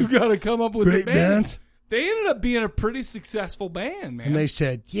with my You got to come up with great a band." They ended up being a pretty successful band, man. And they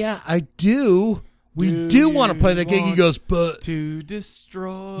said, "Yeah, I do. We do want to play that gig." He goes, "But to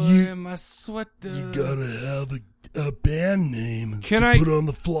destroy my sweater, you gotta have a band name put on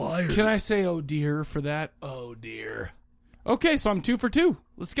the flyer." Can I say "oh dear" for that? Oh dear. Okay, so I'm 2 for 2.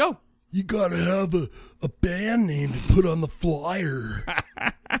 Let's go. You gotta have a band name to put on the flyer.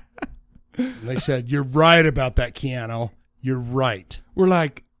 And they said, "You're right about that, Keanu. You're right." We're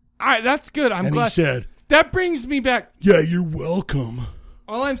like, all right, that's good. I'm glad. He said, that brings me back. "Yeah, you're welcome."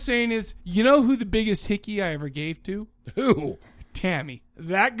 All I'm saying is, you know who the biggest hickey I ever gave to? Who? Tammy.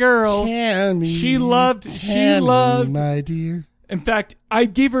 That girl. Tammy. She loved. My dear. In fact, I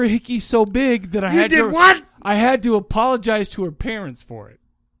gave her a hickey so big that I had to. What? I had to apologize to her parents for it.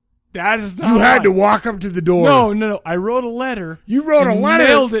 That is not. You had to walk up to the door. No. I wrote a letter. You wrote a letter?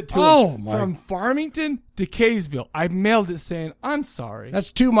 Mailed it to him. From Farmington to Kaysville. I mailed it saying, "I'm sorry.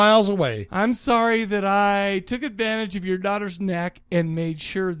 That's 2 miles away. I'm sorry that I took advantage of your daughter's neck and made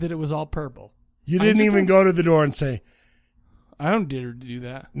sure that it was all purple." You didn't even go to the door and say, I don't dare to do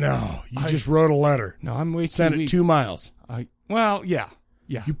that. No, you just wrote a letter. No, I'm way too Sent it 2 miles. Well, yeah.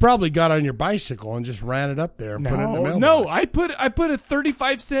 You probably got on your bicycle and just ran it up there and put it in the mailbox. No, I put a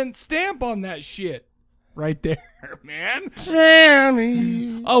 35-cent stamp on that shit right there, man.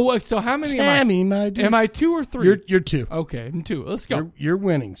 Tammy. Oh, so how many Tammy, am I? my dear. Am I 2 or 3? You're 2. Okay, I'm 2. Let's go. You're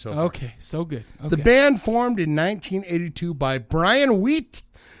winning so far. Okay, so good. Okay. The band formed in 1982 by Brian Wheat,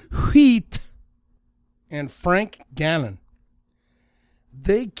 and Frank Gannon.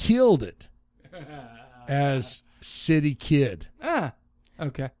 They killed it as City Kid.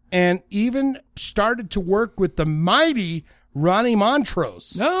 Okay. And even started to work with the mighty Ronnie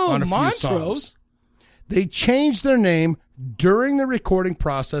Montrose. On a few songs. They changed their name during the recording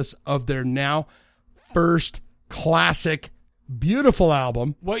process of their now first classic, beautiful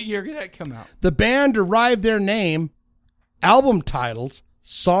album. What year did that come out? The band derived their name, album titles,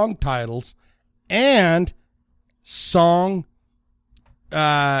 song titles, and song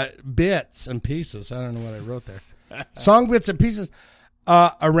bits and pieces. I don't know what I wrote there. Song bits and pieces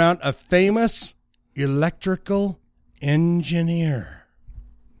around a famous electrical engineer.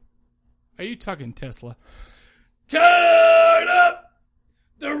 Are you talking Tesla? Turn up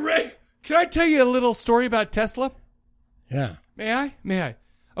the radio. Can I tell you a little story about Tesla? Yeah. May I?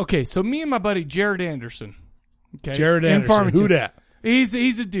 Okay, so me and my buddy Jared Anderson. Okay. Jared Anderson. Who dat?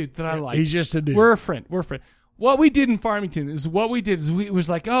 He's a dude that I like. He's just a dude. We're a friend. What we did in Farmington is we was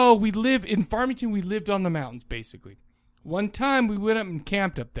like, we live in Farmington. We lived on the mountains, basically. One time we went up and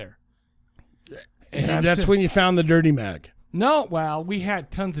camped up there. And that's when you found the Dirty Mag. No, well, we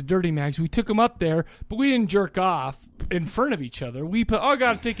had tons of Dirty Mags. We took them up there, but we didn't jerk off in front of each other. We put, I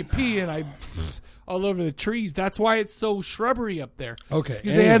got to take a pee, and I all over the trees. That's why it's so shrubbery up there. Okay.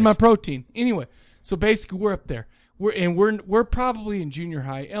 Because they had my protein. Anyway, so basically we're up there. We're probably in junior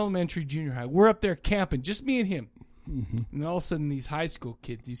high, elementary, junior high. We're up there camping, just me and him. Mm-hmm. And all of a sudden, these high school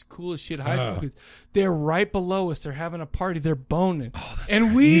kids, these cool as shit high school kids, they're right below us. They're having a party. They're boning. Oh, that's and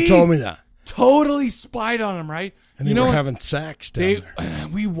right. we You told me that. Totally spied on them, right? And they were having sex down there.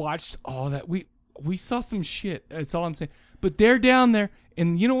 We watched all that. We saw some shit. That's all I'm saying. But they're down there,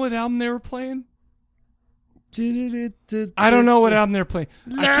 and you know what album they were playing? I don't know what album they're playing.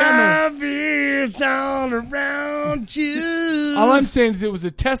 Love is all around you. All I'm saying is it was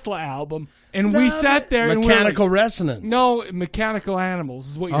a Tesla album, and we sat there and Mechanical Resonance. No, Mechanical Animals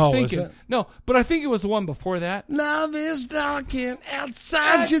is what you're thinking. Is it? No, but I think it was the one before that. Love is knocking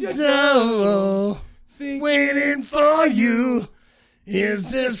outside your door, waiting for you.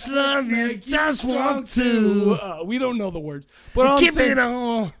 Is this love you just want to? We don't know the words, but keep it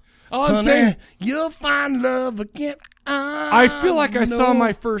on. All I'm saying, you'll find love again. I feel like I saw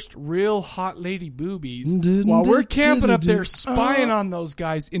my first real hot lady boobies while we're camping up there spying on those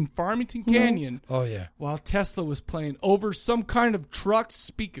guys in Farmington Canyon. Oh, yeah. While Tesla was playing over some kind of truck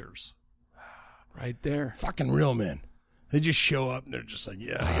speakers. Right there. Fucking real men. They just show up and they're just like,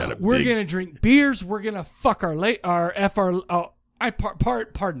 yeah, I got a We're going to drink beers. We're going to fuck pardon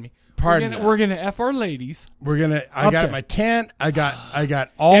me. We're gonna F our ladies. I got my tent. I got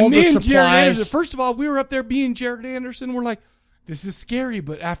all the supplies. First of all, we were up there being Jared Anderson. We're like, this is scary,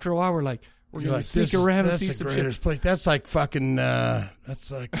 but after a while, we're like, we're gonna sneak around and see some shit. Place. That's like fucking.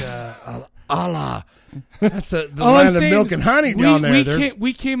 That's like Allah. That's the land of milk and honey down there.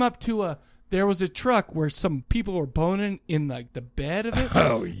 We came up to there was a truck where some people were boning in like the bed of it.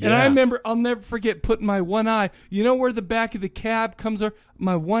 Oh, yeah. And I remember, I'll never forget putting my one eye, you know where the back of the cab comes over?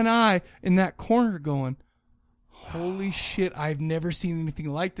 My one eye in that corner going, holy shit, I've never seen anything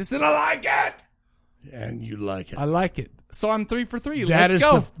like this, and I like it! And you like it. I like it. So I'm 3 for 3. Let's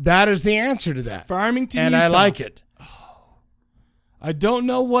go. That is the answer to that. Farmington, and Utah. I like it. I don't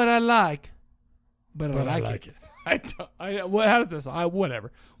know what I like, but I like it. it. How does this?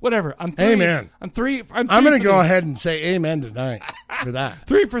 Whatever. I'm 3. Amen. I'm 3. I'm going to go ahead and say amen tonight for that.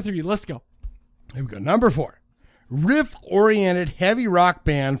 3 for 3. Let's go. Here we go. Number 4. Riff-oriented heavy rock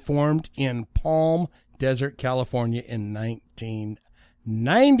band formed in Palm Desert, California in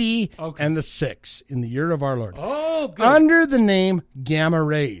 1990 and the 6 in the year of our Lord. Oh, good. Under the name Gamma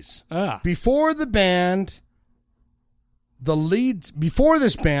Rays. Before this band, the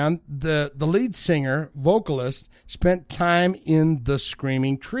lead singer, vocalist, spent time in the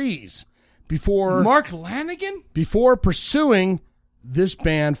Screaming Trees. Mark Lanigan? Before pursuing this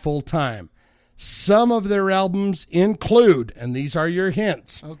band full time. Some of their albums include, and these are your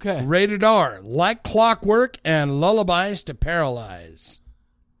hints. Okay. Rated R, Like Clockwork, and Lullabies to Paralyze.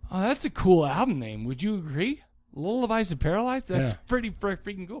 Oh, that's a cool album name. Would you agree? Lullabies to Paralyze? That's pretty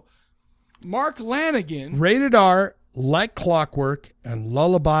freaking cool. Mark Lanigan. Rated R, Like Clockwork, and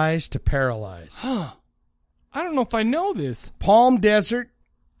Lullabies to Paralyze. Huh. I don't know if I know this. Palm Desert,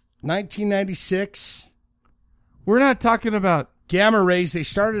 1996. We're not talking about Gamma Rays. They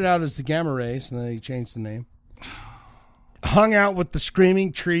started out as the Gamma Rays, and then they changed the name. Hung out with the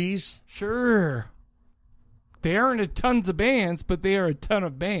Screaming Trees. Sure. They aren't a tons of bands, but they are a ton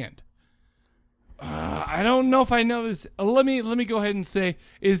of band. I don't know if I know this. Let me go ahead and say,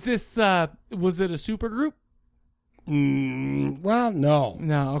 is this was it a supergroup? Well, no.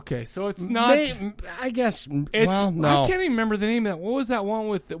 No, okay. So it's not. I guess. No. I can't even remember the name of that. What was that one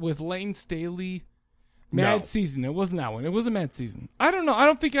with Lane Staley? Mad Season. It wasn't that one. It wasn't Mad Season. I don't know. I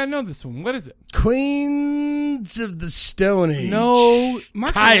don't think I know this one. What is it? Queens of the Stone Age. No.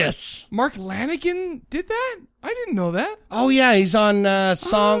 Caius. Mark Lanigan did that? I didn't know that. Oh, yeah. He's on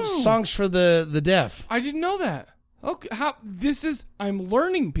Songs for the Deaf. I didn't know that. Okay. I'm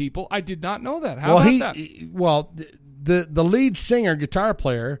learning, people. I did not know that. How about that? The lead singer, guitar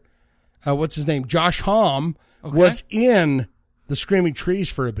player, what's his name? Josh Homme, was in the Screaming Trees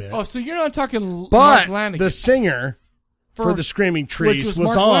for a bit. Oh, so you're not talking but Mark Lanigan. The singer for the Screaming Trees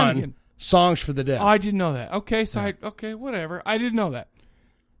was on Lanigan. Songs for the Deaf. Oh, I didn't know that. Okay, so whatever. I didn't know that.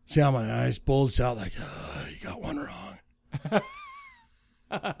 See how my eyes bulged out like, you got one wrong.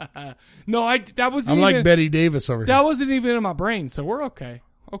 No, that wasn't. I'm even, like Betty Davis over here. That wasn't even in my brain, so we're okay.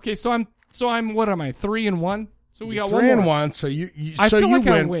 Okay, so I'm what am I? 3-1. So we got 3-1. So you I so feel you like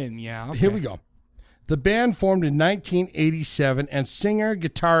win. I win. Yeah. Okay. Here we go. The band formed in 1987, and singer,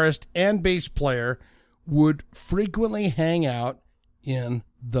 guitarist, and bass player would frequently hang out in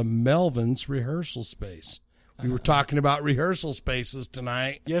the Melvins rehearsal space. We were talking about rehearsal spaces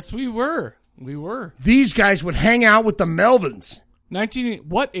tonight. Yes, we were. We were. These guys would hang out with the Melvins.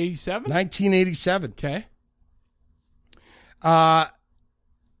 87? 1987. Okay.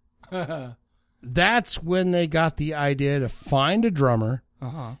 That's when they got the idea to find a drummer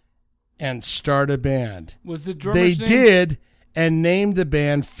and start a band. Was the drummer's name? They did, and named the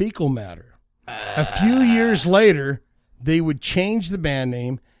band Fecal Matter. A few years later, they would change the band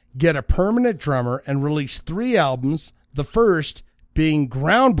name, get a permanent drummer, and release 3 albums, the first being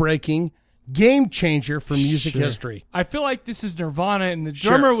groundbreaking, game changer for music history. I feel like this is Nirvana, and the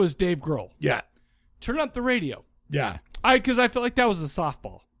drummer was Dave Grohl. Yeah. Turn up the radio. Yeah. Because I feel like that was a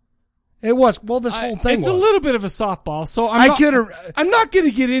softball. It was. Well, this whole thing it's was. a little bit of a softball, so I'm not going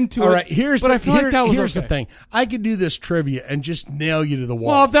to get into it. All right, here's I feel like that was here's the thing. I could do this trivia and just nail you to the wall.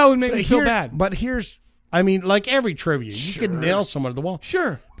 Well, that would make me feel bad. But like every trivia, you could nail someone to the wall.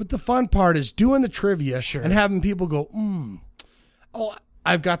 Sure. But the fun part is doing the trivia and having people go,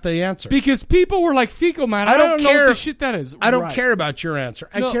 I've got the answer. Because people were like, Fecal Matter. I don't know what the shit that is. I don't care about your answer.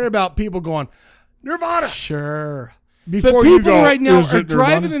 I care about people going, Nirvana. Sure. Before but people you go, right now is are it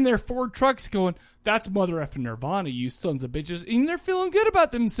driving Nirvana? in their Ford trucks going, that's mother effing Nirvana, you sons of bitches. And they're feeling good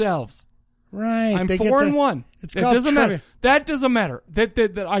about themselves. Right. I'm 4-1. It's that called doesn't trivia. matter. That doesn't matter.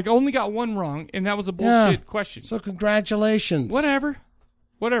 That I only got one wrong, and that was a bullshit question. So congratulations. Whatever.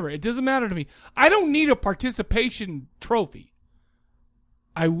 It doesn't matter to me. I don't need a participation trophy.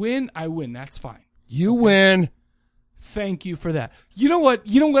 I win. That's fine. You win. Thank you for that. You know what?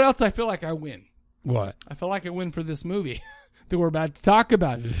 You know what else I feel like I win? What? I feel like I win for this movie that we're about to talk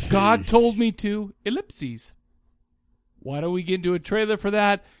about. God told me to, ellipses. Why don't we get into a trailer for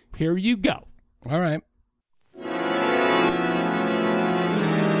that? Here you go. All right.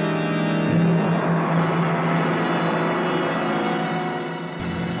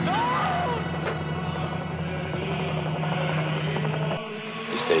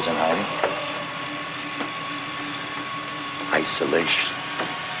 He stays in hiding. Isolation.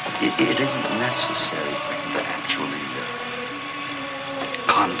 It isn't necessary for him to actually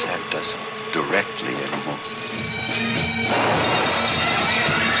contact us directly anymore.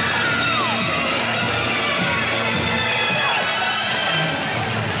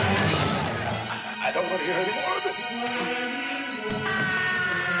 I don't want to hear any more of it.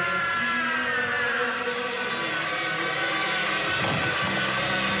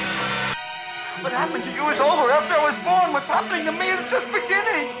 What happened to you is over. After I was born, what's happening to me is just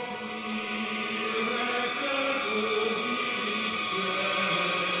beginning.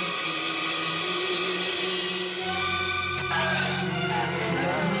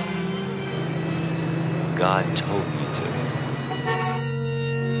 God told me to.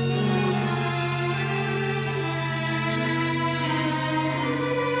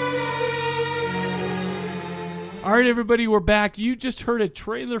 All right, everybody, we're back. You just heard a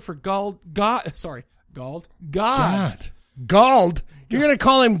trailer for God. Gald? You're going to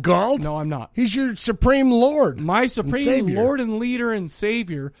call him Gald? No, I'm not. He's your supreme lord. My supreme lord and leader and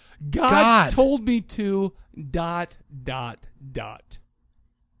savior. God told me to ...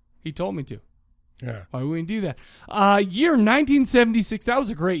 He told me to. Yeah. Why wouldn't we do that? Year 1976. That was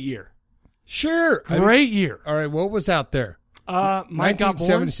a great year. Sure. Great year. All right, what was out there? Mike got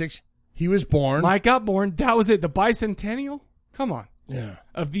born. 1976. He was born. Mike got born. That was it. The bicentennial? Come on. Yeah.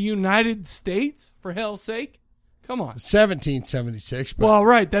 Of the United States, for hell's sake? Come on. 1776. But well,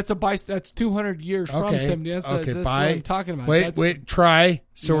 right. That's 200 years from 70. That's what I'm talking about. Wait. Try.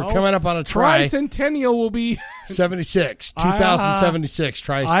 So we're coming up on a try. Tricentennial will be 76. 2076.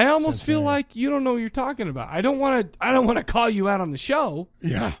 I almost feel like you don't know what you're talking about. I don't want to call you out on the show.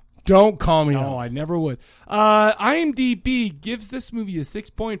 Yeah. Don't call me No, out. I never would. IMDb gives this movie a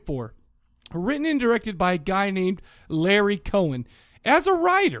 6.4. Written and directed by a guy named Larry Cohen. As a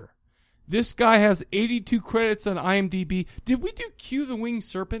writer, this guy has 82 credits on IMDb. Did we do Q the Winged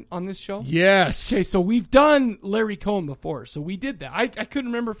Serpent on this show? Yes. Okay, so we've done Larry Cohen before, so we did that. I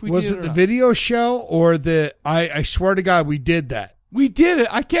couldn't remember if we Was did it it or the not. video show or the? I swear to God, we did that. We did it.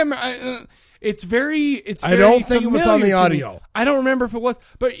 I can't remember. It's very. I don't think it was on the familiar to me. audio. I don't remember if it was,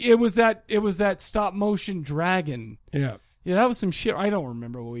 but it was that stop motion dragon. Yeah. Yeah, that was some shit. I don't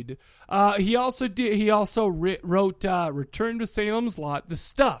remember what we did. He also wrote Return to Salem's Lot, The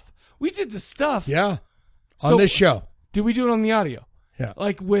Stuff. We did The Stuff. Yeah. On this show. Did we do it on the audio? Yeah.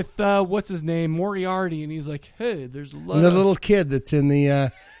 Like with what's his name, Moriarty, and he's like, "Hey, there's a lot." And the of little kid that's in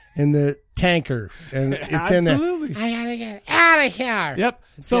the tanker, and it's in there. Absolutely. I gotta get out of here. Yep.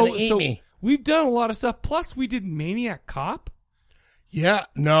 It's So gonna eat me. we've done a lot of stuff. Plus, we did Maniac Cop. Yeah.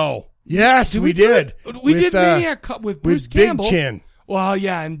 No. Yes, we do did. it? We did Maniac Cop with Bruce Big Campbell. Chin. Well,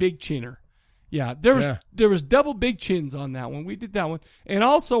 yeah, and Big Chinner. Yeah, there was double big chins on that one. We did that one, and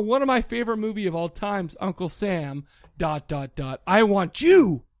also one of my favorite movie of all times, Uncle Sam. ... I Want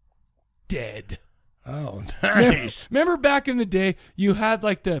You Dead. Oh, nice. Remember back in the day, you had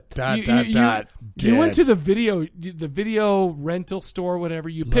like the you went to the video rental store, whatever.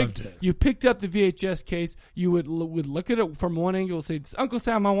 You picked up the VHS case. You would look at it from one angle, say, "Uncle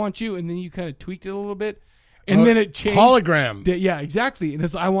Sam, I Want You," and then you kind of tweaked it a little bit, and then it changed. Hologram. Yeah, exactly. And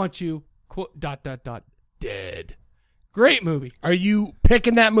it's "I Want You." ... Dead. Great movie. Are you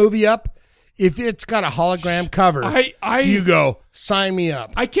picking that movie up? If it's got a hologram cover, do you go, sign me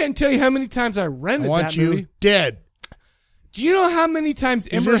up? I can't tell you how many times I rented that movie. I Want You Dead. Do you know how many times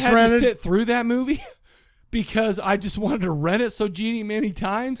Ember had rented? to sit through that movie? Because I just wanted to rent it so genie many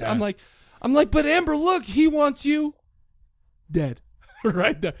times. Yeah. I'm like, but Ember, look, he wants you dead.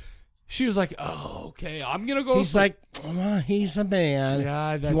 Right there. She was like, "Oh, okay, I'm gonna go." He's like, well, he's a man.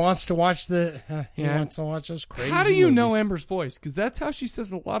 Yeah, he wants to watch wants to watch those crazy. How do you know movies. Ember's voice? Because that's how she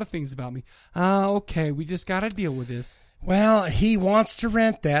says a lot of things about me. Okay, we just got to deal with this. Well, he wants to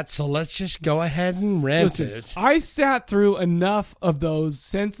rent that, so let's just go ahead and rent it. I sat through enough of those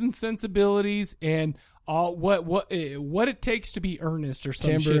Sense and Sensibilities and what it takes to be earnest or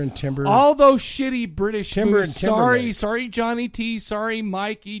some shit. and Timber. All those shitty British Timber movies. and Timberlake. Sorry, Johnny T. Sorry,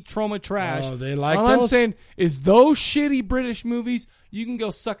 Mike. Eat trauma trash. Oh, they like All those? I'm saying is those shitty British movies. You can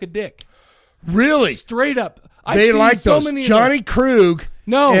go suck a dick. Really? Straight up. I've They seen like so those. many of Johnny those. Krug.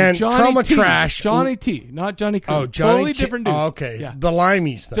 No, and Johnny Trauma T. Trash. Johnny T. Not Johnny Krug. Oh, Johnny totally T. different dudes. Oh, okay. Yeah. The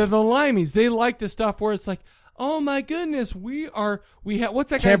Limeys. Then. They're the Limeys. They like the stuff where it's like, oh my goodness, we have what's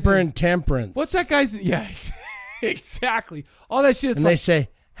that guy's Temper name? and Temperance. What's that guy's name? Yeah, exactly. All that shit. And they say,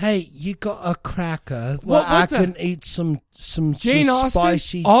 "Hey, you got a cracker? Well, I can eat some Jane Austen.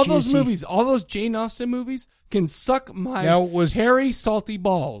 spicy, all juicy. those movies, all those Jane Austen movies can suck my Now, was- hairy, salty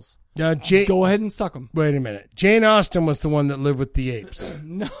balls. Now, Go ahead and suck them. Wait a minute. Jane Austen was the one that lived with the apes.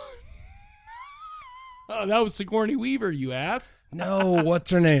 No. Oh, that was Sigourney Weaver, you ass. No,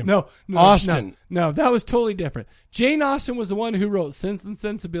 what's her name? No, Austen. No, that was totally different. Jane Austen was the one who wrote Sense and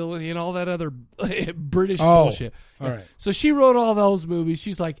Sensibility and all that other British bullshit. All right. So she wrote all those movies.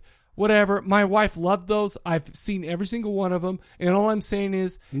 She's like, whatever. My wife loved those. I've seen every single one of them. And all I'm saying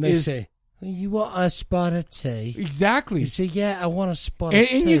is... And they say, "You want a spot of tea?" Exactly. You say, "Yeah, I want a spot and, of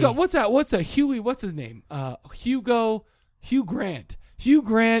tea." and you go, what's that Huey, what's his name? Hugh Grant. Hugh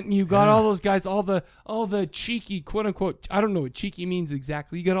Grant, and you got all those guys, all the cheeky, quote unquote, I don't know what cheeky means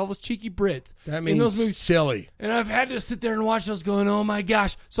exactly. You got all those cheeky Brits. That in those means movies. silly. And I've had to sit there and watch those going, oh my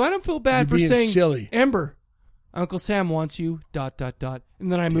gosh. So I don't feel bad You're for being saying, silly. Ember, Uncle Sam wants you, ... And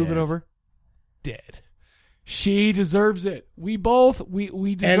then I move it over, dead. She deserves it. We deserve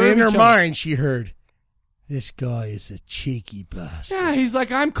And in her each other. mind, she heard, "This guy is a cheeky bastard." Yeah, he's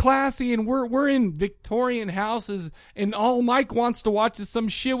like, I'm classy, and we're in Victorian houses, and all Mike wants to watch is some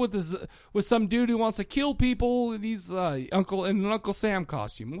shit with some dude who wants to kill people, and he's Uncle in an Uncle Sam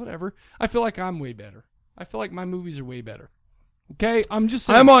costume, whatever. I feel like I'm way better. I feel like my movies are way better. Okay, I'm just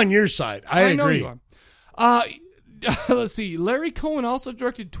saying. I'm on your side. I know agree. you are. Let's see. Larry Cohen also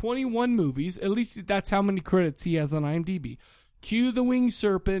directed 21 movies. At least that's how many credits he has on IMDb. Q the Winged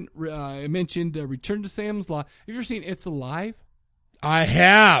Serpent. I mentioned Return to Salem's Lot. Have you ever seen It's Alive? I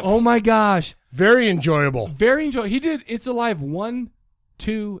have. Oh my gosh. Very enjoyable. Very enjoyable. He did It's Alive 1,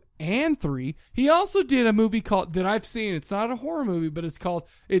 2, and 3. He also did a movie called, that I've seen. It's not a horror movie, but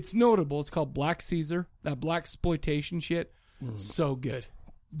it's notable. It's called Black Caesar. That black exploitation shit. So good.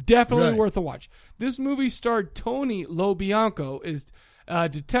 Definitely worth a watch. This movie starred Tony LoBianco as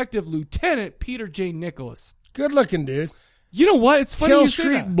Detective Lieutenant Peter J. Nicholas. Good looking dude. You know what? It's funny Hill you say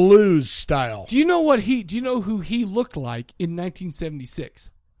Street that. Blues style. Do you know who he looked like in 1976?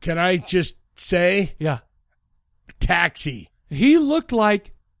 Can I just say? Yeah. Taxi. He looked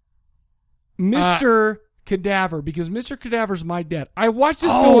like Mr. Cadaver, because Mr. Cadaver's my dad. I watched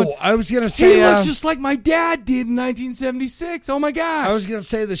this going. I was going to say. He looks just like my dad did in 1976. Oh my gosh. I was going to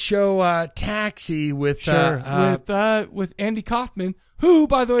say the show Taxi with with Andy Kaufman, who,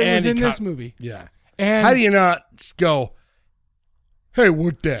 by the way, was in this movie. Yeah. And how do you not go, hey,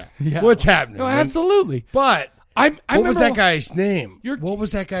 what that? Yeah. What's happening? No, absolutely. But I what was remember that guy's name? What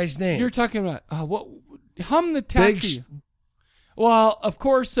was that guy's name? You're talking about what? Hum the Taxi. Well, of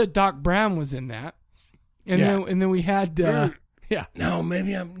course, Doc Brown was in that, and then we had No,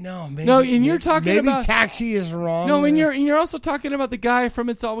 maybe and you're talking maybe about Taxi is wrong. No, and you're also talking about the guy from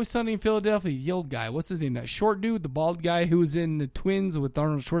It's Always Sunny in Philadelphia, the old guy. What's his name? That short dude, the bald guy who was in the Twins with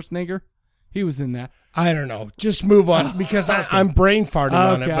Arnold Schwarzenegger. He was in that. I don't know. Just move on because I'm brain farting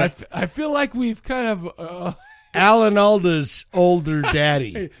on it. But I feel like we've kind of Alan Alda's older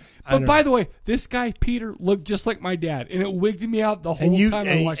daddy. But by the way, this guy Peter looked just like my dad, and it wigged me out the whole time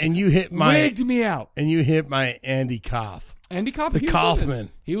I watched it. And you hit my wigged me out. And you hit my Andy Kauf. Andy Kauf, the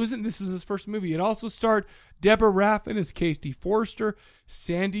Kaufman. He was in. This is his first movie. It also starred Deborah Raffin as Casey Forster,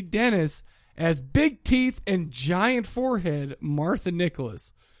 Sandy Dennis as Big Teeth and Giant Forehead Martha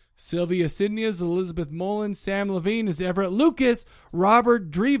Nicholas, Sylvia Sidney as Elizabeth Mullen, Sam Levine as Everett Lucas, Robert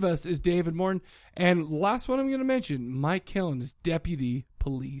Drivas as David Morton, and last one I'm going to mention, Mike Killen as Deputy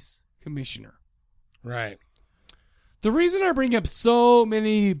Police Commissioner. Right. The reason I bring up so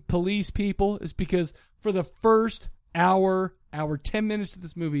many police people is because for the first hour 10 minutes of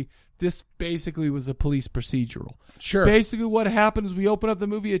this movie, this basically was a police procedural. Sure. Basically what happened is we open up the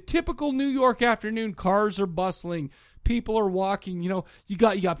movie, a typical New York afternoon, cars are bustling, people are walking, you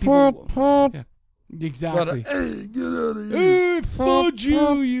got people. Yeah, exactly. Hey, get out of here. Hey, fudge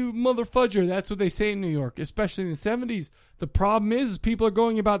you mother fudger. That's what they say in New York, especially in the 70s. The problem is people are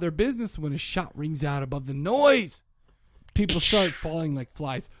going about their business when a shot rings out above the noise. People start falling like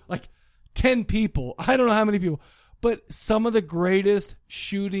flies. Like 10 people. I don't know how many people. But some of the greatest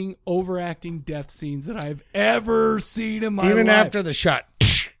shooting, overacting death scenes that I've ever seen in my life. Even after the shot.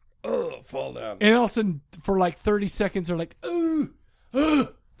 Fall down. And all of a sudden, for like 30 seconds, they're like,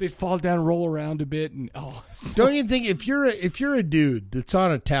 they fall down, roll around a bit, and Don't you think if you're a dude that's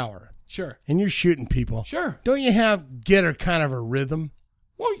on a tower, sure, and you're shooting people, sure, don't you get a kind of a rhythm?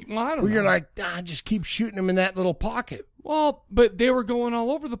 Well, I don't know. Where you're like, just keep shooting them in that little pocket. Well, but they were going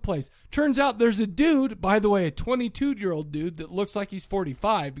all over the place. Turns out there's a dude, by the way, a 22-year-old dude that looks like he's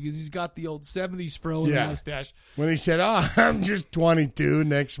 45 because he's got the old 70s fro and mustache. When he said, I'm just 22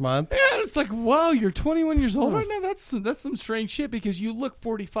 next month. Yeah, it's like, wow, you're 21 years old right now? That's some strange shit because you look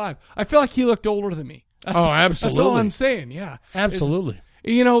 45. I feel like he looked older than me. Absolutely. That's all I'm saying, yeah. Absolutely.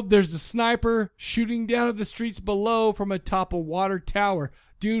 There's a sniper shooting down at the streets below from atop a water tower.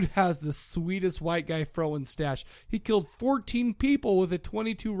 Dude has the sweetest white guy fro and stash. He killed 14 people with a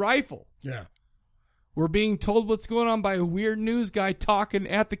 .22 rifle. Yeah. We're being told what's going on by a weird news guy talking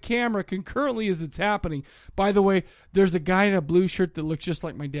at the camera concurrently as it's happening. By the way, there's a guy in a blue shirt that looks just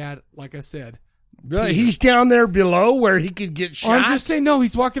like my dad, like I said. Really? He's down there below where he could get shot? I'm just saying, no,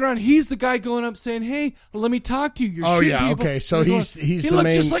 he's walking around. He's the guy going up saying, hey, let me talk to you. You're shooting people. Okay. So he's he the looked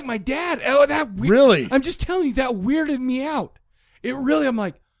main... just like my dad. Oh, that weird. Really? I'm just telling you, that weirded me out. I'm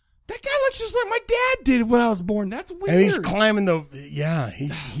like, that guy looks just like my dad did when I was born. That's weird. And he's climbing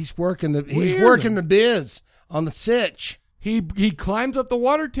he's working the biz on the sitch. He climbs up the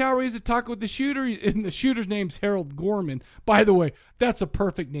water tower. He's talking with the shooter, and the shooter's name's Harold Gorman. By the way, that's a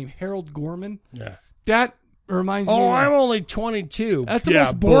perfect name, Harold Gorman. Yeah. That reminds me. Oh, I'm only 22. That's the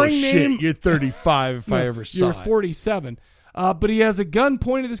most boring name. You're 35 if I ever saw it. You're 47. But he has a gun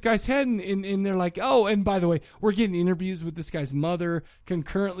pointed at this guy's head, and they're like, oh, and by the way, we're getting interviews with this guy's mother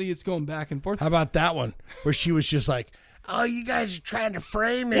concurrently. It's going back and forth. How about that one where she was just like, oh, you guys are trying to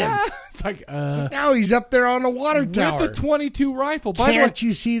frame him. Yeah. It's like, now he's up there on the water tower. With a .22 rifle. By Can't the way,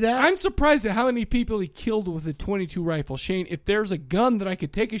 you see that? I'm surprised at how many people he killed with a .22 rifle. Shane, if there's a gun that I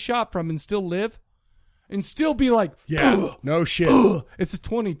could take a shot from and still live, and still be like, yeah, no shit. It's a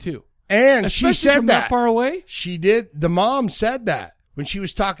 .22. And especially she said from that far away. She did. The mom said that when she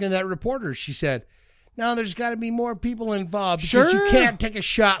was talking to that reporter. She said, "No, there's got to be more people involved because you can't take a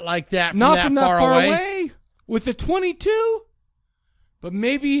shot like that from Not that from far that far away with a .22." But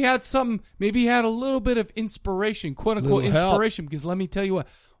maybe he had maybe he had a little bit of inspiration, quote unquote inspiration. Because let me tell you what,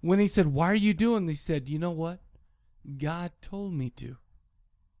 when he said, "Why are you doing?" He said, "You know what? God told me to."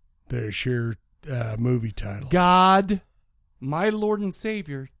 There's your movie title. God My Lord and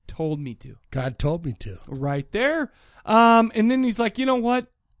Savior told me to. God told me to. Right there. And then he's like, you know what?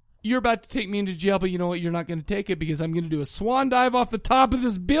 You're about to take me into jail, but you know what? You're not going to take it because I'm going to do a swan dive off the top of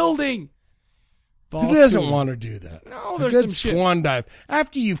this building. Who doesn't want to do that? No, a there's good some swan dive.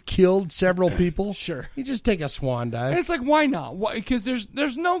 After you've killed several people, sure, you just take a swan dive. And it's like, why not? Because there's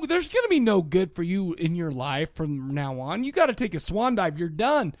going to be no good for you in your life from now on. You got to take a swan dive. You're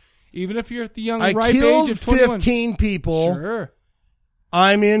done. Even if you're at the young ripe age of 21. 15 people. Sure.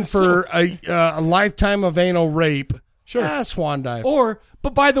 I'm in for a lifetime of anal rape. Sure. Swan dive.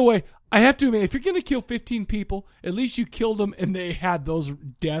 But by the way, I have to admit, if you're going to kill 15 people, at least you killed them and they had those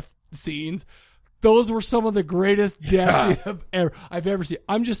death scenes. Those were some of the greatest deaths I've ever seen.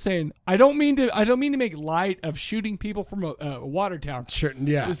 I'm just saying, I don't mean to make light of shooting people from a water tower. Sure,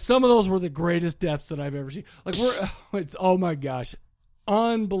 yeah. Some of those were the greatest deaths that I've ever seen. Like it's oh my gosh,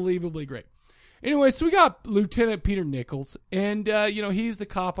 unbelievably great. Anyway, so we got Lieutenant Peter Nichols, and he's the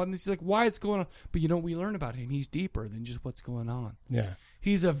cop on this. He's like, why it's going on? But we learn about him. He's deeper than just what's going on. Yeah,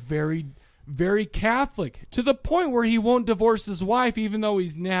 he's a very, very Catholic to the point where he won't divorce his wife, even though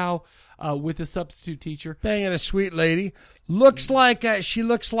he's now with a substitute teacher. Banging a sweet lady. Looks like she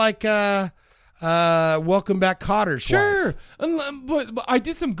looks like Welcome Back Cotter's wife. But I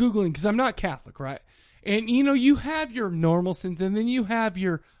did some Googling because I'm not Catholic, right? And you have your normal sins, and then you have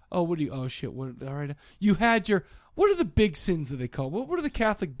your you had your, what are the big sins that they call? What are the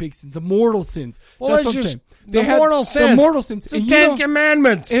Catholic big sins? The mortal sins. Well, that's what I'm saying. The mortal sins. It's the Ten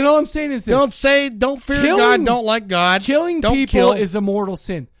Commandments. And all I'm saying is this. Don't fear God, don't like God. Killing people is a mortal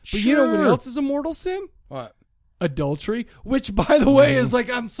sin. But you know what else is a mortal sin? What? Adultery, which by the way is like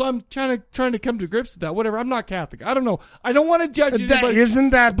I'm trying to come to grips with that. Whatever. I'm not Catholic. I don't know. I don't want to judge anybody.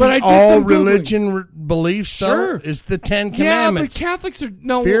 Isn't that but all religion beliefs? Sure, is the Ten Commandments. Yeah, but Catholics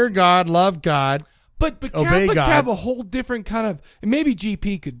are fear God, love God. But Catholics have a whole different kind of. And maybe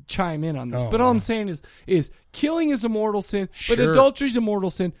GP could chime in on this. But all I'm saying is killing is a mortal sin, but adultery is a mortal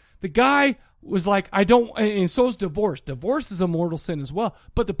sin. The guy was like, I don't, and so is divorce. Divorce is a mortal sin as well.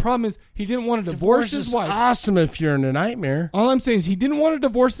 But the problem is he didn't want to divorce his wife. Awesome if you're in a nightmare. All I'm saying is he didn't want to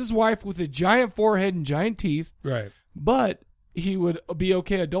divorce his wife with a giant forehead and giant teeth. Right. But he would be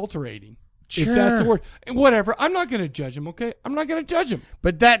okay adulterating. Sure. If that's a word. And whatever. I'm not going to judge him, okay? I'm not going to judge him.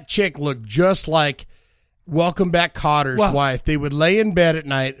 But that chick looked just like Welcome Back Cotter's wife. They would lay in bed at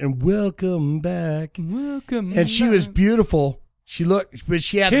night and welcome back. And she was beautiful. She looked, but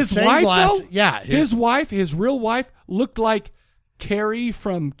she had the same glasses. Yeah. His wife, his real wife, looked like Carrie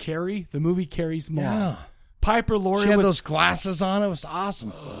from Carrie, the movie Carrie's mom. Yeah. Piper Laurie. She had those glasses on. It was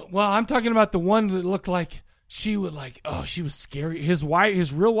awesome. Well, I'm talking about the one that looked like she was scary. His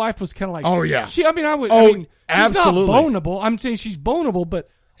real wife was kind of like, oh yeah. She's absolutely. not bonable. I'm saying she's bonable, but.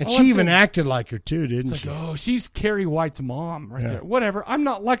 And she even acted like her too, didn't she? Like, she's Carrie White's mom right there. Whatever. I'm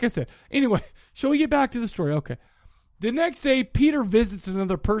not, like I said. Anyway, shall we get back to the story? Okay. The next day, Peter visits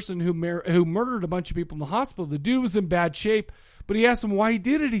another person who murdered a bunch of people in the hospital. The dude was in bad shape, but he asked him why he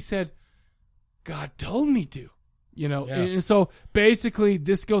did it. He said, God told me to. And so basically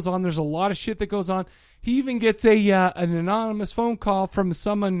this goes on. There's a lot of shit that goes on. He even gets an anonymous phone call from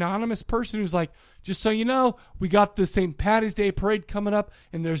some anonymous person who's like, just so you know, we got the St. Patty's Day parade coming up,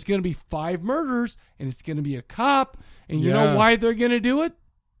 and there's going to be 5 murders, and it's going to be a cop. And you know why they're going to do it?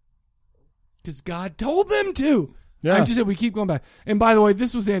 Because God told them to. Yeah. I'm just saying, we keep going back. And by the way,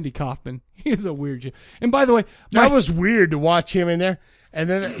 this was Andy Kaufman. He is a weird shit. And by the way, that was weird to watch him in there. And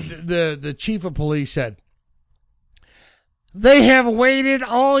then the chief of police said, they have waited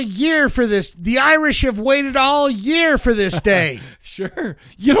all year for this. The Irish have waited all year for this day. Sure.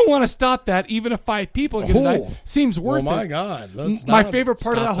 You don't want to stop that, even if 5 people are going to die. Seems worth it. Oh, my God. My favorite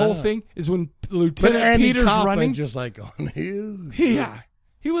part of that whole thing is when Lieutenant Peter's running. Just like, yeah.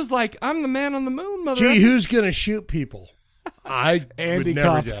 He was like, I'm the man on the moon, mother. Gee, who's going to shoot people? Andy would never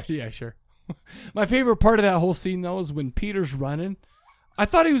Kaufman. guess. Yeah, sure. My favorite part of that whole scene, though, is when Peter's running. I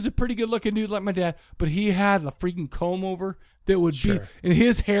thought he was a pretty good-looking dude like my dad, but he had a freaking comb over that would be, and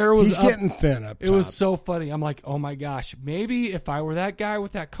his hair was He's getting thin up top. It was so funny. I'm like, oh my gosh, maybe if I were that guy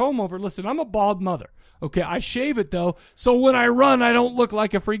with that comb over, listen, I'm a bald mother. Okay, I shave it, though, so when I run, I don't look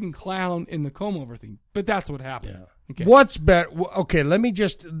like a freaking clown in the comb over thing. But that's what happened. Yeah. Okay. What's better? Okay, let me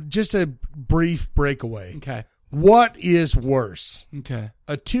just a brief breakaway. Okay. What is worse? Okay.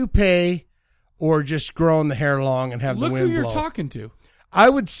 A toupee or just growing the hair long and have Look the wind who you're blow? talking to. I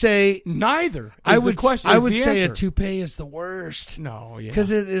would say neither. I would say answer. a toupee is the worst. No, yeah,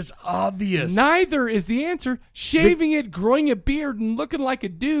 because it is obvious. Neither is the answer. Shaving it, growing a beard, and looking like a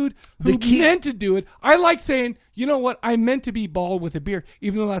dude who meant to do it. I like saying, you know what? I meant to be bald with a beard,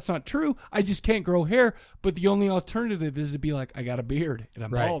 even though that's not true. I just can't grow hair. But the only alternative is to be like, I got a beard and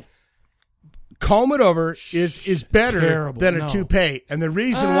I'm bald. Comb it over is better than a toupee, and the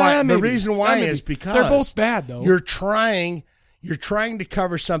reason why is because they're both bad though. You're trying to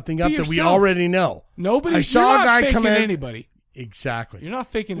cover something up that we already know. I saw a guy come in. Anybody. Exactly. You're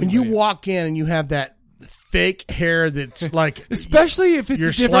not faking when anybody. you walk in and you have that fake hair that's like, especially if it's you're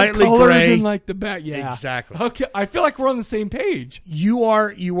a different slightly color gray. than like the back. Yeah, exactly. Okay, I feel like we're on the same page. You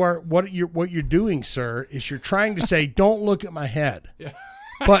are. What you're doing, sir, is you're trying to say, don't look at my head. Yeah.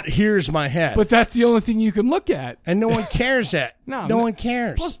 But here's my head. But that's the only thing you can look at. And no one cares that. no one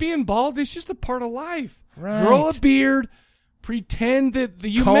cares. Plus, being bald is just a part of life. Right. Grow a beard. Pretend that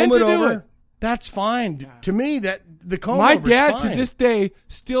you comb meant to it do over. it. That's fine. Yeah. To me, that the comb My over dad, is fine. to this day,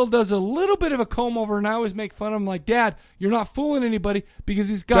 still does a little bit of a comb over, and I always make fun of him like, Dad, you're not fooling anybody because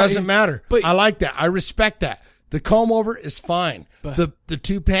he's got... Doesn't matter. But I like that. I respect that. The comb over is fine. But the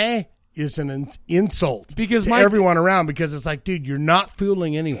toupee is an insult because to everyone around, because it's like, dude, you're not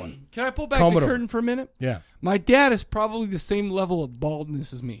fooling anyone. Can I pull back the curtain for a minute? Yeah. My dad is probably the same level of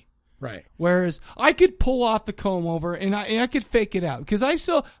baldness as me. Right. Whereas I could pull off the comb over and I could fake it out because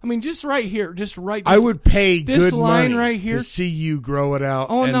just right here, just right. I would pay this good line money right here to see you grow it out.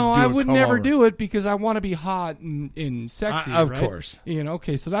 Oh and no, do I a would comb never over. do it because I want to be hot and sexy. Of right? course.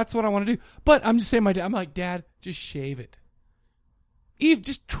 Okay, so that's what I want to do. But I'm just saying, I'm like, Dad, just shave it. Eve,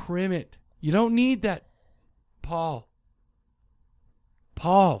 just trim it. You don't need that, Paul.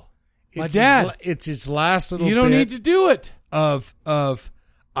 My dad. It's his last little. You don't bit need to do it. Of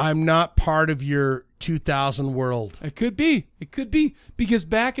I'm not part of your 2000 world. It could be because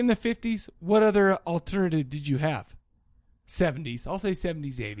back in the 50s, what other alternative did you have? 70s. I'll say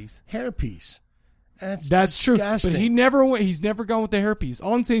 70s, 80s. Hairpiece. That's True. disgusting. But he's never gone with the hairpiece.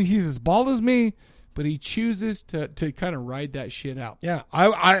 All I'm saying is he's as bald as me, but he chooses to kind of ride that shit out. Yeah,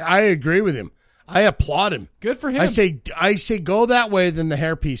 I agree with him. I applaud him. Good for him. I say go that way than the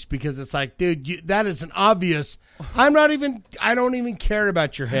hairpiece, because it's like, dude, that is an obvious. I don't even care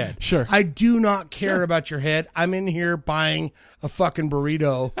about your head. Sure. I do not care about your head. I'm in here buying a fucking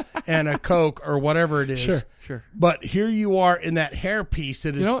burrito and a Coke or whatever it is. Sure. But here you are in that hairpiece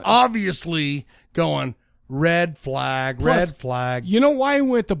that is obviously going red flag, Plus, red flag. You know why I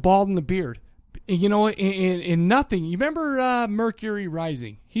went the bald and the beard? You know, in Nothing, you remember Mercury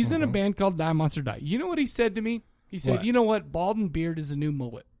Rising? He's in a band called Die Monster Die. You know what he said to me? He said, What? You know what? Bald and beard is a new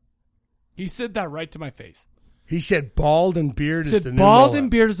mullet. He said that right to my face. He said bald and beard is the new bald mullet.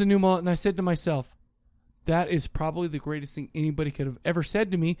 and beard is the new mullet. And I said to myself, that is probably the greatest thing anybody could have ever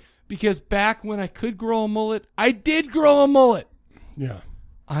said to me, because back when I could grow a mullet, I did grow a mullet. Yeah.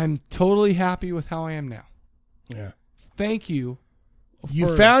 I'm totally happy with how I am now. Yeah. Thank you.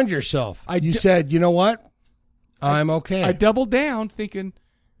 You found yourself. You said, you know what? I'm okay. I doubled down thinking,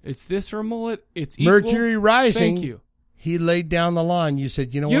 it's this or a mullet. It's Mercury equal. Rising. Thank you. He laid down the line. You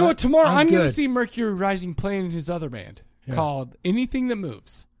said, you know what? Tomorrow I'm going to good. see Mercury Rising playing in his other band called Anything That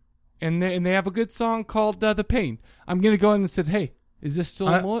Moves. And they have a good song called The Pain. I'm going to go in and say, hey, is this still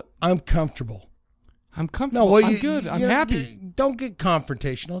a mullet? I'm comfortable. I'm comfortable. No, well, I'm good. I'm happy. Don't get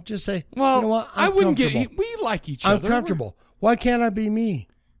confrontational. Just say, well, you know what? I wouldn't get. We like each other. I'm comfortable. Why can't I be me?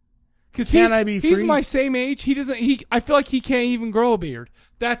 Because he's He's my same age. He doesn't. I feel like he can't even grow a beard.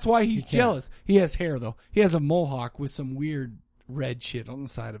 That's why he's jealous. He has hair though. He has a mohawk with some weird red shit on the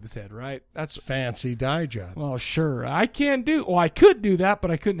side of his head. Right? That's fancy dye job. Well, sure. I can't do. Well, I could do that, but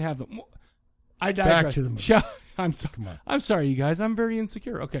I couldn't have them. I digress. Back to the movie. I'm sorry. Come on. I'm sorry, you guys. I'm very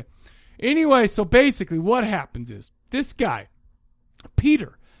insecure. Okay. Anyway, so basically, what happens is this guy,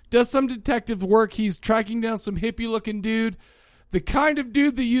 Peter, does some detective work. He's tracking down some hippie-looking dude. The kind of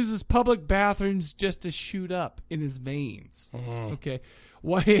dude that uses public bathrooms just to shoot up in his veins. Okay.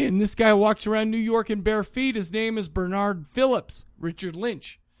 Well, and this guy walks around New York in bare feet. His name is Bernard Phillips, Richard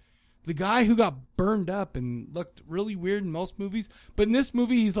Lynch. The guy who got burned up and looked really weird in most movies. But in this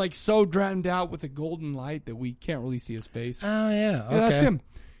movie, he's like so drowned out with a golden light that we can't really see his face. Oh, yeah. Okay. Yeah, that's him.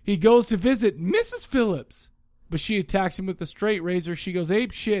 He goes to visit Mrs. Phillips, but she attacks him with a straight razor. She goes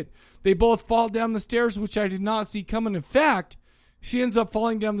ape shit. They both fall down the stairs, which I did not see coming. In fact, she ends up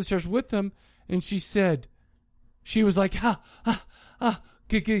falling down the stairs with them, and she was like,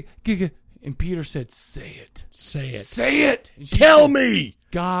 giga. And Peter said, say it. Say it. Say it. Tell me.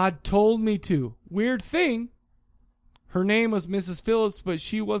 God told me to. Weird thing. Her name was Mrs. Phillips, but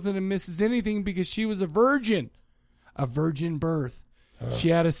she wasn't a Mrs. anything because she was a virgin. A virgin birth. She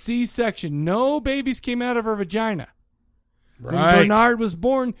had a C-section. No babies came out of her vagina. Right. When Bernard was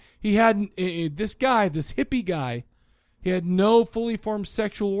born, he had this hippie guy, he had no fully formed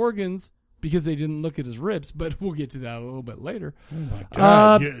sexual organs because they didn't look at his ribs, but we'll get to that a little bit later. Oh, my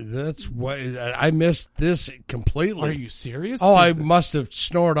God. That's why I missed this completely. Are you serious? Oh, I must have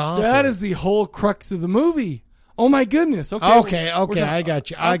snored off. That is the whole crux of the movie. Oh, my goodness. Okay. I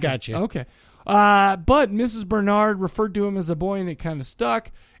got you. I got you. Okay. But Mrs. Bernard referred to him as a boy, and it kind of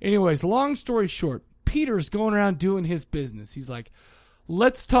stuck. Anyways, long story short, Peter's going around doing his business. He's like,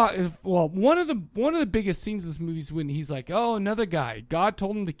 let's talk. Well, one of the biggest scenes of this movie is when he's like, oh, another guy. God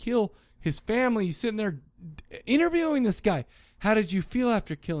told him to kill his family. He's sitting there interviewing this guy. How did you feel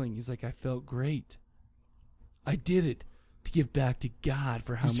after killing? He's like, I felt great. I did it to give back to God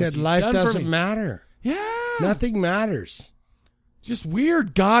for how much he's done for me. He said life doesn't matter. Yeah. Nothing matters. Just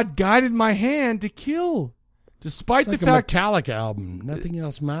weird. God guided my hand to kill. Despite it's the like fact. a Metallica album. Nothing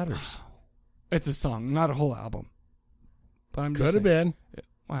else matters. It's a song, not a whole album. But I'm Could have been.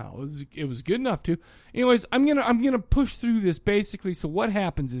 Wow, it was good enough to. Anyways, I'm gonna push through this basically. So what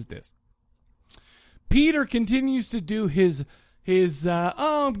happens is this. Peter continues to do his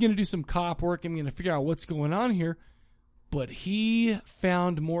I'm gonna do some cop work. I'm gonna figure out what's going on here. But he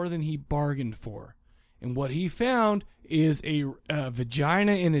found more than he bargained for. And what he found is a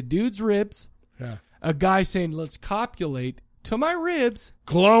vagina in a dude's ribs. Yeah. A guy saying, let's copulate to my ribs.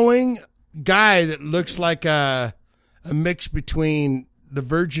 Glowing guy that looks like a mix between the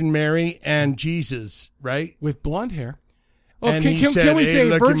Virgin Mary and Jesus, right? With blonde hair. Oh, and can we hey, say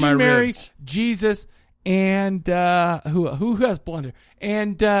look at my Virgin Mary, ribs. Jesus, and who has blonde hair?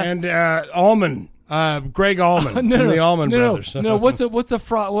 And Allman, Greg Allman from the Allman Brothers. No, what's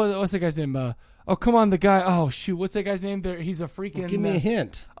the guy's name? Oh, come on, the guy. Oh, shoot, what's that guy's name? He's a freaking. Give me a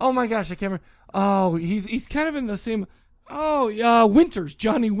hint. Oh my gosh, I can't remember. Oh, he's kind of in the same. Oh, Winters,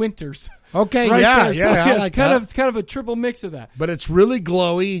 Johnny Winters. Okay, right yeah, there. yeah, So, I like that. It's kind of a triple mix of that. But it's really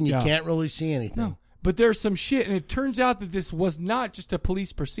glowy, and you Yeah. can't really see anything. No, but there's some shit, and it turns out that this was not just a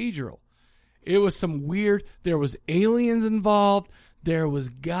police procedural. It was some weird. There was aliens involved. There was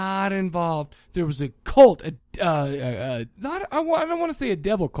God involved. There was a cult. I don't want to say a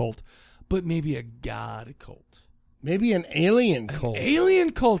devil cult, but maybe a God cult. Maybe an alien cult.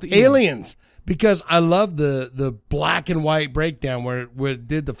 Alien cult. Even. Aliens. Because I love the black and white breakdown where it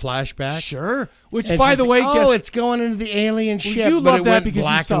did the flashback. Sure. Which, And by she's the like, way, it's going into the alien ship, you but love it that went because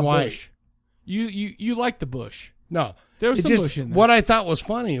black you saw and white. Bush. You like the Bush. No, there was it some just, Bush in there. What I thought was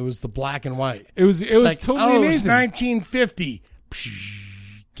funny, it was the black and white. It was like, totally It's amazing. 1950.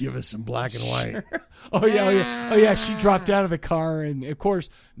 Psh, give us some black and white. Oh yeah. She dropped out of the car, and of course,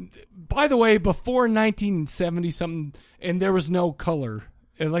 by the way, before 1970 something, and there was no color.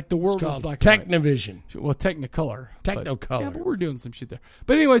 Like the world was black and white. Technovision. Well, Technicolor. Technicolor. Yeah, but we're doing some shit there.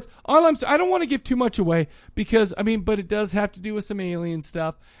 But anyways, I don't want to give too much away because but it does have to do with some alien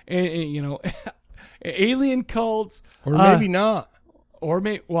stuff, and alien cults, Or maybe not. Or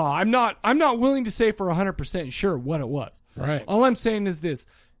I'm not willing to say for 100% sure what it was. Right. All I'm saying is this: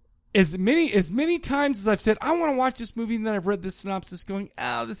 as many times as I've said I want to watch this movie, and then I've read this synopsis, going,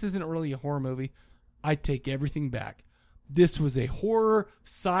 this isn't really a horror movie. I take everything back. This was a horror,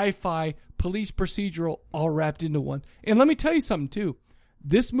 sci-fi, police procedural all wrapped into one. And let me tell you something, too.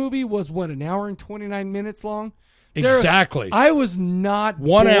 This movie was, an hour and 29 minutes long? Exactly. I was not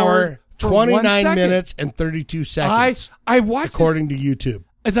 1 bored hour, for 29 1 second. minutes, and 32 seconds. I watched according to YouTube.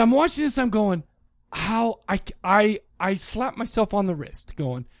 As I'm watching this, I'm going, how I slapped myself on the wrist,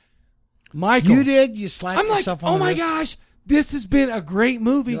 going, Michael. You did? You slapped yourself on the wrist? Oh my gosh, this has been a great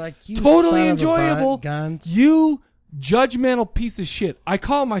movie. You're like, you totally son of a enjoyable. butt, Guns. You judgmental piece of shit. I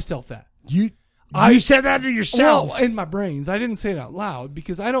call myself that. You said that to yourself. Well, in my brains. I didn't say it out loud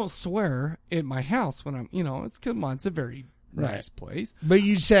because I don't swear in my house when I'm, it's a very nice place. But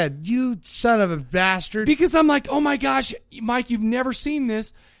you said, you son of a bastard. Because I'm like, oh my gosh, Mike, you've never seen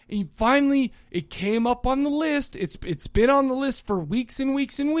this. And finally, it came up on the list. It's been on the list for weeks and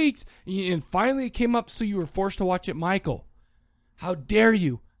weeks and weeks. And finally it came up, so you were forced to watch it. Michael, how dare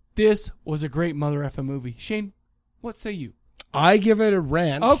you? This was a great mother effa movie. Shane, what say you? I give it a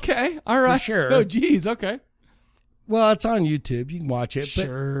rant. Okay, all right. For sure. Oh, geez, okay. Well, it's on YouTube. You can watch it.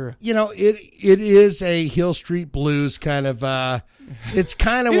 Sure. But, it is a Hill Street Blues kind of, it's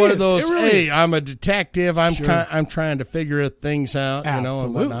kind of one of those, really I'm a detective. I'm Sure. I'm trying to figure things out, and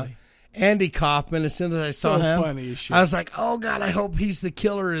whatnot. Andy Kaufman, as soon as I saw him, funny as shit. I was like, oh, God, I hope he's the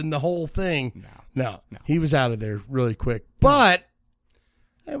killer in the whole thing. No. He was out of there really quick. But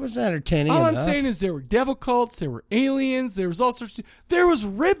it was entertaining All enough. I'm saying is there were devil cults, there were aliens, there was all sorts of... There was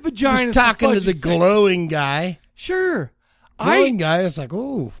rib vaginas. He was talking to the glowing guy. Sure. Knowing guy is like,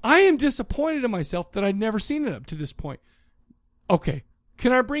 ooh. I am disappointed in myself that I'd never seen it up to this point. Okay,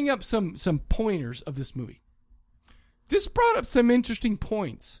 can I bring up some pointers of this movie? This brought up some interesting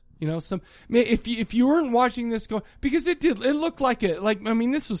points. You know, if you weren't watching this going, because it looked like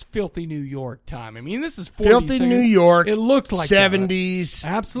this was filthy New York time. I mean, this is 40s, filthy New York. It looked like 70s.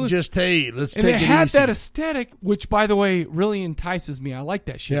 Absolutely. Just, hey, let's take it easy. And it had that aesthetic, which, by the way, really entices me. I like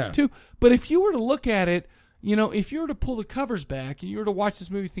that shit too. But if you were to look at it, you know, if you were to pull the covers back and you were to watch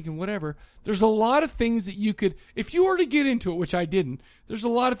this movie thinking whatever, there's a lot of things that you could, if you were to get into it, which I didn't, there's a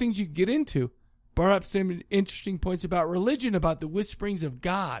lot of things you could get into. Brought up some interesting points about religion, about the whisperings of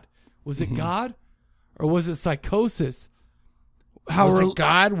God. Was it God or was it psychosis? Was it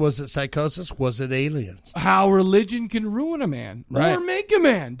God? Was it psychosis? Was it aliens? How religion can ruin a man or make a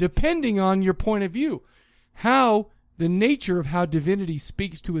man, depending on your point of view. How the nature of how divinity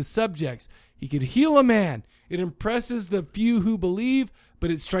speaks to his subjects. He could heal a man. It impresses the few who believe, but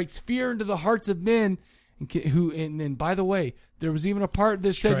it strikes fear into the hearts of men. And then, by the way, there was even a part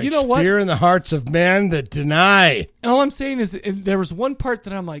that said, you know what? Fear in the hearts of men that deny. All I'm saying is, there was one part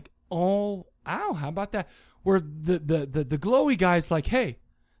that I'm like, oh, ow, how about that? Where the glowy guy's like, hey,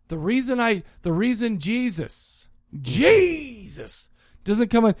 the reason Jesus doesn't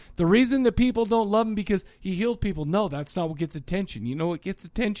come in, the reason that people don't love him because he healed people. No, that's not what gets attention. You know what gets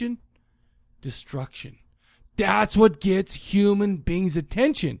attention? Destruction. That's what gets human beings'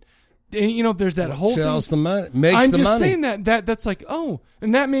 attention. And, you know, there's that whole sells thing. the money, makes I'm the just money. saying that's like, oh,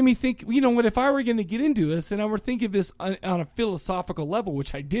 and that made me think, you know what, if I were going to get into this and I were thinking of this on a philosophical level,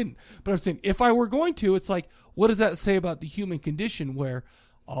 which I didn't, but I'm saying if I were going to, it's like, what does that say about the human condition where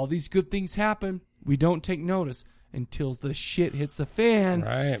all these good things happen, we don't take notice until the shit hits the fan.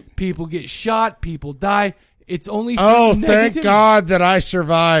 Right. People get shot, people die. It's only thank God that I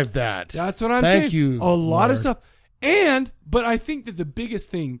survived that. That's what I'm saying. Thank you. A lot Lord. of stuff. But I think that the biggest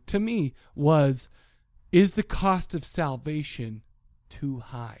thing to me is the cost of salvation too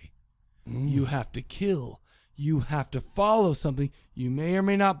high? You have to kill. You have to follow something you may or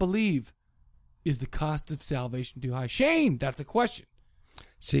may not believe. Is the cost of salvation too high? Shane, that's a question.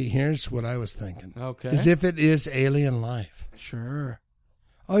 See, here's what I was thinking. Okay. As if it is alien life. Sure.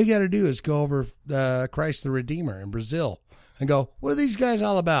 All you got to do is go over Christ the Redeemer in Brazil and go, what are these guys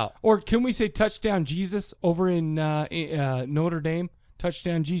all about? Or can we say Touchdown Jesus over in Notre Dame?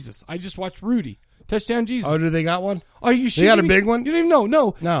 Touchdown Jesus. I just watched Rudy. Touchdown Jesus. Oh, do they got one? Are you sure? They got a big one? You didn't even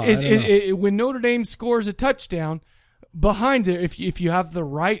know. No. When Notre Dame scores a touchdown, behind it, if you have the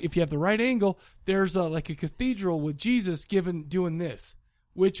right angle, there's like a cathedral with Jesus doing this,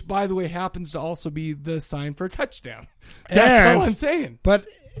 which, by the way, happens to also be the sign for a touchdown. That's all I'm saying. But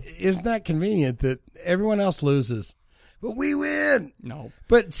isn't that convenient that everyone else loses? But we win. No.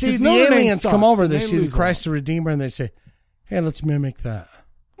 But see, the aliens come over, they see the Christ the Redeemer, and they say, hey, let's mimic that.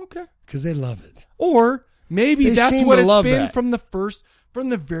 Okay. Because they love it. Or maybe that's what it's been from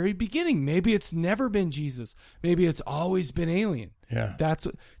the very beginning. Maybe it's never been Jesus. Maybe it's always been alien. Yeah.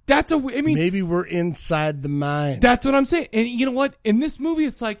 Maybe we're inside the mind. That's what I'm saying. And you know what? In this movie,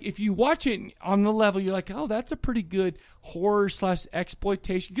 it's like, if you watch it on the level, you're like, oh, that's a pretty good horror /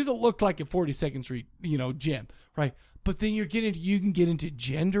 exploitation, because it looked like a 42nd Street, gem, right? But then you can get into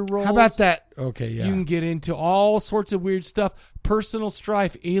gender roles. How about that? Okay, yeah. You can get into all sorts of weird stuff, personal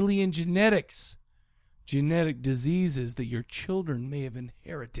strife, alien genetics, genetic diseases that your children may have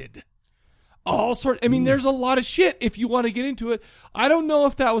inherited. All sorts. I mean, there's a lot of shit if you want to get into it. I don't know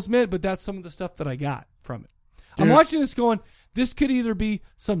if that was meant, but that's some of the stuff that I got from it. Dude. I'm watching this going, this could either be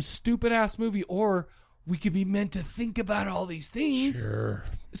some stupid ass movie, or we could be meant to think about all these things. Sure.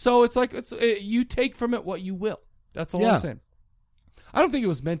 So it's like, you take from it what you will. That's all I'm saying. I don't think it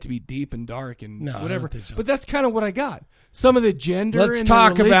was meant to be deep and dark and whatever. I don't think so. But that's kind of what I got. Some of the gender. Let's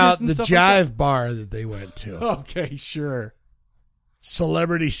talk about the jive bar that they went to. Okay, sure.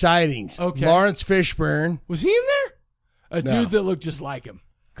 Celebrity sightings. Okay. Lawrence Fishburne. Was he in there? A dude that looked just like him.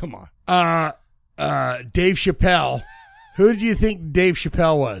 Come on. Dave Chappelle. Who do you think Dave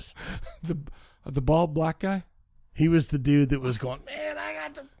Chappelle was? The bald black guy? He was the dude that was going, man, I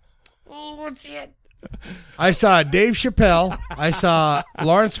got the what's it? I saw Dave Chappelle, I saw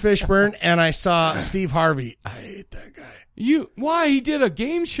Lawrence Fishburne, and I saw Steve Harvey. I hate that guy. Why? He did a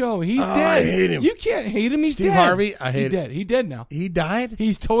game show. He's dead. I hate him. You can't hate him. He's Steve dead. Harvey, I hate him. Dead. He's dead now. He died?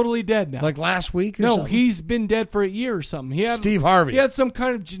 He's totally dead now. Like last week or something? something? No, he's been dead for a year or something. Steve Harvey. He had some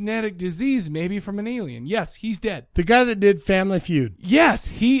kind of genetic disease, maybe from an alien. Yes, he's dead. The guy that did Family Feud. Yes,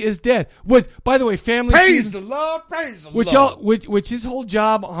 he is dead. By the way, Family Feud. The Lord, praise the Lord. Which his whole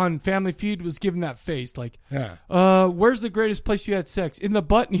job on Family Feud was giving that face. Like, yeah. Where's the greatest place you had sex? In the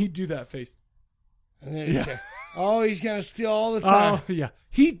butt, and he'd do that face. And then Oh, he's going to steal all the time. Oh, yeah.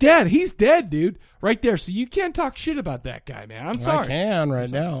 He's dead. He's dead, dude. Right there. So you can't talk shit about that guy, man. I'm sorry. I can right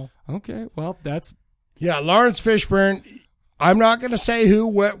now. Okay. Well, that's... Yeah, Lawrence Fishburne. I'm not going to say who,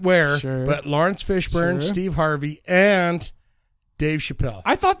 what, where, Sure. but Lawrence Fishburne, Sure. Steve Harvey, and Dave Chappelle.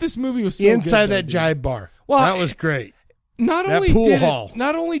 I thought this movie was so inside good, that though, jive bar. Well, that was great. Not that only pool did hall.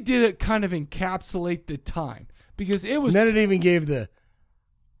 not only did it kind of encapsulate the time, because it was... And then it even gave the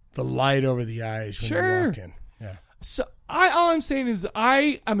light over the eyes when Sure. you walked in. Yeah. So all I'm saying is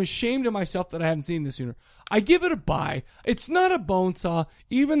I'm ashamed of myself that I haven't seen this sooner. I give it a buy. It's not a bone saw,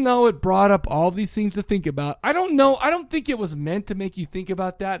 even though it brought up all these things to think about. I don't know. I don't think it was meant to make you think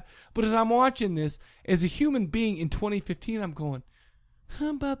about that. But as I'm watching this, as a human being in 2015, I'm going,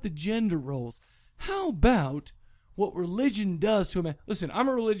 how about the gender roles? How about what religion does to a man? Listen, I'm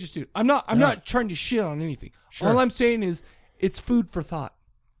a religious dude. I'm not trying to shit on anything. Sure. All I'm saying is it's food for thought.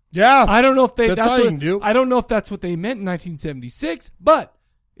 Yeah. I don't know if that's all you can do. I don't know if that's what they meant in 1976, but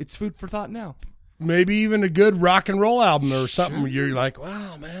it's food for thought now. Maybe even a good rock and roll album or something where you're like,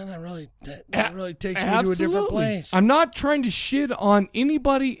 wow, man, that really takes me to a different place. I'm not trying to shit on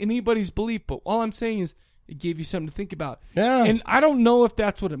anybody's belief, but all I'm saying is it gave you something to think about. Yeah. And I don't know if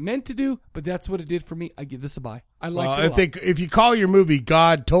that's what it meant to do, but that's what it did for me. I give this a buy. I like it a lot. If you call your movie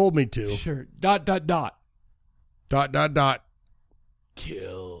God Told Me To. Sure. ...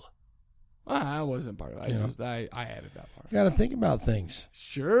 Kill. I wasn't part of it. I added that part. You got to think about things.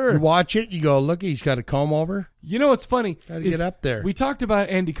 Sure. You watch it, you go, look, he's got a comb over. You know what's funny? Got to get up there. We talked about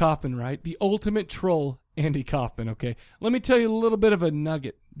Andy Kaufman, right? The ultimate troll, Andy Kaufman, okay? Let me tell you a little bit of a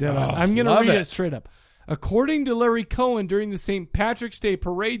nugget. That I'm going to read it straight up. According to Larry Cohen, during the St. Patrick's Day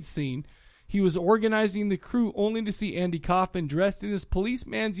parade scene, he was organizing the crew only to see Andy Kaufman dressed in his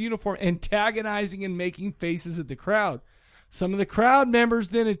policeman's uniform antagonizing and making faces at the crowd. Some of the crowd members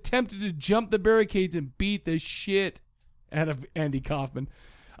then attempted to jump the barricades and beat the shit out of Andy Kaufman.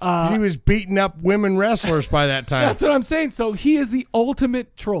 He was beating up women wrestlers by that time. That's what I'm saying. So he is the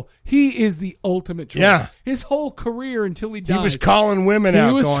ultimate troll. He is the ultimate troll. Yeah. His whole career until he died. He was calling women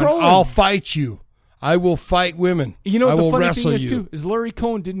out, going, trolling. I'll fight you. I will fight women. You know what I the will funny wrestle thing is, you. too, is Larry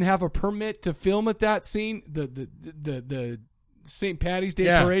Cohen didn't have a permit to film at that scene, the St. Patty's Day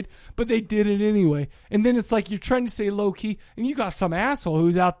parade, but they did it anyway. And then it's like you're trying to say low key, and you got some asshole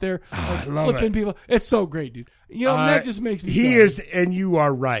who's out there flipping people. It's so great, dude. You know, that just makes me He sad. is, and you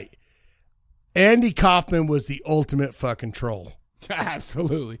are right. Andy Kaufman was the ultimate fucking troll.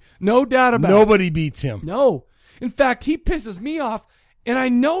 Absolutely. No doubt about it. Nobody beats him. No. In fact, he pisses me off, and I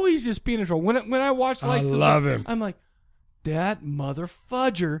know he's just being a troll. When I watch, like, I love him. I'm like, that mother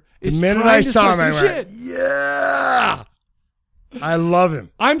fudger is the minute trying I to saw start him, some I went, shit. yeah. I love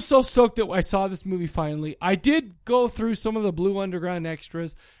him. I'm so stoked that I saw this movie finally. I did go through some of the Blue Underground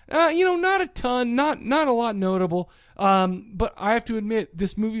extras. Not a ton, not a lot notable. But I have to admit,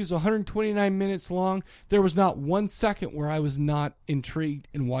 this movie was 129 minutes long. There was not 1 second where I was not intrigued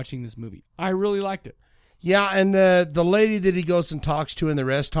in watching this movie. I really liked it. Yeah, and the lady that he goes and talks to in the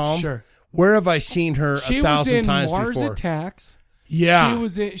rest home. Sure. Where have I seen her 1,000 times Mars before? Attacks. Yeah. She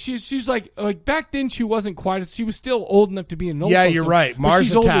was in, she's like back then she wasn't quite she was still old enough to be in Yeah, you're right. Mars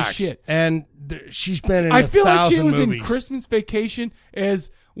she's old as Attacks. shit. And she's been in I feel like she was movies. in Christmas Vacation as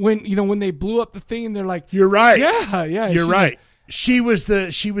when they blew up the thing and they're like, You're right. Yeah. You're She's right. like, she was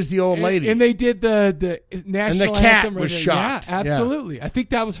the old lady. and they did the national And the cat anthem right was there. shot. Yeah, absolutely. I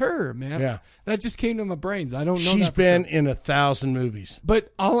think that was her, man. Yeah. That just came to my brains. I don't know. She's that for been sure. in 1,000 movies.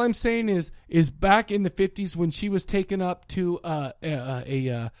 But all I'm saying is back in the 50s when she was taken up to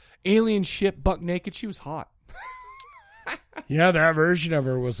a alien ship buck naked, she was hot. Yeah, that version of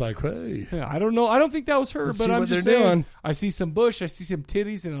her was like, hey. Yeah, I don't know. I don't think that was her, Let's but see I'm what just they're saying. doing. I see some bush, I see some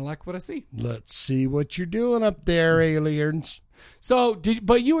titties, and I like what I see. Let's see what you're doing up there, aliens. So, did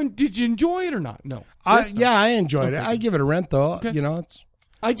you enjoy it or not? No. Yeah, I enjoyed it. Okay. I give it a rent though. Okay.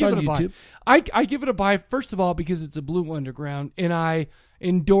 I give on it a YouTube. buy. I give it a buy, first of all, because it's a Blue Underground, and I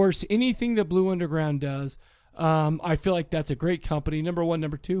endorse anything that Blue Underground does. I feel like that's a great company, number one.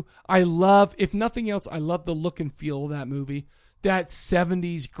 Number two, if nothing else, I love the look and feel of that movie. That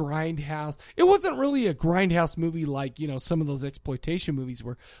 70s grindhouse. It wasn't really a grindhouse movie like, some of those exploitation movies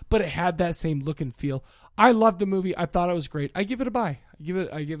were, but it had that same look and feel. I loved the movie. I thought it was great. I give it a buy.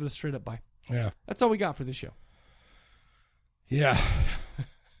 I give it a straight up buy. Yeah. That's all we got for this show. Yeah.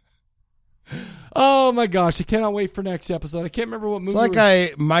 Oh my gosh, I cannot wait for next episode. I can't remember what movie. It's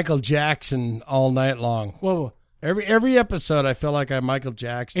like Michael Jackson all night long. Whoa. Every episode I feel like I Michael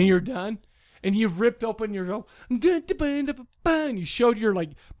Jackson. And you're done? And you've ripped open your and you showed your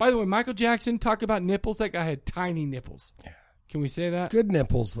by the way, Michael Jackson, talk about nipples. That guy had tiny nipples. Yeah. Can we say that? Good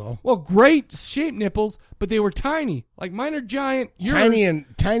nipples, though. Well, great shaped nipples, but they were tiny. Like mine are giant. Yours,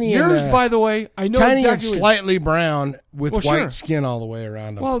 tiny. Yours, by the way, I know tiny exactly and slightly brown with white sure. skin all the way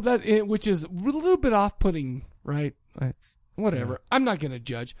around them. Well, which is a little bit off-putting, right? Whatever. Yeah. I'm not going to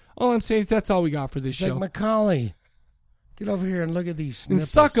judge. All I'm saying is that's all we got for this show. Like Macaulay. Get over here and look at these nipples. And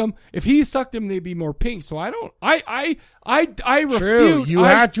suck them. If he sucked them, they'd be more pink. So I don't. I refute. True. You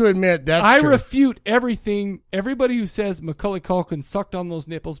have to admit that's true. I refute everything. Everybody who says Macaulay Culkin sucked on those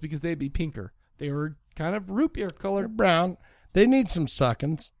nipples because they'd be pinker. They were kind of root beer color. They're brown. They need some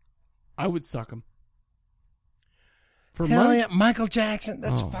suckings. I would suck them. For Hell money? yeah, Michael Jackson.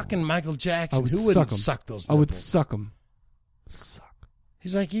 That's fucking Michael Jackson. Who suck wouldn't him. suck those nipples? I would suck them. Suck.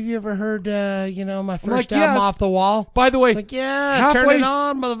 He's like, have you ever heard, my first album Off the Wall? By the way, it's like, turn it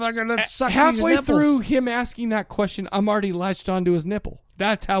on, motherfucker. Let's suck these nipples. Halfway through him asking that question, I'm already latched onto his nipple.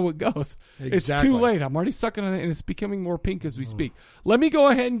 That's how it goes. Exactly. It's too late. I'm already sucking on it, and it's becoming more pink as we speak. Let me go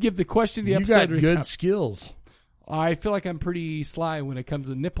ahead and give the question of the episode. You got good skills. I feel like I'm pretty sly when it comes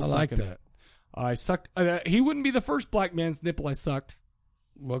to nipple sucking. I like that. I sucked. He wouldn't be the first black man's nipple I sucked.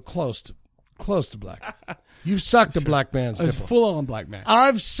 Well, close to black. You've sucked a black man's nipple. Full on black man.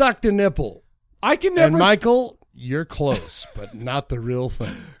 I've sucked a nipple. I can never. And Michael, you're close, but not the real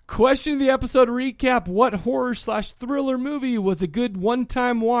thing. Question of the episode recap: what horror/thriller movie was a good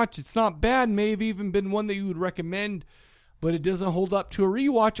one-time watch? It's not bad. May have even been one that you would recommend, but it doesn't hold up to a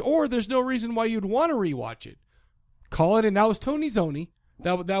rewatch, or there's no reason why you'd want to rewatch it. Call it, and that was Tony Zoni.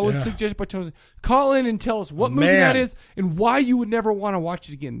 That was suggested by Tony. Call in and tell us what movie that is and why you would never want to watch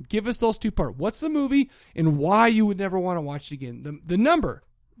it again. Give us those two parts. What's the movie and why you would never want to watch it again? The number,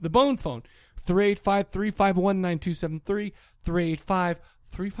 the bone phone, 385-351-9273,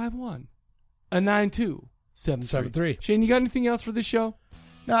 385-351-9273. Shane, you got anything else for this show?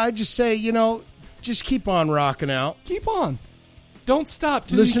 No, I just say, just keep on rocking out. Keep on. Don't stop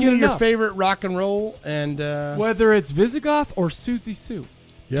till Listen you get to your enough. favorite rock and roll, and whether it's Visigoth or Siouxsie Sue,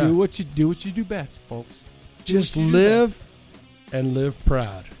 yeah. do what you do best, folks. Just live and live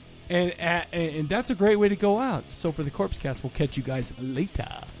proud. And that's a great way to go out. So for the Corpse Cast, we'll catch you guys later.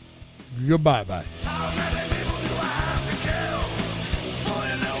 Goodbye, bye.